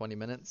 hours and 20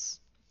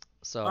 minutes.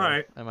 So All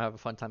right. I'm gonna have a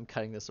fun time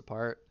cutting this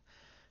apart.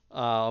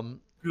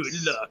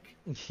 Good luck.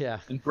 Yeah.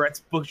 And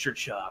Brett's butcher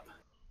shop.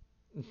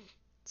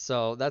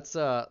 So that's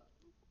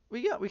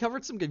we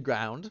covered some good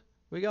ground.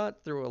 We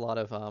got through a lot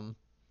of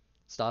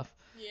stuff,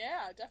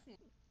 Yeah,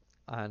 definitely.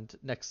 and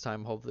next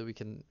time hopefully we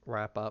can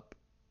wrap up,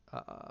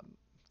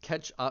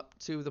 catch up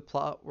to the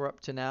plot we're up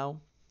to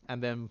now,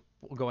 and then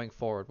going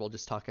forward we'll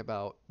just talk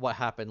about what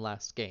happened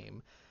last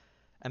game,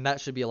 and that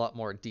should be a lot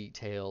more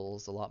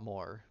details, a lot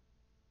more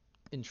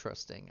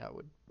interesting, I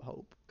would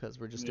hope, because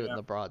we're just doing Yeah.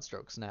 the broad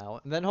strokes now,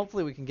 and then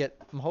hopefully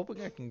I'm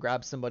hoping I can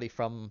grab somebody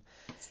from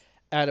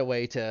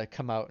Attaway to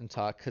come out and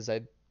talk, because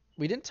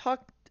we didn't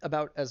talk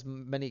about as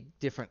many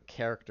different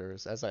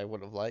characters as I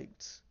would have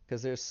liked,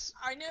 because there's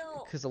I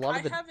know. 'Cause a lot of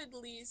I the- have at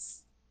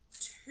least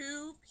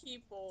 2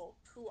 people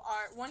who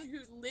are one who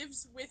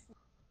lives with me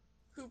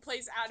who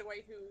plays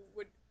Adway, who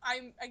would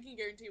I can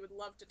guarantee would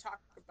love to talk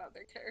about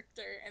their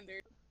character and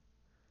their.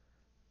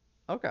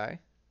 Okay.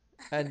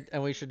 And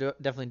we should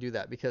definitely do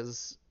that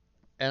because,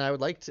 and I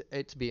would like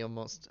it to be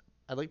almost.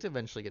 I'd like to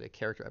eventually get a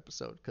character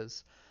episode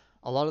because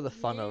a lot of the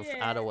fun of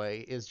Yeah.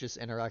 Adaway is just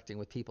interacting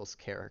with people's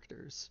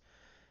characters,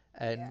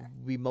 and Yeah.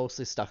 we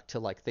mostly stuck to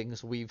like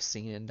things we've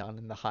seen and done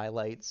in the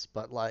highlights,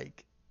 but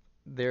like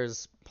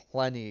there's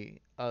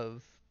plenty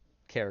of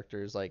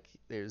characters. Like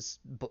there's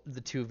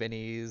the two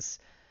Vinnies,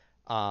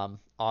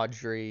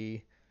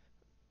 Audrey.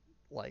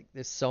 Like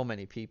there's so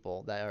many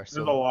people that are There's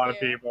so a lot of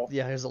Yeah. people.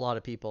 yeah, there's a lot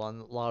of people,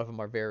 and a lot of them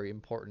are very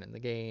important in the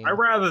game. I'd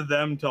rather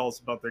them tell us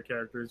about their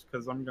characters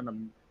because I'm gonna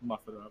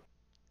muff it up.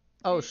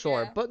 Oh,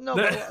 sure, Yeah. but no,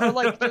 or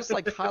like just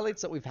like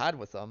highlights that we've had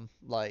with them,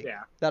 like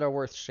Yeah. that are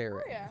worth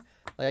sharing. Oh yeah.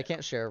 Like I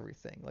can't share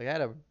everything. Like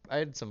I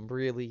had some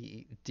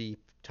really deep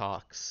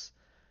talks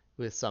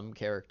with some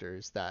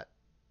characters that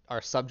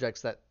are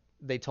subjects that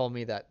they told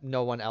me that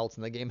no one else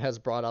in the game has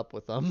brought up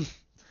with them.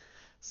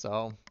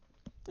 So,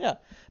 yeah.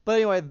 But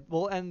anyway,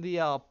 we'll end the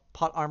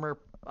plot armor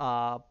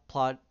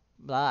plot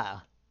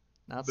blah.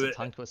 That's a Blech.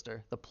 tongue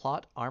twister. The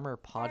plot armor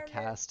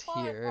podcast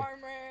Plot here.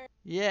 armor.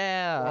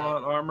 Yeah.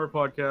 Plot Armor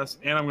podcast,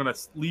 and I'm gonna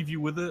leave you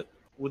with a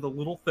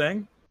little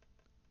thing.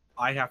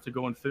 I have to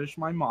go and finish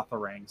my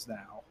Motharangs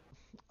now.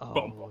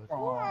 Bum, Oh.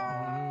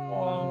 bum,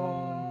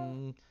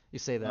 bum. You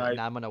say that, Right.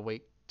 and I'm gonna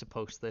wait to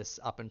post this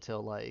up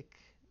until like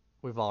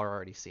we've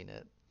already seen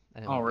it.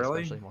 And Oh,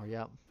 really? Especially more,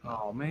 yep.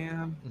 Oh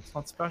man, it's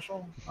not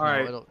special. No, All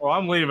right. it'll- Well,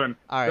 I'm leaving.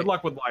 All right. Good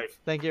luck with life.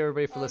 Thank you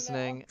everybody for Oh, no.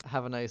 listening.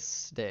 Have a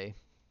nice day.